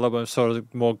tone there, a little bit sort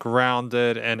of more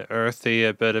grounded and earthy,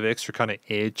 a bit of extra kind of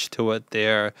edge to it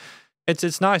there.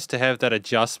 It's nice to have that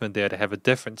adjustment there, to have a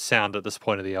different sound at this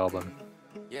point of the album.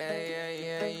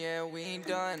 Yeah, we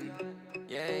done.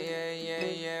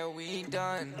 Yeah, we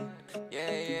done.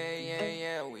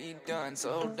 Yeah, we done.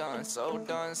 So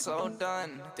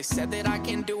done. They said that I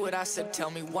can do it, I said tell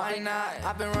me why not.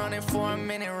 I've been running for a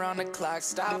minute round the clock,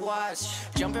 stopwatch.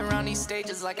 Jumping around these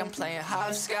stages like I'm playing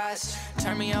hopscotch.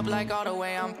 Turn me up like all the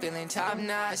way, I'm feeling top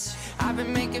notch. I've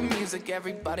been making music,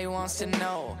 everybody wants to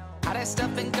know. How that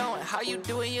stuff been going? How you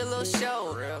doing your little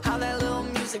show? How that little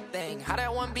music thing? How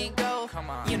that one beat go?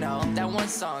 You know, that one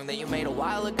song that you made a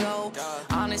while ago.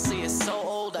 Honestly, it's so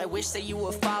old, I wish that you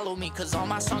would follow me. Cause all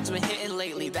my songs been hitting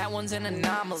lately, that one's an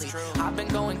anomaly. I've been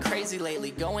going crazy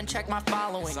lately, go and check my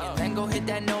following. And then go hit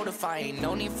that notifying,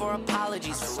 no need for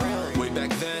apologies, for real. Way back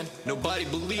then, nobody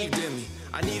believed in me.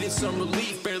 I needed some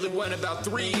relief, barely went about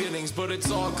 3 innings. But it's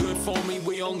all good for me,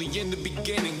 we only in the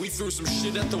beginning. We threw some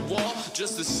shit at the wall,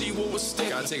 just to see what was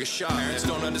sticking. Gotta take a shot, parents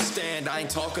don't understand, I ain't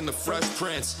talking the Fresh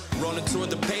Prince. Running toward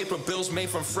the paper, bills made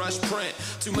from fresh print.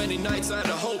 Too many nights I had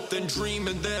a hope, then dream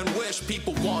and then wish.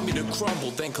 People want me to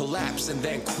crumble, then collapse and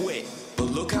then quit. But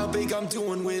look how big I'm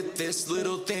doing with this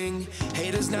little thing.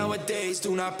 Haters nowadays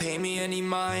do not pay me any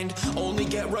mind. Only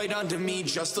get right under me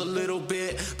just a little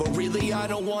bit. But really I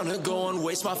don't wanna go and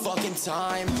waste my fucking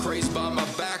time. Crazed by my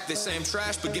back, they say I'm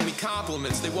trash but give me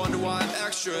compliments. They wonder why I'm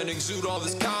extra and exude all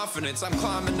this confidence. I'm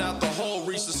climbing out the hole,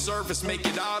 reach the surface, make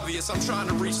it obvious. I'm trying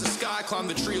to reach the sky, climb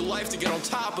the tree of life to get on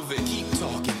top of it. Keep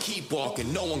talking, keep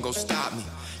walking, no one gon' stop me.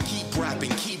 Keep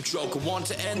rapping, keep joking, want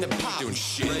to end and pop. Doing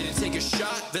shit. Ready to take a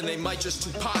shot, then they might just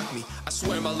Tupac me. I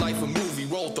swear my life a movie,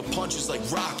 roll with the punches like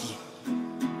Rocky.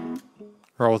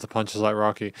 Roll with the punches like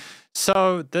Rocky.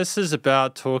 So this is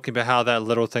about talking about how that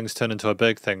little thing's turned into a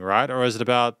big thing, right? Or is it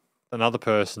about another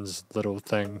person's little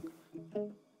thing?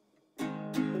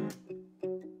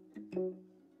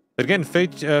 But again,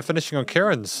 finishing on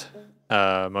KiERAN's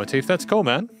motif. That's cool,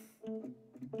 man.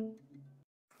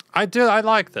 I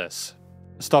like this.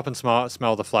 Stop and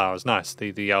smell the flowers. Nice,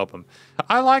 the album.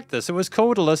 I like this. It was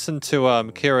cool to listen to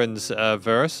KiERAN's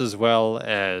verse as well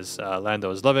as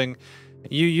LandoIsLiving.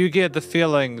 You get the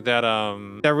feeling that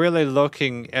they're really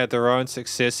looking at their own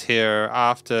success here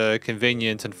after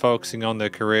convenient and focusing on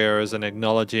their careers and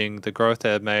acknowledging the growth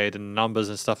they've made and numbers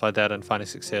and stuff like that and finding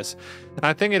success. And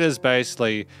I think it is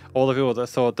basically all the people that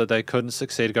thought that they couldn't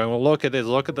succeed going, well, look at this,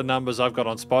 look at the numbers I've got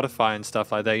on Spotify and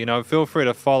stuff like that. You know, feel free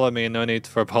to follow me and no need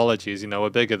for apologies. You know,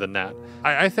 we're bigger than that.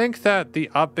 I think that the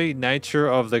upbeat nature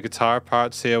of the guitar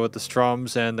parts here with the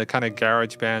strums and the kind of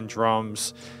garage band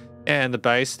drums and the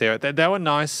bass there, that were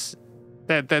nice.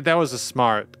 That was a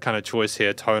smart kind of choice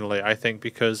here tonally, I think,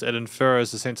 because it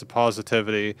infers a sense of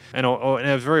positivity and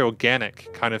a very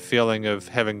organic kind of feeling of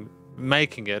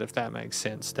making it, if that makes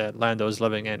sense, that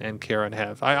LandoIsLiving and KiERAN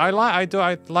have. I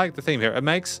like the theme here. It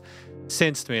makes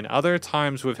sense to me. And other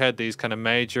times we've had these kind of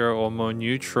major or more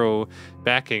neutral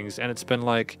backings, and it's been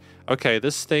like, okay,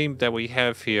 this theme that we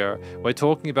have here, we're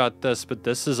talking about this, but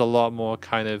this is a lot more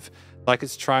kind of like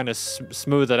it's trying to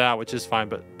smooth it out, which is fine,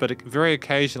 but very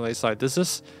occasionally it's like, do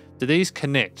these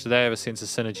connect? Do they have a sense of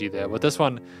synergy there? With this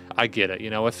one, I get it.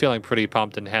 You know, we're feeling pretty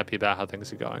pumped and happy about how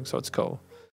things are going, so it's cool.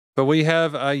 But we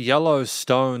have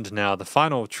Yellowstoned now, the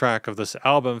final track of this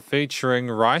album featuring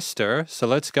Ryster, so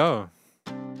let's go.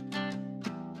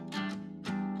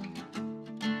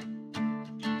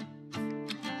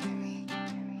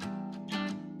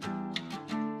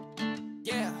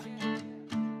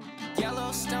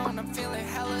 I'm feeling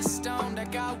hella stoned. I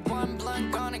got one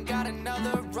blunt gone and got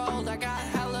another rolled. I got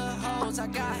hella hoes, I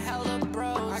got hella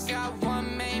bros. I got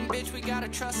one main bitch, we gotta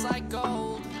trust like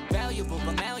gold. Valuable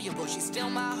but malleable, she's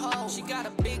still my hoe. She got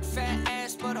a big fat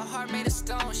ass but a heart made of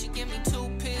stone. She get me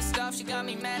too pissed off, she got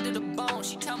me mad to the bone.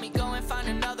 She tell me go and find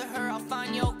another her, I'll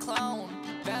find your clone.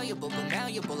 Valuable but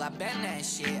malleable, I been that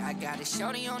shit. I got a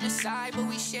shorty on the side, but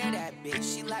we share that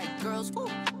bitch. She like girls, woo,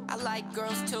 I like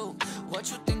girls too. What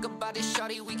you think about this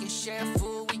shorty? We can share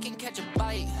food, we can catch a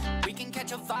bite, we can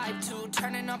catch a vibe too.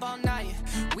 Turning up all night,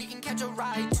 we can catch a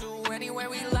ride to anywhere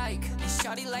we like. And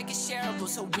shorty like it's shareable,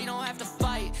 so we don't have to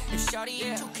fight. If shorty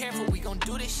ain't too careful, we gon'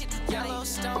 do this shit tonight.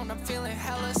 Yellowstoned, I'm feeling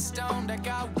hella stoned. I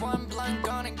got one blunt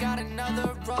gone and got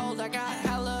another rolled. I got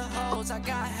hella hoes, I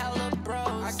got hella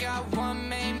bros. I got one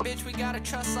main bitch, we gotta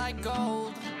trust like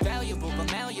gold. Valuable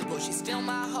but malleable, she's still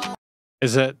my hoe.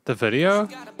 Is it the video?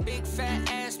 She got a big fat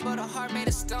ass but a heart made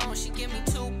of stone. She get me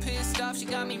too pissed off, she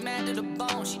got me mad to the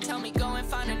bone. She tell me go and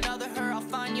find another her, I'll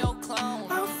find your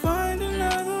clone. I'll find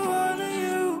another one of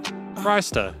you.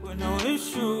 Ryster. With no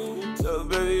issue. So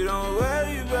baby don't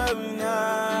worry about me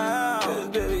now. Cause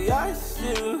baby I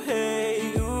still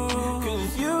hate you.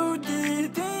 Cause you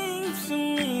did things to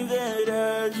me that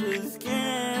I just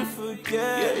can't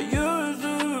forget. Yeah, you're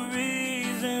the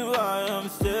reason why I'm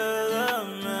still a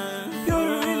man. You're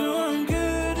the reason why I'm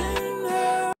good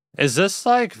enough. Is this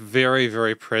like very,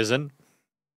 very present?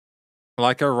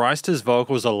 Like Ryster's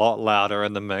vocals a lot louder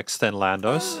in the mix than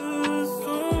Lando's.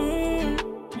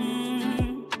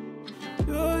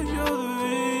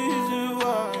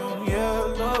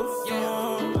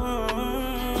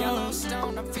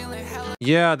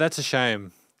 Yeah, that's a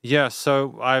shame. Yeah,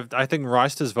 so I think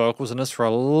Ryster's vocals in this were a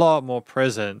lot more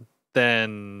present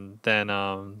than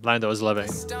LandoIsLiving.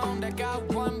 Stoned, I got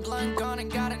one blunt gone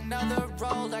and got another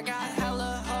rolled. I got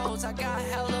hella hoes, I got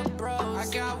hella bros.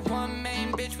 I got one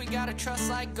main bitch, we gotta trust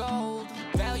like gold.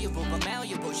 Valuable but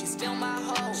malleable, she's still my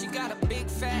hoe. She got a big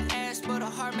fat ass but a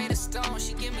heart made of stone.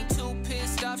 She get me too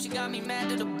pissed off, she got me mad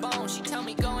to the bone. She tell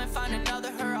me go and find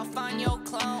another her, I'll find your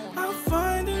clone. I'll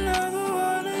find another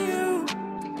one of you.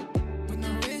 With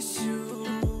no issue.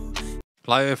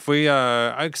 Like if we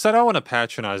because I don't want to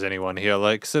patronize anyone here,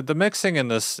 like, so the mixing and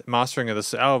this mastering of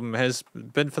this album has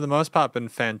been for the most part been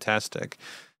fantastic.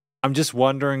 I'm just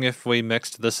wondering if we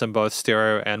mixed this in both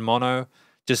stereo and mono,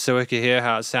 just so we could hear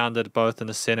how it sounded both in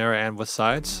the center and with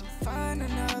sides. Find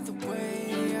another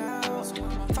way out.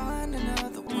 Find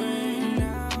another way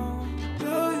now.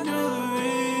 You're the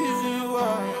reason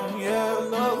why I'm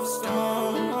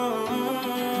Yellowstone.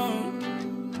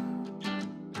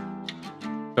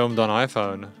 Filmed on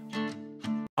iPhone.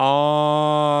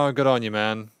 Oh, good on you,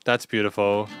 man. That's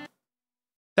beautiful.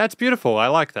 That's beautiful. I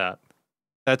like that.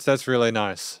 That's really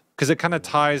nice. Because it kind of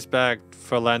ties back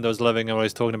for LandoIsLiving and what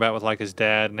he's talking about with like his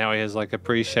dad and how he has like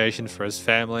appreciation for his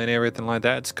family and everything like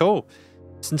that. It's cool.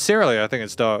 Sincerely, I think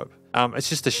it's dope. It's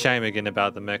just a shame again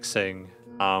about the mixing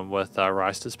with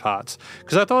Ryster's parts.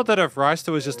 Because I thought that if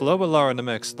Ryster was just a little bit lower in the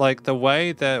mix, like the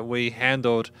way that we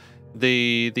handled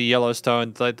the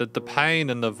Yellowstone, like the pain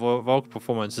and the vocal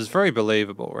performance is very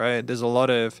believable, right? There's a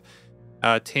lot of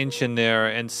tension there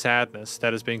and sadness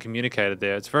that is being communicated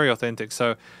there. It's very authentic.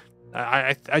 So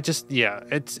I just, yeah,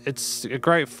 it's a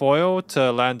great foil to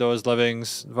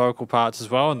LandoIsLiving's vocal parts as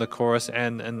well in the chorus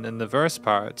and the verse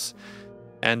parts.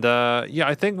 And yeah,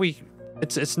 I think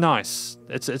it's nice.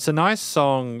 It's a nice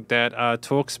song that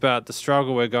talks about the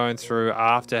struggle we're going through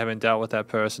after having dealt with that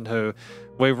person who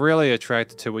we're really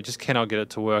attracted to. We just cannot get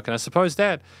it to work. And I suppose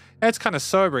that's kind of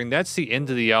sobering. That's the end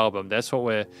of the album. That's what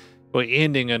we're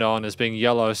ending it on, as being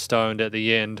Yellowstoned at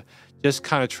the end. Just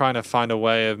kind of trying to find a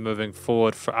way of moving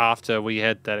forward for after we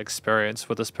had that experience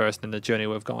with this person and the journey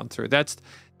we've gone through. That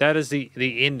is the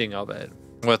ending of it,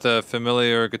 with a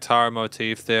familiar guitar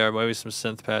motif there, maybe some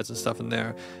synth pads and stuff in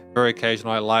there, very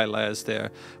occasional light layers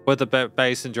there, with the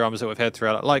bass and drums that we've had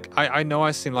throughout it. Like, I know I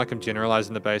seem like I'm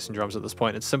generalizing the bass and drums at this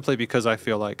point. It's simply because I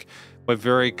feel like we're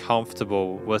very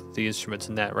comfortable with the instruments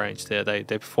in that range there. They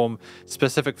perform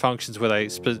specific functions where they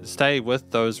stay with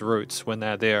those roots when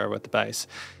they're there with the bass.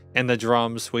 And the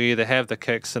drums, we either have the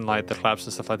kicks and like the claps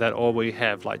and stuff like that, or we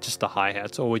have like just the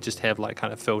hi-hats, or we just have like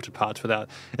kind of filtered parts without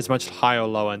as much high or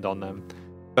low end on them.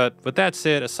 But with that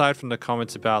said, aside from the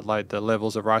comments about like the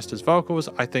levels of Ryster's vocals,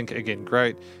 I think again,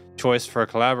 great choice for a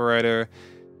collaborator.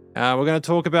 We're going to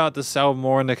talk about this album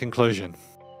more in the conclusion.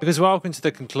 Because welcome to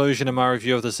the conclusion of my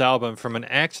review of this album from an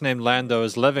act named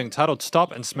LandoIsLiving titled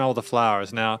Stop and Smell the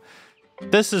Flowers. Now,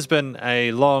 this has been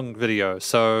a long video,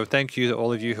 so thank you to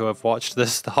all of you who have watched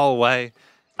this the whole way.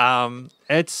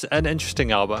 It's an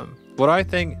interesting album. What I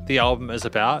think the album is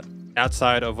about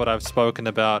outside of what I've spoken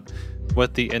about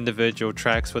with the individual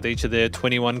tracks with each of their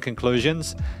 21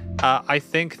 conclusions, I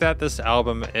think that this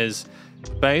album is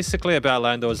basically about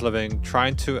LandoIsLiving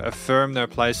trying to affirm their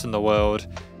place in the world,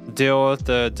 deal with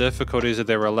the difficulties of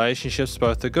their relationships,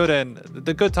 both the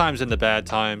good times and the bad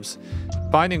times,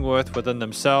 finding worth within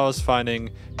themselves, finding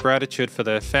gratitude for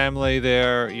their family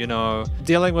there, you know,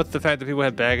 dealing with the fact that people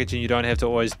have baggage and you don't have to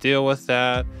always deal with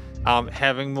that,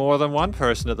 having more than one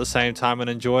person at the same time and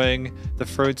enjoying the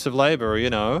fruits of labor, you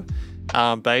know.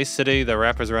 Bay City, the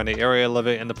rappers around the area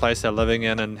living in the place they're living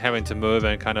in and having to move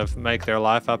and kind of make their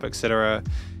life up, etc.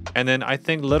 And then I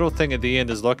think Lil Thing at the end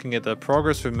is looking at the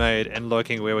progress we've made and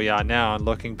looking where we are now and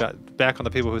looking back on the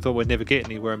people who thought we'd never get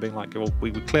anywhere and being like, well,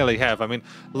 we clearly have. I mean,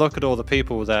 look at all the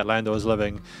people that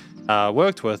Landois'Living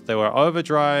worked with. There were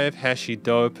Øverdrive,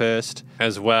 HashyDopest,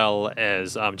 as well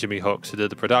as Jimmy Hooks, who did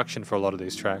the production for a lot of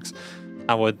these tracks.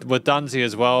 With Dunzy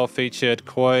as well, featured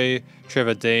Koi,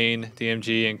 Trevor, Dean,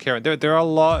 DMG, and KiERAN. There are a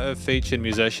lot of featured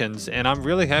musicians, and I'm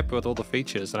really happy with all the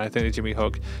features. And I think that Jimmy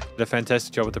Hook did a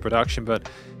fantastic job with the production. But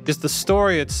just the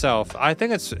story itself, I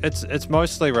think it's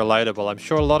mostly relatable. I'm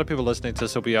sure a lot of people listening to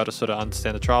this will be able to sort of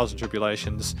understand the trials and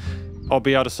tribulations, or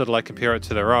be able to sort of like compare it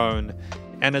to their own.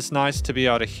 And it's nice to be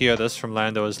able to hear this from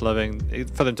LandoIsLiving,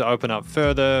 for them to open up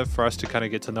further, for us to kind of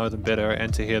get to know them better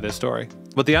and to hear their story.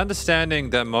 With the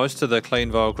understanding that most of the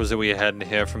clean vocals that we had in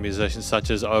here from musicians such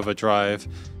as Øverdrive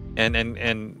and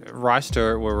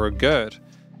Ryster were good,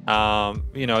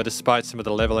 you know, despite some of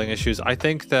the leveling issues, I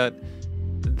think that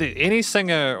any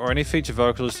singer or any feature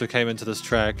vocalist who came into this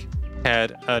track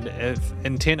had an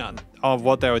intent of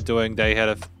what they were doing. They had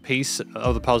a piece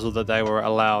of the puzzle that they were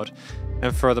allowed.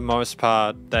 And for the most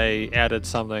part, they added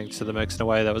something to the mix in a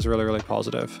way that was really, really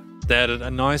positive. They added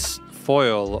a nice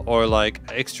foil or like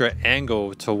extra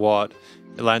angle to what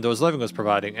LandoIsLiving was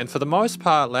providing. And for the most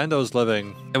part,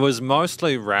 LandoIsLiving, it was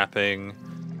mostly rapping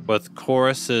with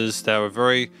choruses that were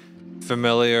very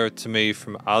familiar to me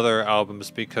from other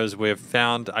albums, because we've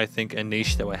found, I think, a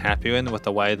niche that we're happy in with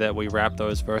the way that we rap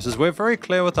those verses. We're very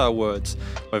clear with our words.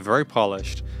 We're very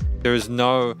polished.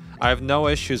 I have no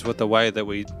issues with the way that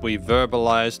we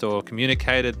verbalized or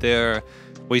communicated there.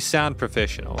 We sound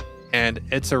professional, and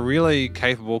it's a really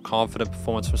capable, confident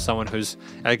performance from someone who's,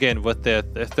 again, with their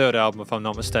third album, if I'm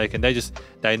not mistaken,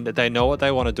 they know what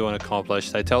they want to do and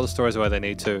accomplish. They tell the stories the way they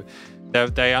need to.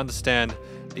 They understand,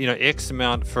 you know, X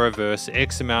amount for a verse,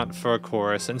 X amount for a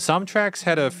chorus, and some tracks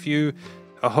had a few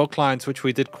hook lines, which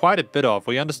we did quite a bit of.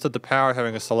 We understood the power of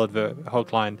having a solid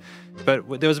hook line,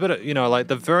 but there was a bit of, you know, like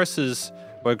the verses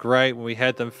were great when we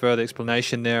had them for the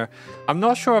explanation there. I'm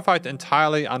not sure if I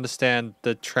entirely understand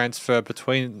the transfer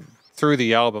through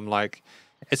the album. Like,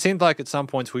 it seemed like at some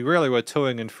points we really were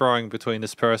toing and froing between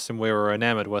this person we were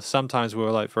enamored with. Sometimes we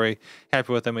were like very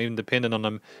happy with them, even dependent on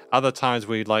them. Other times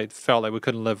we like felt like we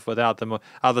couldn't live without them.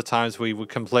 Other times we were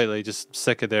completely just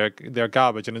sick of their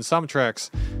garbage. And in some tracks,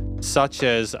 such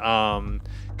as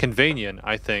Convenient,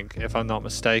 I think, if I'm not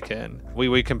mistaken,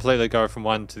 we completely go from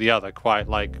one to the other quite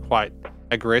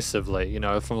aggressively, you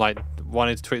know, from like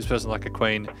wanting to treat this person like a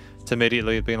queen to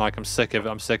immediately being like, I'm sick of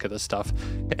this stuff.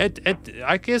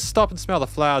 I guess Stop and Smell the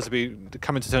Flowers would be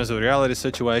coming to terms with the reality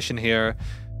situation here,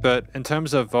 but in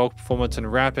terms of vocal performance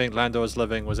and rapping,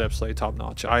 LandoIsLiving was absolutely top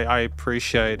notch. I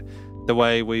appreciate the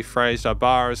way we phrased our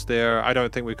bars there. I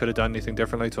don't think we could have done anything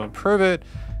differently to improve it.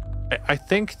 I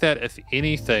think that if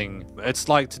anything, it's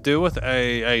like to do with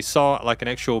a song, like an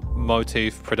actual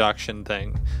motif production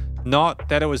thing. Not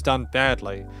that it was done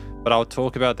badly, but I'll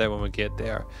talk about that when we get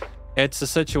there. It's a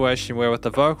situation where with the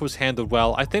vocals handled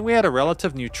well, I think we had a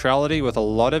relative neutrality with a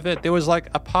lot of it. There was like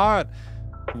a part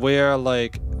where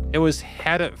like it was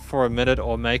had it for a minute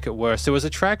or make it worse. There was a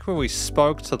track where we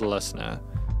spoke to the listener.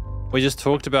 We just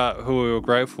talked about who we were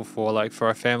grateful for, like for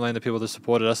our family and the people that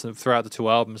supported us throughout the two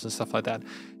albums and stuff like that.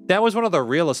 That was one of the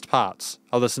realest parts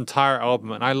of this entire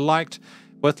album, and I liked,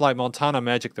 with like Montana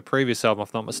Magic, the previous album,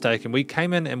 if not mistaken, we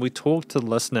came in and we talked to the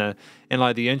listener in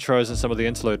like the intros and some of the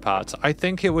interlude parts. I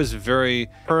think it was very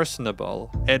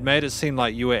personable. It made it seem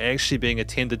like you were actually being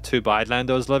attended to by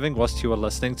LandoIsLiving whilst you were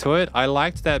listening to it. I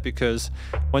liked that because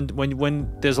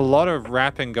when there's a lot of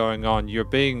rapping going on, you're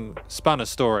being spun a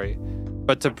story.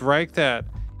 But to break that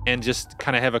and just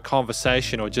kind of have a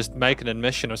conversation or just make an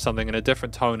admission or something in a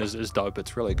different tone is dope.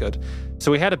 It's really good.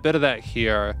 So we had a bit of that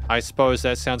here. I suppose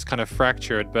that sounds kind of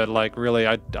fractured, but like really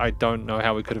I don't know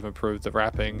how we could have improved the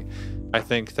rapping. I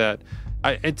think that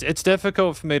it's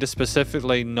difficult for me to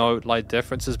specifically note like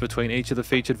differences between each of the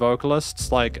featured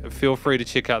vocalists. Like, feel free to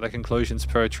check out the conclusions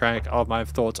per track of my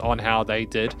thoughts on how they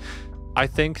did. I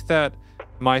think that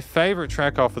my favorite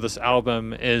track off of this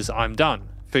album is I'm Done,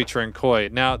 featuring Koi.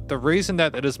 Now, the reason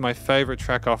that it is my favorite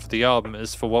track off the album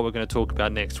is for what we're going to talk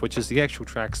about next, which is the actual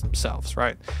tracks themselves,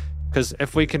 right? Because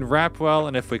if we can rap well,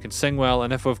 and if we can sing well,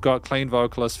 and if we've got clean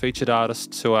vocalists, featured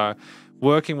artists who are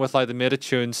working with like the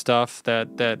meta-tune stuff that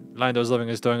LandoIsLiving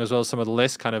is doing, as well as some of the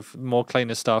less kind of more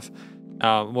cleaner stuff,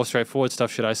 more straightforward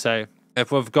stuff, should I say.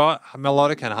 If we've got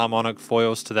melodic and harmonic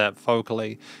foils to that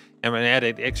vocally, and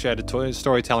an extra added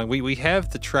storytelling, we have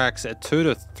the tracks at 2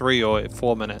 to 3 or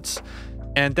 4 minutes.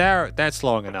 And that's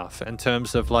long enough in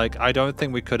terms of like, I don't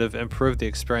think we could have improved the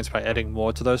experience by adding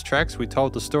more to those tracks. We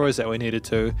told the stories that we needed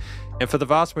to. And for the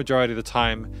vast majority of the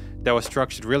time, they were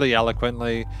structured really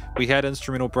eloquently. We had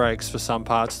instrumental breaks for some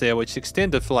parts there, which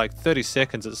extended for like 30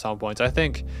 seconds at some points. I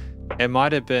think it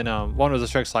might have been one of the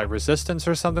tracks like Resistance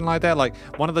or something like that. Like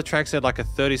one of the tracks had like a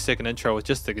 30-second intro with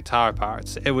just the guitar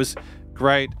parts. It was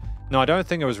great. No, I don't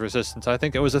think it was Resistance. I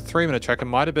think it was a 3-minute track. It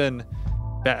might have been...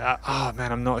 oh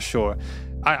man, I'm not sure.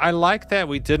 I like that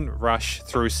we didn't rush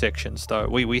through sections though.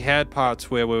 We had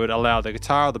parts where we would allow the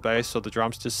guitar or the bass or the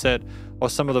drums to sit, or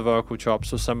some of the vocal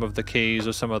chops or some of the keys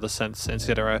or some of the synths,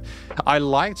 etc. I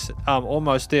liked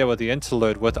almost there with the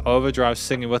interlude with Øverdrive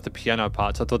singing with the piano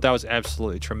parts. I thought that was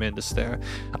absolutely tremendous there.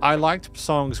 I liked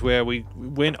songs where we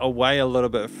went away a little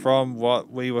bit from what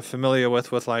we were familiar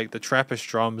with like the trappish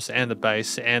drums and the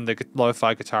bass and the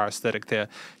lo-fi guitar aesthetic there,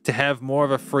 to have more of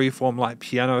a freeform like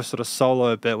piano sort of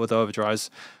solo bit with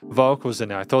Øverdrive's vocals in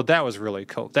there. I thought that was really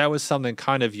cool. That was something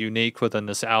kind of unique within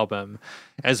this album,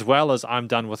 as well as I'm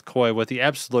Done with Koi, with the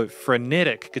absolute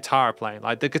frenetic guitar playing.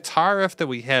 Like the guitar riff that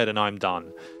we had in I'm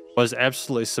Done was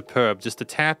absolutely superb. Just the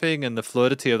tapping and the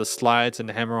fluidity of the slides and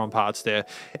the hammer-on parts there.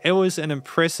 It was an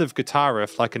impressive guitar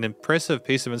riff, like an impressive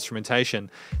piece of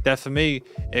instrumentation that for me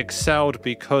excelled,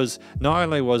 because not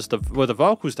only were the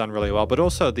vocals done really well, but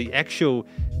also the actual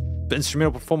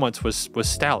instrumental performance was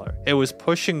stellar. It was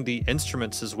pushing the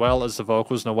instruments as well as the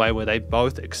vocals in a way where they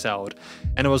both excelled.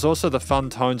 And it was also the fun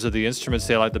tones of the instruments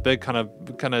there, like the big kind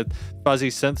of fuzzy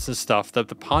synths and stuff, the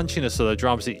punchiness of the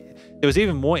drums. There was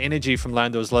even more energy from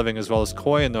LandoIsLiving as well as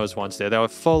Koi in those ones there. They were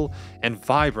full and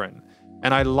vibrant.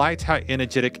 And I liked how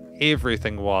energetic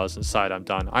everything was inside I'm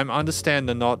Done. I understand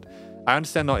not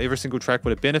every single track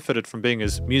would have benefited from being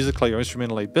as musically or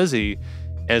instrumentally busy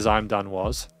as I'm Done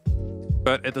was.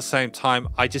 But at the same time,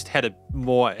 I just had a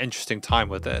more interesting time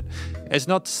with it. It's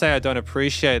not to say I don't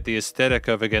appreciate the aesthetic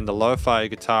of, again, the lo-fi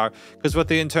guitar, because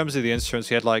in terms of the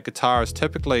instruments, you had like guitars,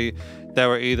 typically they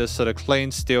were either sort of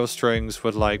clean steel strings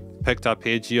with like picked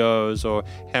arpeggios or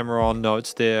hammer-on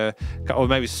notes there, or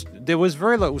maybe there was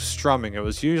very little strumming. It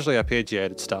was usually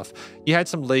arpeggiated stuff. You had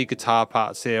some lead guitar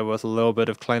parts there with a little bit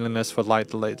of cleanliness, with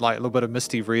like a little bit of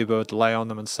misty reverb delay on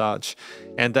them and such.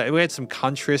 And we had some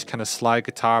countryish kind of slide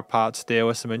guitar parts there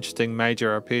with some interesting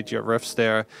major arpeggio riffs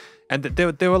there. And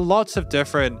there were lots of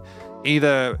different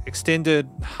either extended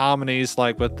harmonies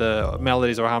like with the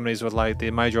melodies, or harmonies with like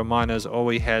the major or minors, or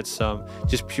we had some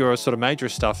just pure sort of major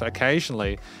stuff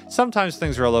occasionally. Sometimes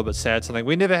things were a little bit sad. Something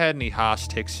we never had any harsh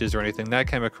textures or anything. That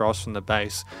came across from the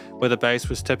bass, where the bass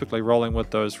was typically rolling with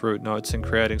those root notes and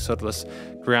creating sort of this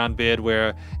ground bed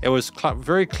where it was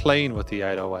very clean with the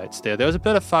 808s there. There was a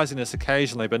bit of fuzziness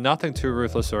occasionally, but nothing too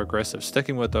ruthless or aggressive,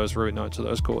 sticking with those root notes or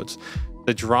those chords.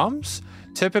 The drums,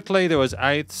 typically there was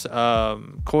eighths,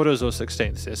 quarters, or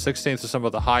sixteenths. Yeah, sixteenths are some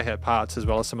of the hi-hat parts, as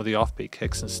well as some of the offbeat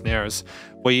kicks and snares,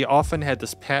 where you often had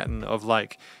this pattern of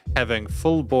like having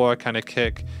full bore kind of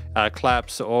kick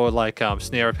claps, or like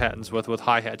snare patterns with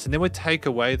hi-hats, and then would take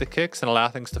away the kicks and allow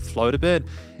things to float a bit,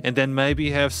 and then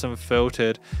maybe have some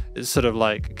filtered sort of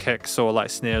like kicks or like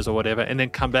snares or whatever, and then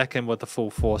come back in with the full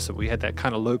force. So we had that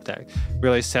kind of loop, that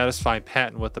really satisfying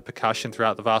pattern with the percussion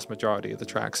throughout the vast majority of the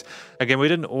tracks. Again, we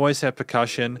didn't always have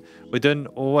percussion. We didn't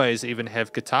always even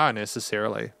have guitar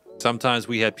necessarily. Sometimes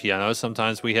we had piano,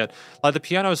 sometimes we had like the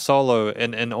piano solo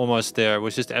in Almost There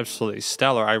was just absolutely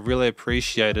stellar. I really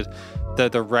appreciated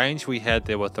the range we had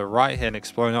there with the right hand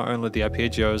exploring not only the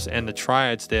arpeggios and the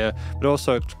triads there, but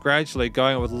also gradually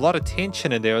going with a lot of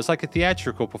tension in there. It was like a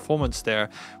theatrical performance there,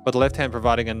 with the left hand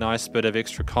providing a nice bit of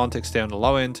extra context there on the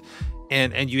low end.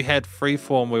 And you had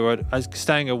freeform. We were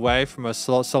staying away from a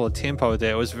solid tempo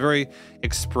there. It was very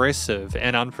expressive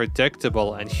and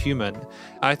unpredictable and human.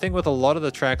 I think with a lot of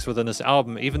the tracks within this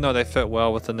album, even though they fit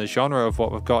well within the genre of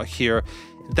what we've got here,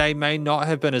 they may not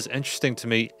have been as interesting to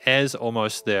me as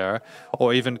Almost There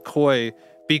or even Koi,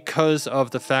 because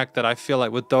of the fact that I feel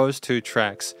like with those two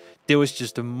tracks, there was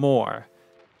just more.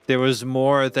 there was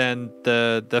more than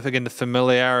the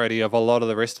familiarity of a lot of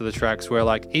the rest of the tracks, where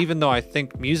like, even though I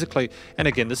think musically, and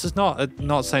again, this is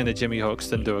not saying that Jimmy Hooks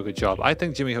didn't do a good job. I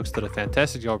think Jimmy Hooks did a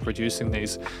fantastic job producing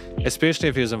these, especially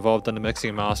if he was involved in the mixing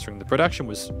and mastering. The production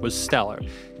was stellar.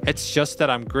 It's just that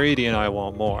I'm greedy and I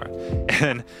want more.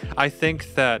 And I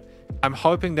think that I'm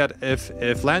hoping that if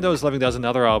LandoIsLiving does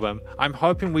another album, I'm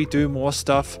hoping we do more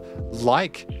stuff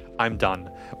like I'm Done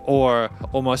or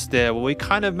Almost There, where we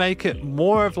kind of make it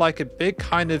more of like a big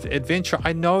kind of adventure.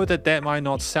 I know that might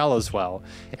not sell as well,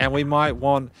 and we might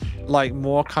want like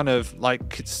more kind of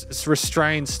like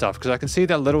restrained stuff, because I can see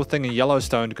that Lil Thing in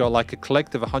Yellowstoned got like a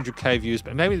collective 100k views,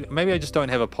 but maybe I just don't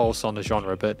have a pulse on the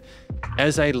genre. But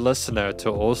as a listener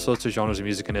to all sorts of genres of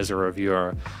music and as a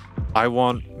reviewer, I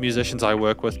want musicians I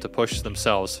work with to push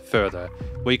themselves further.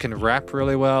 We can rap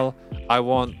really well. I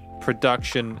want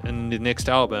production in the next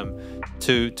album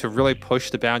to really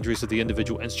push the boundaries of the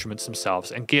individual instruments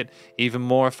themselves and get even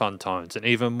more fun tones and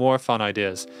even more fun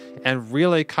ideas, and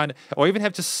really kind of, or even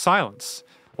have just silence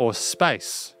or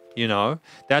space. You know,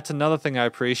 that's another thing I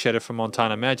appreciated from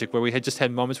Montana Magic, where we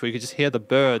had moments where you could just hear the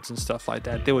birds and stuff like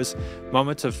that. There was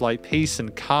moments of like peace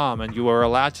and calm, and you were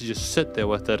allowed to just sit there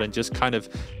with it and just kind of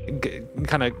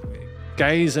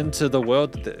gaze into the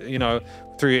world that, you know,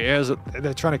 through your ears that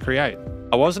they're trying to create.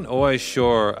 I wasn't always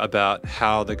sure about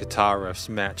how the guitar riffs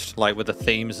matched, like with the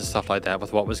themes and stuff like that,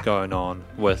 with what was going on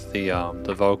with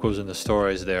the vocals and the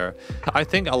stories there. I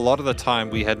think a lot of the time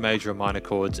we had major and minor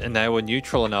chords, and they were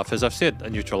neutral enough, as I've said,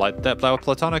 neutral, like that, they were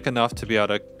platonic enough to be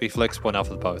able to be flexible enough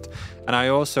with both. And I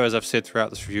also, as I've said throughout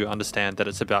this review, understand that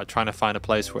it's about trying to find a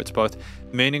place where it's both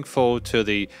meaningful to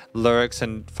the lyrics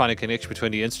and find a connection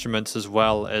between the instruments as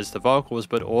well as the vocals,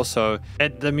 but also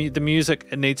the music,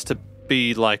 it needs to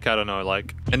be like, I don't know,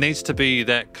 like it needs to be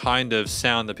that kind of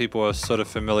sound that people are sort of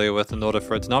familiar with, in order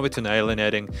for it to not be too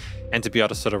alienating and to be able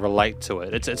to sort of relate to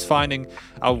it. It's finding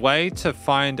a way to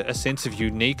find a sense of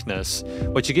uniqueness,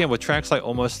 which again, with tracks like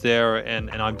Almost There and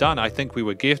I'm Done, I think we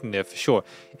were getting there for sure.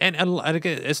 And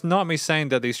again, it's not me saying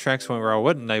that these tracks weren't where I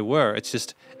wouldn't, they were. It's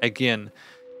just, again,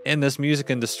 in this music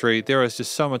industry, there is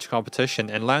just so much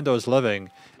competition, and LandoIsLiving,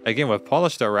 again, we've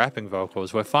polished our rapping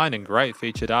vocals, we're finding great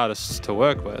featured artists to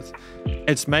work with.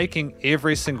 It's making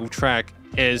every single track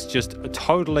as just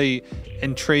totally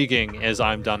intriguing as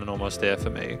I'm Done and Almost There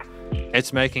for me.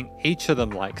 It's making each of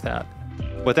them like that,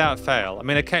 without fail. I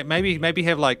mean, okay, maybe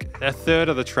have like a third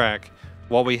of the track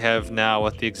what we have now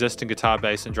with the existing guitar,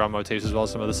 bass, and drum motifs, as well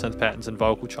as some of the synth patterns and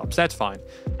vocal chops. That's fine.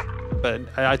 But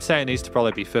I'd say it needs to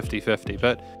probably be 50-50.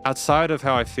 But outside of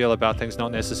how I feel about things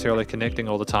not necessarily connecting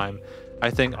all the time,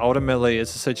 I think ultimately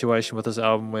it's a situation with this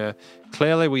album where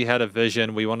clearly we had a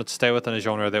vision, we wanted to stay within a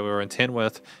genre that we were intent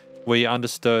with, we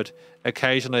understood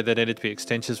occasionally there needed to be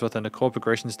extensions within the chord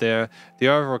progressions there, the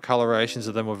overall colorations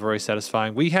of them were very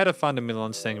satisfying. We had a fundamental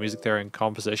understanding of music theory and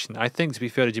composition. I think, to be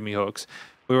fair to Jimmy Hooks,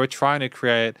 we were trying to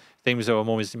create themes that were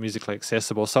more musically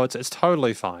accessible, so it's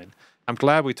totally fine. I'm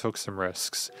glad we took some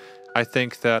risks. I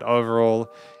think that overall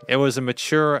it was a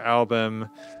mature album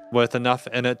with enough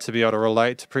in it to be able to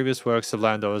relate to previous works of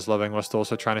LandoIsLiving, whilst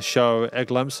also trying to show a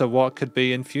glimpse of what could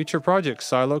be in future projects.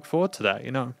 So I look forward to that,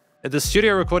 you know. The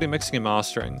studio recording, mixing, and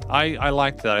mastering, I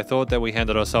liked that. I thought that we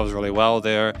handled ourselves really well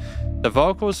there. The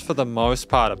vocals, for the most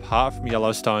part, apart from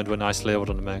Yellowstoned, were nicely leveled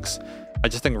in the mix. I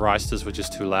just think rysters were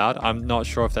just too loud. I'm not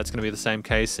sure if that's going to be the same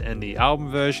case in the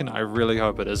album version. I really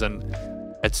hope it isn't.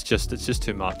 It's just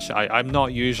too much. I'm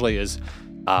not usually as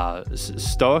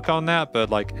stoic on that, but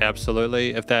like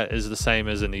absolutely, if that is the same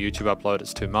as in the YouTube upload,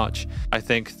 it's too much. I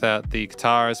think that the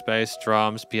guitars, bass,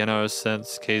 drums, pianos,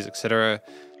 synths, keys, etc.,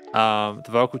 the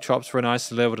vocal chops were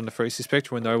nicely leveled in the frequency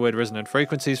spectrum with no weird resonant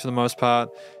frequencies for the most part.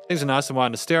 Things are nice and wide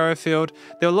in the stereo field.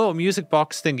 There were little music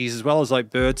box thingies as well as like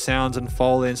bird sounds and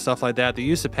Foley and stuff like that. The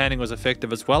use of panning was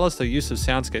effective, as well as the use of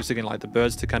soundscapes, again like the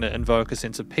birds, to kind of invoke a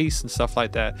sense of peace and stuff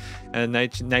like that, and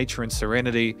nature and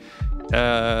serenity.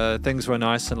 Things were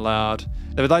nice and loud.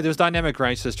 There was dynamic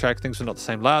range to this track. Things were not the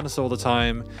same loudness all the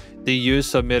time. The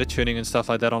use of meta tuning and stuff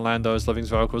like that on LandoIsLiving's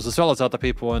vocals, as well as other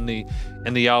people in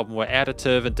the album, were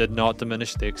additive and did not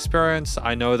diminish the experience.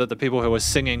 I know that the people who were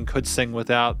singing could sing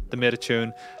without the meta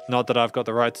tune. Not that I've got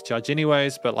the right to judge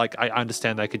anyways, but like I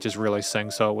understand they could just really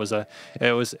sing. So it was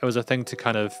a thing to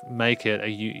kind of make it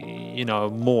you know,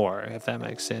 more, if that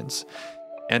makes sense.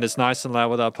 And it's nice and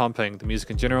loud without pumping the music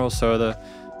in general. So the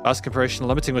bus compression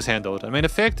limiting was handled. I mean,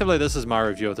 effectively, this is my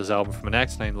review of this album from an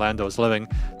act named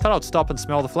LandoIsLiving, titled Stop and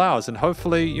Smell the Flowers, and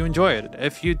hopefully you enjoy it.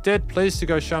 If you did, please do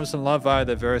go show them some love via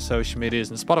their various social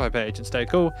medias and Spotify page, and stay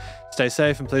cool, stay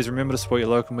safe, and please remember to support your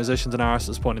local musicians and artists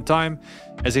at this point in time,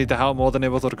 as they need the help more than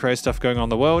ever with all the crazy stuff going on in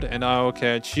the world, and I will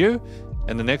catch you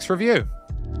in the next review.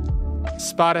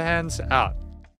 Spiderhands out.